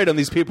trying to liberate on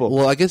these people?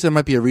 Well, I guess there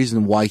might be a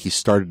reason why he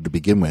started to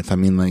begin with. I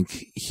mean,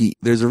 like,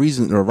 there's a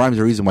reason, or rhymes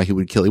a reason why he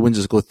would kill. He wouldn't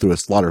just go through a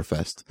slaughter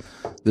fest.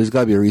 There's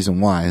gotta be a reason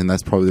why, and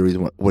that's probably the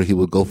reason what he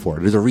would go for.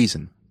 There's a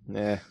reason.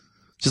 Yeah.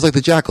 Just like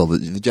the Jackal.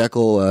 The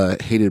Jackal,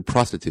 hated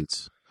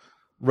prostitutes.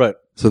 Right.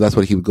 So that's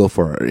what he would go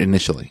for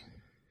initially.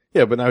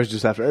 Yeah, but now he's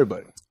just after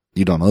everybody.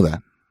 You don't know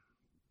that.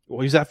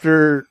 Well, he's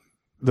after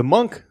the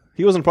monk.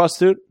 He wasn't a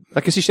prostitute. I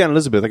can see Shannon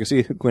Elizabeth. I can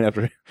see going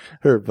after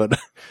her, but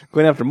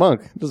going after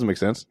Monk doesn't make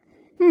sense.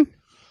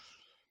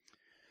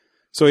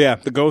 So yeah,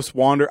 the ghosts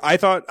wander. I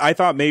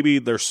thought maybe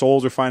their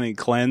souls are finally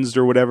cleansed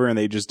or whatever, and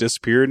they just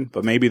disappeared.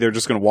 But maybe they're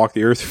just going to walk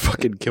the earth and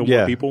fucking kill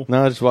more people.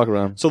 No, just walk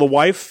around. So the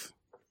wife,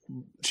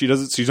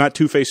 she's not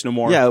Two-Faced no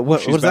more. Yeah, she's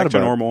what is back that to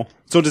about? normal.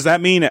 So does that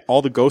mean that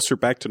all the ghosts are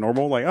back to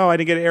normal? Like, oh, I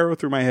didn't get an arrow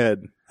through my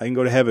head. I can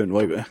go to heaven.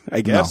 Like,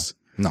 I guess.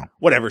 No.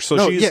 Whatever.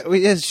 So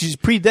she's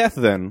pre-death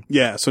then.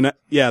 Yeah. So now,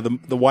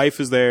 the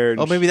wife is there.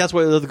 Oh, maybe that's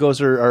why the other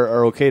ghosts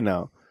are okay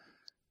now.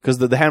 Because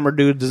the hammer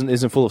dude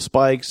isn't full of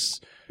spikes.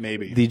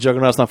 Maybe. The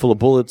Juggernaut's not full of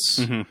bullets.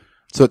 Mm-hmm.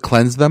 So it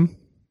cleansed them?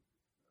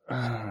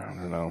 I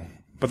don't know.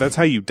 But that's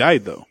how you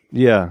died, though.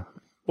 Yeah.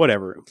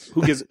 Whatever.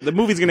 Who gives? The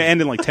movie's going to end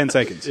in like 10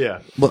 seconds.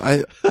 Yeah.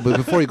 Well, but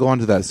before you go on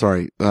to that,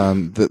 sorry.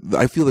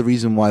 I feel the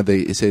reason why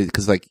they say,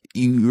 because like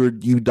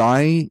you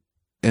die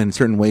in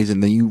certain ways,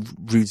 and then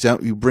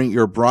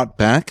you're brought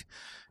back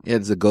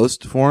as a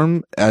ghost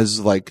form as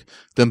like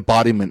the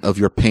embodiment of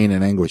your pain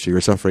and anguish or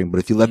your suffering. But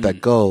if you let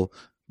that go,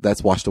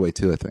 that's washed away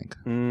too, I think.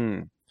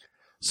 Mm.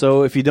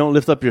 So if you don't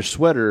lift up your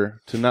sweater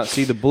to not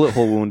see the bullet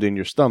hole wound in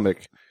your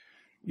stomach,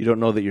 you don't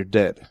know that you're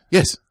dead.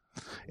 Yes.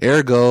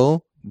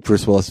 Ergo,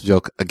 Bruce Willis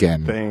joke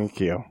again. Thank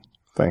you.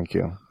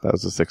 That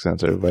was the Sixth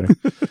Sense, everybody.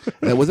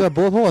 Was that a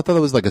bullet hole? I thought it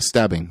was like a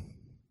stabbing.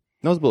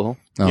 No, it was a bullet hole.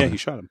 Oh. Yeah, he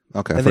shot him.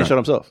 Okay. And then he shot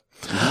himself.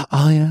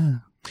 Oh, yeah.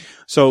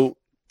 So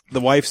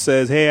the wife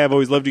says, hey, I've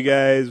always loved you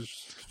guys.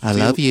 I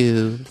love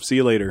you. See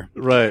you later.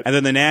 Right. And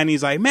then the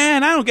nanny's like,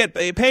 man, I don't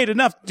get paid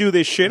enough to do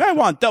this shit. I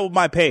want double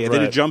my pay. And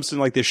then it jumps in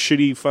like this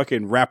shitty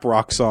fucking rap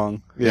rock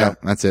song. Yeah,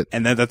 that's it.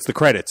 And then that's the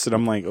credits. And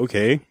I'm like,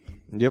 okay.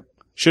 Yep.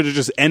 Should have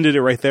just ended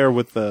it right there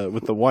with the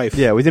wife.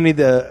 Yeah, we didn't need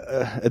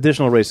the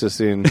additional racist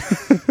scene.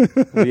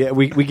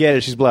 we get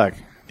it. She's black.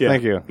 Yeah.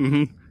 Thank you.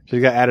 Mm-hmm.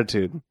 She's got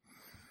attitude.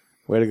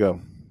 Way to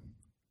go.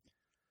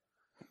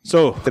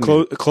 So,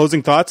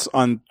 closing thoughts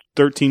on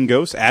 13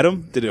 Ghosts.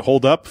 Adam, did it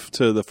hold up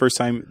to the first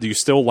time? Do you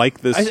still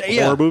like this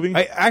horror movie?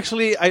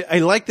 I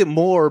liked it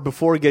more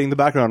before getting the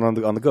background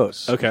on the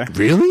ghosts. Okay.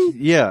 Really?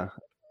 Yeah.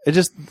 It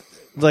just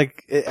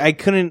I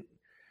couldn't.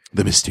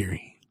 The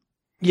mystery.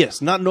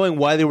 Yes, not knowing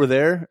why they were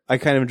there, I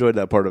kind of enjoyed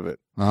that part of it.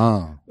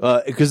 Oh.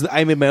 Because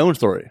I made my own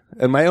story,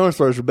 and my own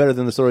stories were better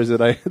than the stories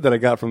that I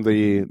got from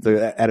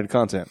the added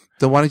content.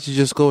 Then why don't you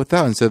just go with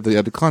that instead of the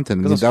other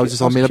content? I mean, that was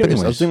just all made up curious.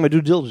 anyway. I was doing my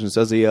due diligence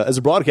as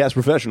a broadcast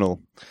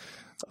professional.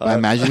 By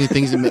imagining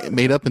things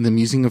made up and then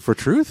using them for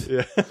truth?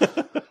 Yeah.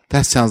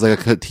 That sounds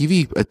like a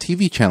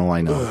TV channel I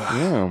know.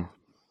 Yeah.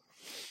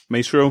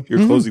 Maestro,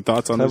 your closing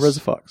thoughts on Clever as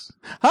this? a fox.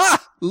 Ha!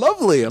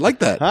 Lovely. I like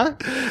that. Huh?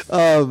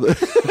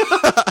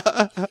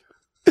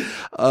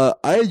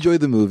 I enjoyed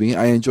the movie.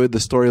 I enjoyed the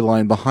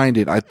storyline behind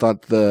it. I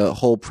thought the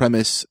whole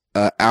premise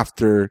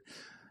after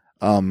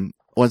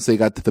once they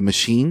got to the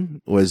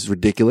machine was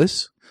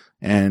ridiculous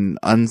and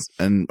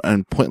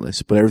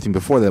pointless, but everything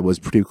before that was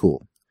pretty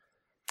cool.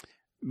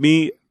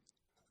 Me,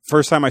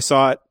 first time I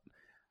saw it,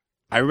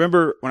 I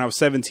remember when I was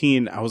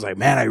 17, I was like,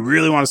 man, I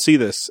really want to see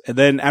this. And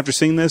then after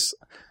seeing this,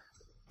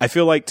 I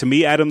feel like, to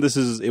me, Adam,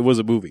 it was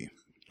a movie.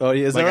 Oh,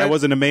 yeah, is that right? I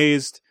wasn't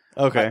amazed.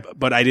 Okay.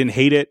 But I didn't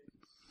hate it.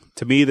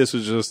 To me,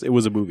 it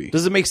was a movie.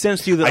 Does it make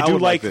sense to you that I do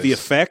would like this? the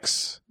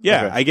effects.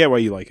 Yeah, Okay. I get why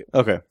you like it.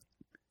 Okay.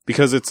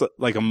 Because it's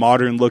like a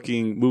modern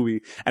looking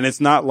movie, and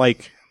it's not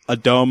like a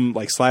dumb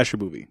like slasher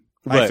movie.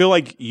 Right. I feel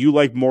like you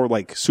like more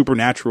like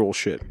supernatural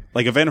shit.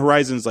 Like Event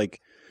Horizon's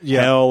like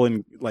hell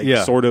and like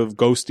sort of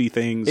ghosty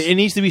things. It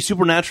needs to be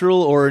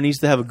supernatural, or it needs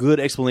to have a good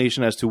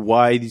explanation as to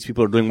why these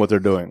people are doing what they're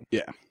doing.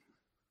 Yeah.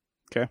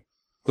 Okay.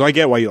 So I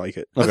get why you like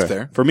it. That's Okay.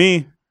 fair. For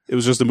me, it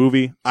was just a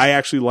movie. I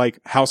actually like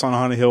House on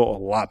Haunted Hill a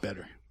lot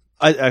better.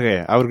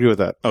 Okay, I would agree with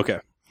that. Okay.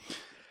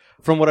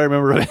 From what I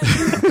remember of it.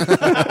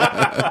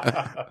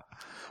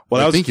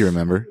 Well, I think you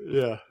remember.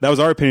 Yeah. that was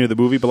our opinion of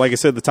the movie. But like I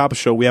said at the top of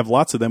the show, we have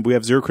lots of them. We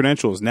have 0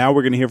 credentials. Now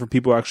we're going to hear from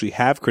people who actually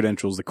have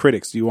credentials, the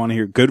critics. Do you want to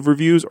hear good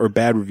reviews or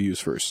bad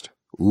reviews first?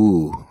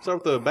 Ooh.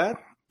 Start with the bad?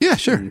 Yeah,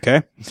 sure.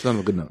 Okay. It's not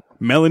a good note.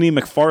 Melanie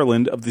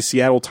McFarland of the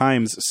Seattle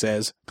Times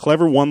says,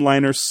 clever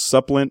one-liners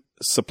supplant.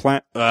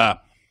 Let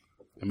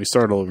me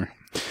start over.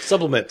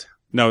 Supplement.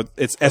 No,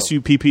 it's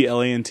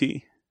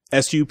SUPPLANT.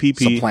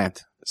 SUPP.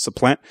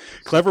 Supplant.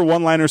 Clever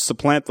one-liners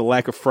supplant the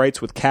lack of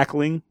frights with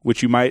cackling,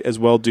 which you might as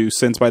well do,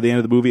 since by the end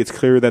of the movie, it's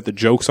clear that the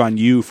joke's on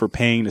you for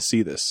paying to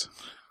see this.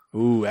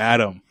 Ooh,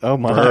 Adam. Oh,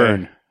 my.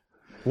 Burn.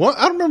 What?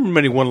 I don't remember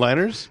many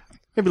one-liners.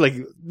 Maybe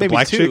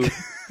Black two. chick?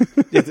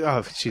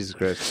 Oh, Jesus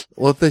Christ.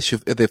 Well,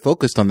 if they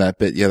focused on that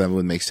bit, yeah, that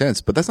would make sense.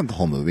 But that's not the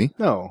whole movie.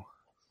 No.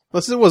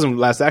 Unless it wasn't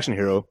Last Action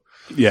Hero.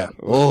 Yeah.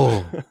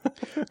 Oh.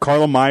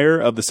 Carla Meyer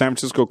of the San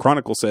Francisco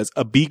Chronicle says,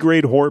 a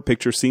B-grade horror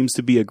picture seems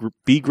to be a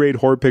B-grade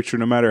horror picture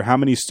no matter how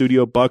many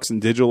studio bucks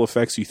and digital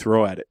effects you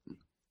throw at it.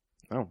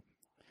 Oh.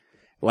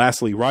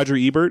 Lastly, Roger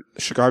Ebert,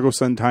 Chicago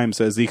Sun-Times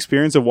says, the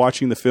experience of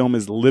watching the film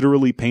is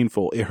literally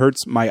painful. It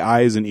hurts my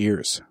eyes and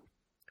ears.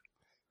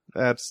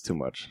 That's too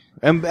much.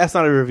 And that's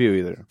not a review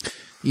either.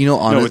 You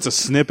know, No, it's a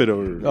snippet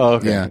of Oh,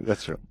 okay. Yeah.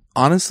 That's true.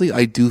 honestly,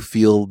 I do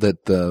feel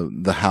that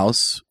the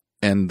house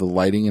and the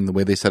lighting and the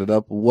way they set it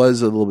up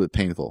was a little bit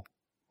painful.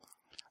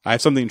 I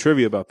have something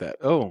trivia about that.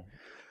 Oh.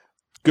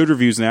 Good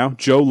reviews now.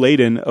 Joe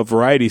Layden of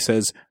Variety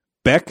says,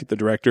 Beck, the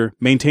director,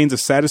 maintains a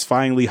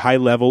satisfyingly high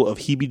level of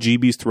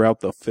heebie-jeebies throughout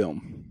the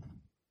film.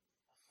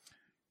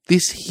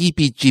 This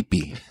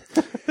heebie-jeebie.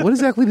 What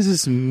exactly does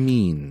this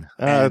mean?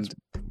 It's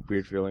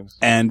weird feelings.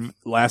 And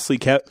lastly,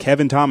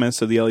 Kevin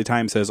Thomas of the LA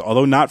Times says,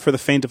 although not for the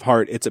faint of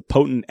heart, it's a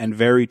potent and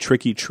very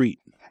tricky treat.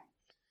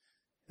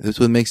 This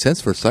would make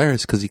sense for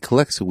Cyrus because he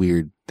collects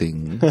weird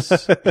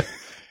things.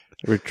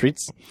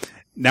 Retreats?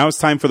 Now it's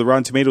time for the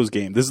Rotten Tomatoes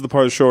game. This is the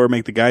part of the show where I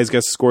make the guys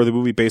guess the score of the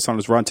movie based on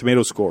his Rotten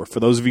Tomatoes score. For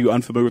those of you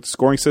unfamiliar with the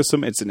scoring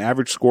system, it's an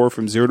average score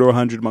from 0 to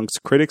 100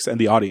 amongst critics and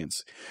the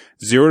audience.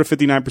 0 to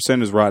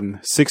 59% is rotten,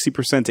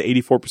 60% to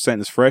 84%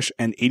 is fresh,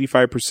 and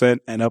 85%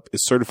 and up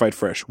is certified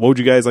fresh. What would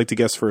you guys like to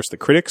guess first, the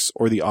critics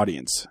or the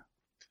audience?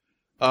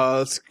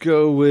 Let's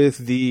go with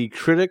the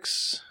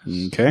critics.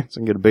 Okay. So I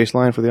can get a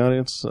baseline for the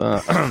audience.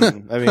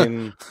 I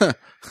mean,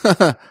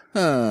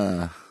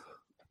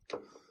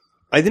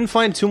 I didn't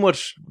find too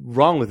much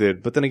wrong with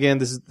it, but then again,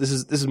 this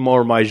is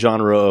more my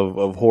genre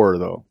of horror,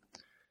 though.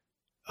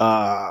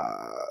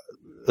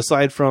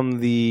 Aside from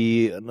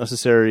the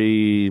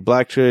unnecessary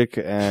black chick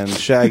and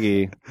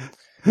Shaggy,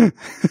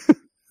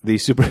 the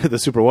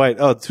super white.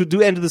 Oh,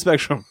 to end of the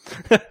spectrum.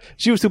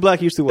 She was too black,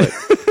 he was too white.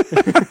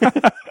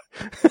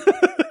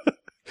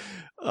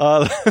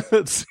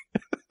 Let's see.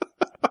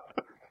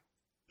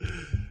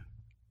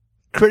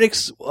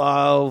 Critics,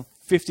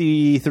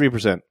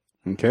 53%.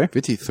 Okay.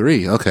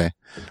 53. Okay.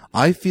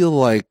 I feel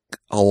like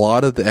a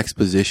lot of the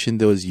exposition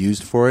that was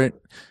used for it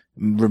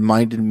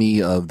reminded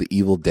me of the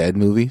Evil Dead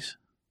movies.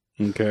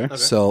 Okay.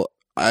 So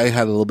I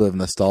had a little bit of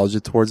nostalgia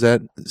towards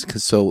that.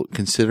 So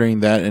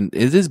considering that, and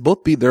it is both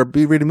they're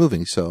B-rated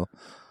movies, so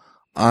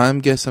I'm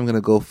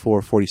gonna go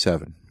for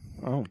 47.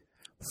 Oh.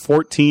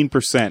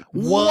 14%.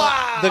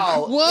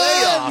 Wow!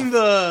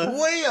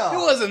 Way off. It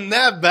wasn't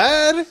that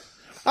bad.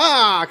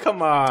 Ah,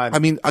 come on. I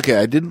mean, okay,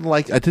 I didn't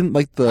like the. I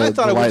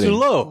thought the it was lighting. too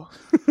low.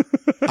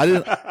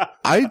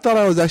 I thought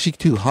I was actually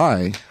too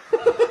high.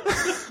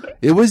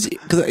 It was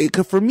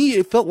because for me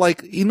it felt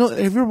like, have you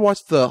ever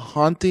watched The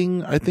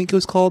Haunting? I think it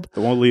was called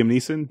The one with Liam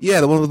Neeson?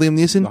 Yeah, the one with Liam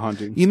Neeson. The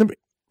Haunting. You remember?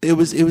 It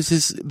was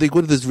this. They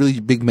go to this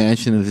really big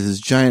mansion and there's this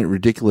giant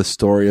ridiculous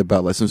story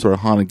about like some sort of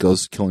haunted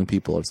ghost killing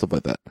people or stuff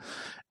like that.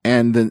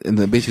 And then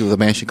basically the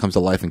mansion comes to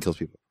life and kills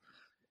people.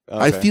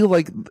 Okay. I feel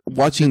like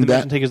watching Did the that.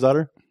 man take his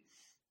daughter?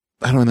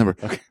 I don't remember.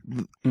 Okay.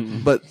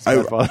 But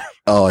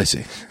I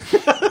see.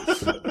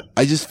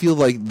 I just feel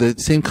like the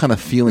same kind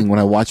of feeling when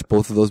I watch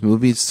both of those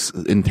movies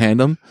in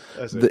tandem.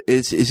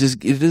 It's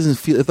just, it doesn't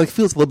feel, it like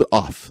feels a little bit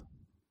off.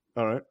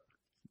 All right.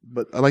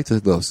 But I like to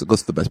go. So it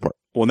goes to the best part.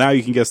 Well, now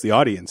you can guess the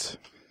audience.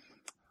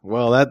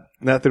 Well, that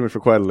threw me for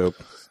quite a loop.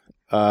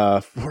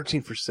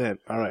 14%.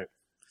 All right.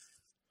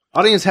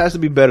 Audience has to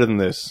be better than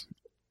this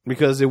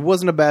because it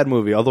wasn't a bad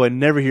movie, although I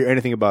never hear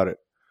anything about it.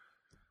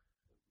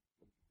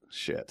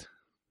 Shit.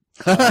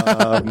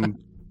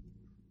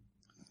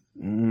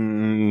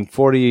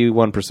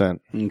 41%.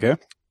 Okay.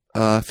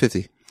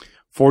 50.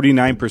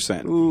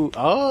 49%. Ooh,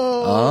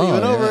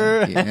 even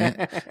over.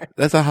 Yeah.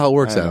 That's not how it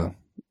works out.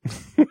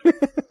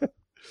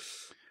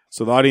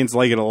 So the audience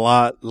like it a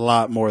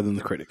lot more than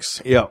the critics.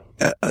 Yeah.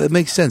 It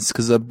makes sense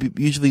because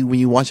usually when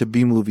you watch a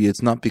B movie,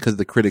 it's not because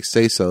the critics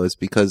say so. It's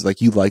because like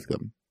you like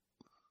them.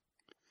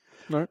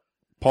 All right.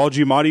 Paul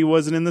Giamatti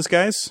wasn't in this,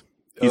 guys.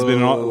 He's been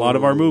in a lot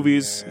of our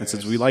movies, and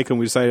since we like him,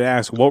 we decided to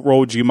ask, what role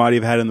would Giamatti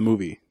have had in the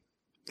movie?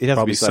 He'd have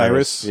Probably to be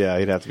Cyrus. Cyrus. Yeah,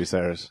 he'd have to be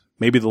Cyrus.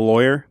 Maybe the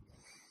lawyer?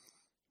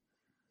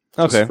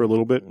 Okay. Just for a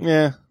little bit?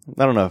 Yeah,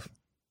 I don't know.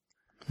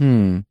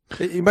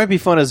 It might be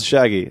fun as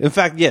Shaggy. In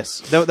fact,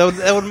 yes, that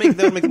would make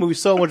the movie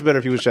so much better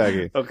if he was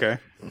Shaggy. Okay.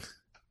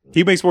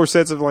 He makes more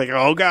sense of like,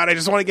 oh God, I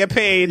just want to get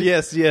paid.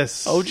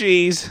 Yes. Oh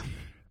geez.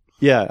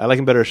 Yeah, I like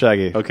him better as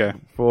Shaggy. Okay.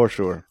 For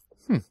sure.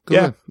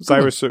 Yeah.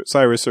 Cyrus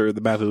or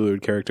the Matthew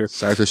Lillard character.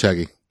 Cyrus or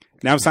Shaggy.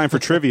 Now it's time for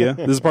trivia.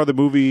 This is part of the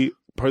movie.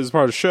 This is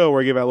part of the show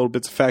where I give out little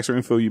bits of facts or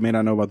info you may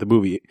not know about the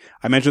movie.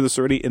 I mentioned this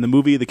already. In the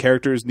movie, the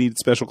characters need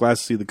special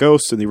glasses to see the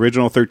ghosts. In the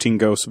original 13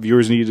 Ghosts,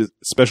 viewers needed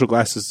special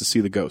glasses to see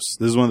the ghosts.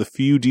 This is one of the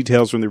few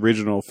details from the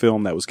original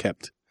film that was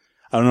kept.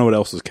 I don't know what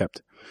else was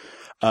kept.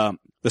 The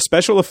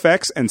special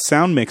effects and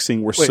sound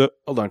mixing were Wait,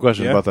 hold on.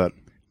 Question Yeah? about that.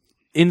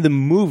 In the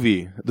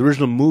movie, the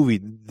original movie,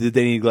 did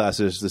they need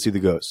glasses to see the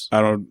ghosts?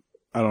 I don't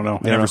know.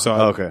 I never saw it.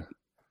 Oh, okay.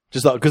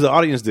 Just because the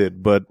audience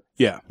did, but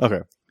Yeah.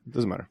 okay,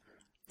 doesn't matter.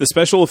 The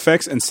special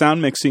effects and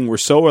sound mixing were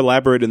so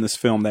elaborate in this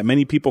film that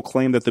many people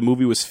claim that the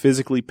movie was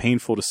physically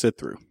painful to sit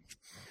through.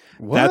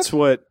 What? That's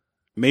what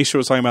Meisha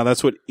was talking about.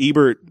 That's what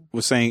Ebert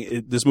was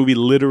saying. This movie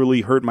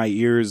literally hurt my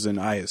ears and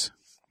eyes.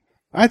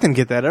 I didn't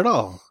get that at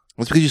all.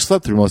 It's because you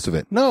slept through most of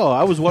it. No,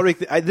 I was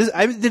worried. I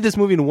did this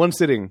movie in one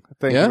sitting.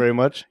 Thank Yeah? you very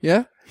much.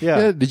 Yeah?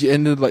 Yeah. Did you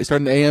end it like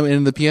start in the AM and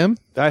in the PM?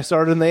 I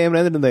started in the AM and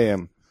ended in the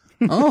AM.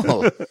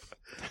 Oh.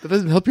 That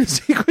doesn't help your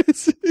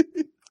secrets.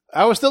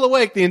 I was still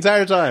awake the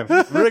entire time,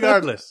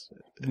 regardless.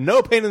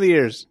 No pain in the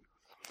ears.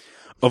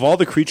 Of all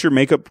the creature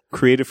makeup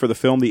created for the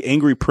film, the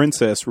Angry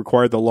Princess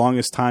required the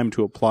longest time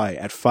to apply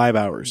at 5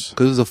 hours.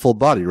 Because it was a full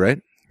body,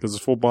 right? Because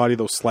it's full body,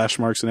 those slash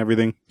marks and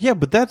everything. Yeah,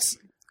 but that's.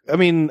 I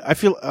mean, I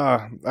feel.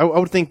 I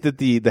would think that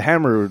the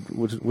hammer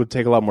would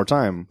take a lot more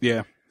time.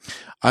 Yeah.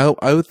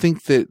 I would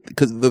think that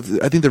because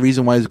I think the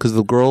reason why is because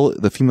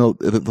the female,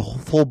 the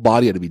whole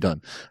body had to be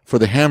done. For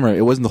the hammer,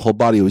 it wasn't the whole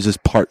body; it was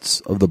just parts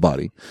of the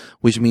body,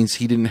 which means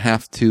he didn't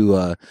have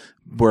to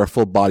wear a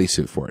full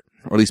bodysuit for it,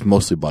 or at least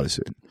mostly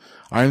bodysuit.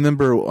 I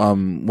remember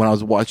when I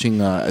was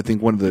watching, I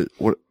think one of the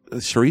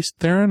Charlize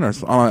Theron, or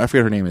I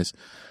forget her name is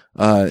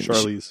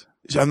Charlize.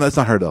 That's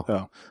not her though.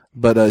 Oh.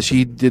 But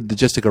she did the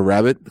Jessica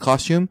Rabbit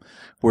costume,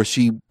 where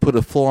she put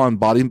a full-on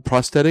body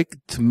prosthetic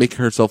to make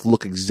herself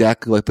look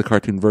exactly like the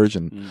cartoon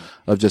version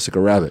of Jessica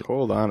Rabbit.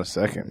 Hold on a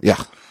second.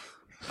 Yeah.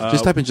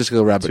 Just type in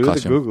Jessica Rabbit To the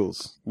costume.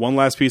 Googles. One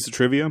last piece of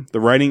trivia. The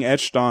writing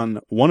etched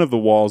on one of the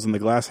walls in the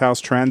glass house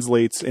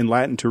translates in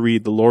Latin to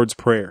read the Lord's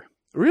Prayer.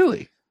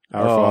 Really?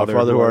 Our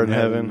Father who art in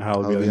heaven,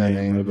 hallowed be thy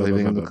name. Thy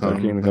kingdom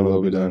come. Kingdom come,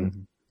 will be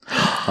done.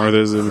 Honor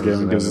this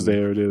again, gives us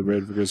day our daily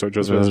bread, forgive us our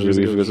trespasses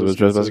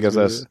against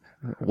us.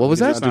 What was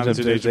that? Not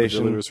into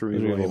temptation, but deliver us from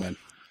evil. Amen.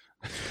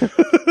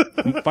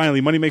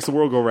 Finally, money makes the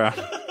world go round.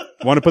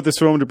 I want to put this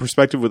film into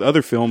perspective with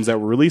other films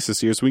that were released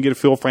this year so we can get a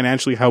feel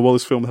financially how well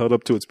this film held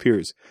up to its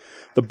peers.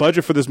 The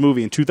budget for this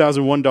movie in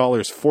 2001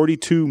 dollars,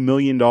 $42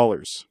 million.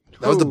 That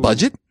was the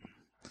budget?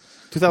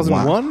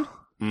 2001?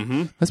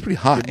 Mm-hmm. That's pretty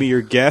high. Give me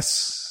your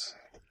guess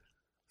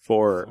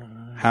for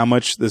how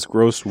much this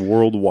grossed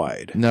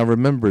worldwide. Now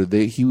remember,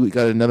 he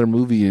got another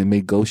movie and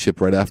made Ghost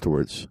Ship right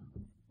afterwards.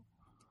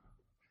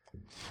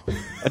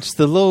 It's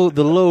the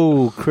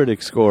low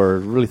critic score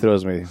really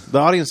throws me. The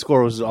audience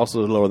score was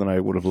also lower than I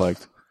would have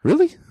liked.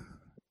 Really?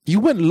 You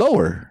went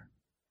lower.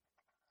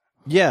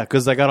 Yeah,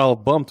 because I got all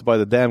bumped by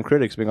the damn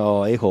critics being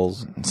all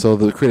a-holes. So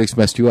the critics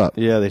messed you up.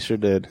 Yeah, they sure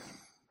did.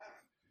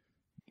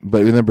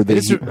 But remember,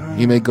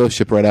 he made Ghost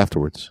Ship right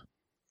afterwards.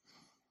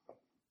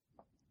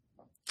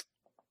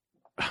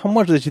 How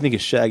much did you think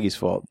is Shaggy's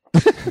fault?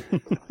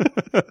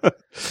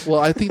 Well,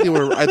 I think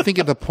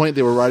at the point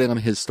they were riding on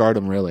his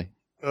stardom, really.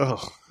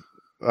 Oh,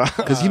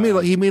 Because he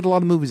made a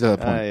lot of movies at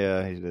that point.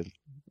 yeah, he did.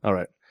 All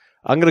right.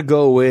 I'm going to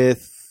go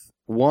with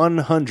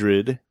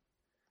 $171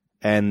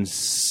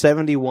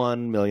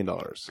 million.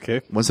 Okay.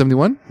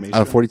 171 Mason.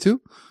 out of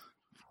 42?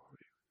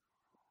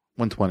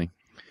 120.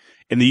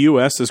 In the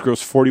U.S., this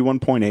grossed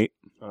 41.8.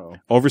 Oh.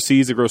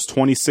 Overseas, it grossed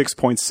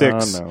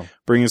 26.6, Oh, no.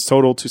 bringing its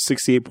total to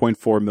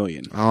 68.4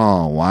 million.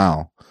 Oh,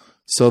 wow.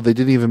 So they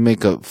didn't even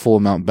make a full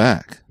amount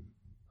back.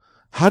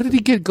 How did he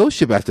get Ghost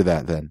Ship after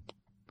that, then?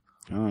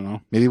 I don't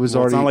know. Maybe it was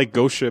Well, already... it's not like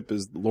Ghost Ship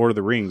is Lord of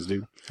the Rings,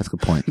 dude. That's a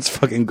good point. It's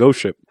fucking Ghost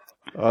Ship.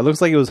 It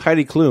looks like it was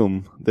Heidi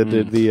Klum that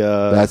did the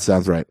That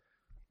sounds right.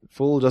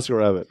 full Jessica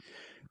Rabbit.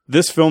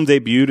 This film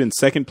debuted in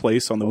second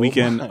place on the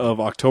weekend of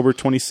October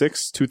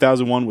 26,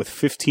 2001 with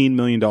 $15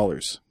 million.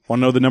 Want to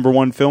know the number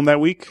one film that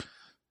week?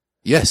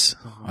 Yes.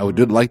 I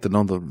would like to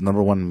know the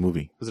number one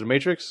movie. Was it a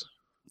Matrix?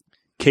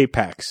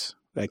 K-Pax.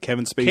 That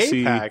Kevin Spacey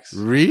K-Pax.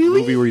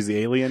 Really? movie where he's the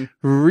alien.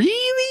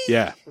 Really?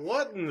 Yeah.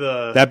 What in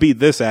the... That beat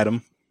this,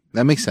 Adam.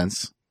 That makes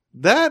sense.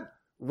 That...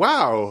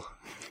 Wow.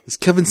 It's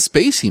Kevin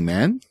Spacey,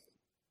 man.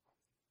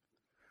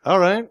 All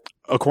right.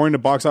 According to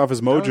Box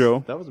Office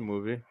Mojo, That was a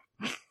movie.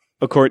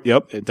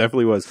 Yep, it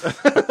definitely was.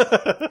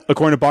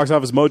 According to Box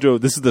Office Mojo,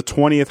 this is the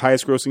 20th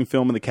highest grossing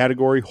film in the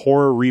category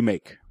horror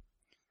remake.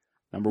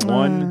 Number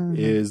one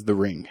is The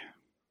Ring.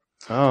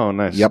 Oh,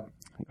 nice. Yep.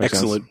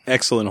 Makes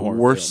Excellent horror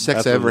Worst film.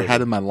 sex I ever Absolutely.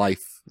 had in my life.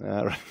 sense.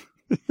 All right.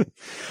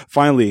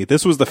 Finally,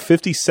 this was the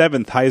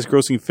 57th highest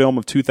grossing film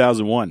of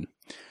 2001.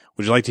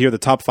 Would you like to hear the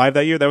top 5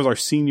 that year? That was our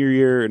senior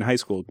year in high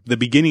school. The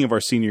beginning of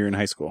our senior year in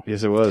high school.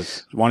 Yes, it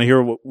was. Want to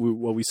hear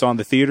what we saw in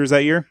the theaters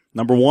that year?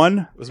 Number 1,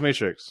 It was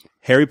Matrix.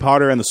 Harry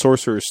Potter and the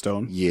Sorcerer's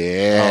Stone. Oh, I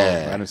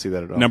Yeah. didn't see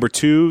that at all. Number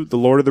 2, The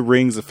Lord of the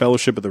Rings, The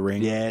Fellowship of the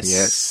Ring.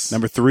 Yes.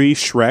 Number 3,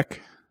 Shrek.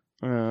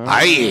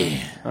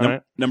 Aye. All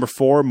right. Number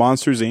 4,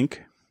 Monsters, Inc.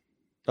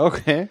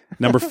 Okay.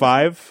 Number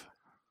 5,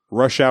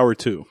 Rush Hour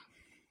 2.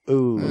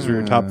 Ooh. Those are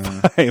your top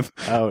 5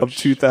 of Ouch.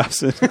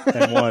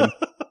 2001.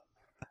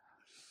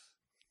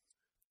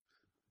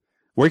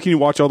 Where can you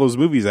watch all those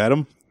movies,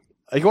 Adam?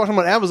 You can watch them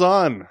on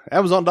Amazon.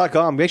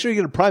 Amazon.com. Make sure you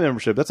get a Prime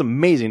membership. That's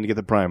amazing to get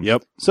the Prime.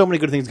 Yep. So many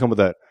good things come with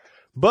that.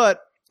 But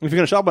if you're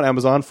going to shop on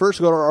Amazon,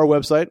 first go to our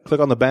website, click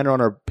on the banner on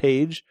our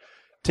page.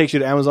 Takes you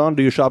to Amazon.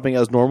 Do your shopping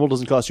as normal.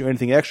 Doesn't cost you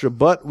anything extra,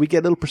 but we get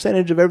a little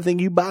percentage of everything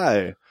you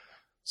buy.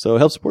 So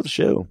help support the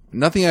show.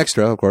 Nothing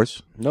extra, of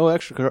course. No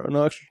extra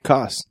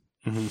cost.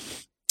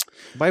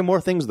 Buy more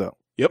things though.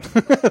 Yep.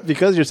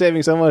 Because you're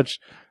saving so much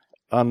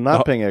on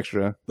not paying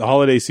extra. The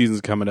holiday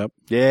season's coming up.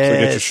 Yeah. So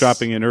get your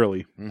shopping in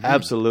early.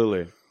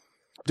 Absolutely.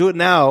 Do it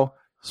now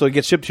so it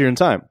gets shipped here in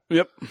time.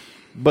 Yep.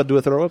 But do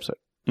it through our website.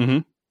 Mm-hmm.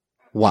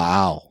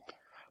 Wow.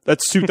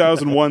 That's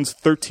 2001's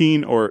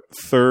 13 or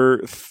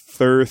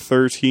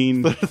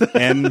 13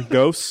 N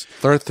Ghosts,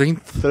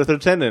 13th. They're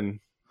tendon.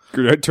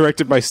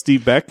 directed by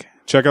Steve Beck.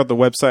 Check out the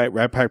website,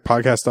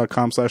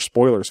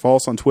 ratpackpodcast.com/spoilers. Follow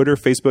us on Twitter,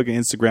 Facebook, and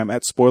Instagram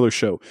at Spoiler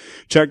Show.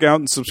 Check out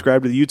and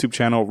subscribe to the YouTube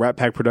channel, Rat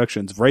Pack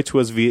Productions. Write to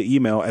us via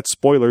email at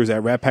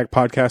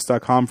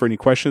spoilers@ratpackpodcast.com for any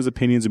questions,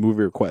 opinions, and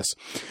movie requests.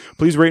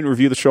 Please rate and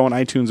review the show on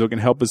iTunes so it can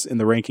help us in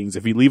the rankings.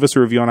 If you leave us a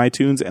review on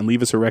iTunes and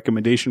leave us a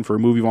recommendation for a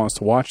movie you want us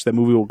to watch, that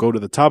movie will go to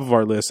the top of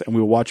our list and we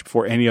will watch it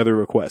before any other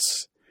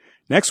requests.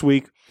 Next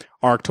week,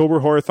 our October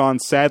Horror-thon,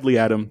 sadly,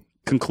 Adam,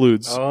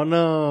 concludes. Oh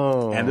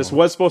no. And this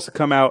was supposed to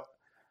come out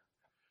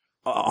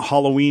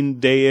Halloween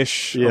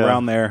day-ish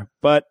around there.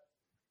 But,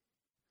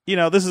 you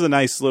know, this is a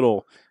nice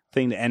little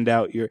thing to end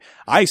out your...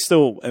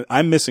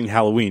 I'm missing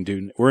Halloween,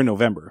 dude. We're in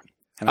November.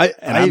 And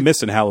I'm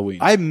missing Halloween.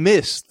 I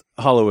missed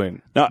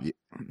Halloween. No, You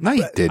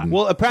didn't.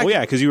 Well, yeah,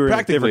 because you were in a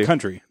practically. different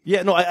country.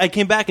 Yeah, no, I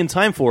came back in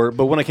time for it,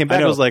 but when I came back,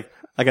 I know. was like,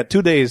 I got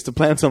 2 days to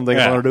plan something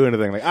if I Yeah. want to do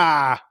anything.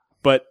 Like,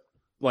 But,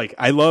 like,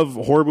 I love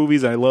horror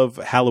movies. I love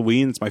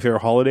Halloween. It's my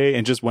favorite holiday.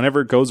 And just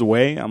whenever it goes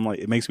away, I'm like,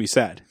 it makes me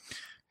sad.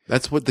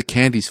 That's what the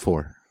candy's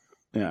for.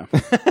 Yeah.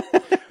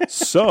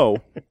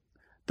 So,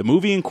 the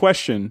movie in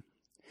question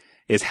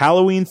is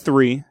Halloween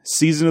 3,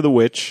 Season of the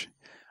Witch.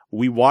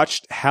 We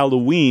watched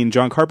Halloween,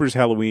 John Carpenter's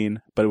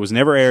Halloween, but it was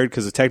never aired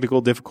because of technical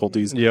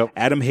difficulties. Yep.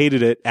 Adam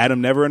hated it.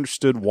 Adam never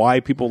understood why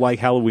people like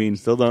Halloween.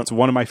 Still don't. It's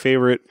one of my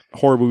favorite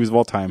horror movies of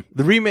all time.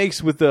 the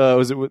remakes with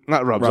was it with,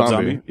 not Rob Rob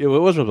Zombie? Zombie. Yeah, it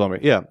was Rob Zombie.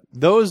 Yeah,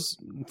 those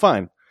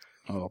fine.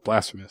 Oh,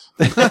 blasphemous.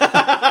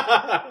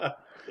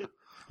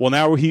 Well,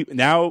 now he's going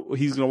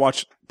to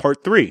watch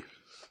part 3.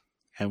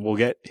 And we'll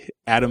get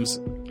Adam's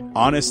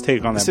honest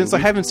take on that Since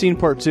movie. I haven't seen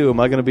part 2, am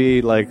I going to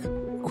be like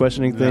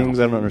questioning things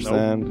I don't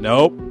understand?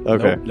 Nope.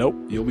 Okay. Nope.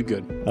 You'll be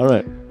good. All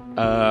right.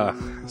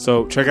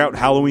 So check out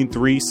Halloween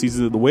 3,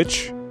 Season of the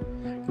Witch.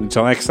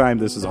 Until next time,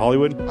 this is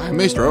Hollywood. I'm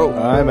Maestro.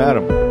 I'm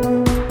Adam.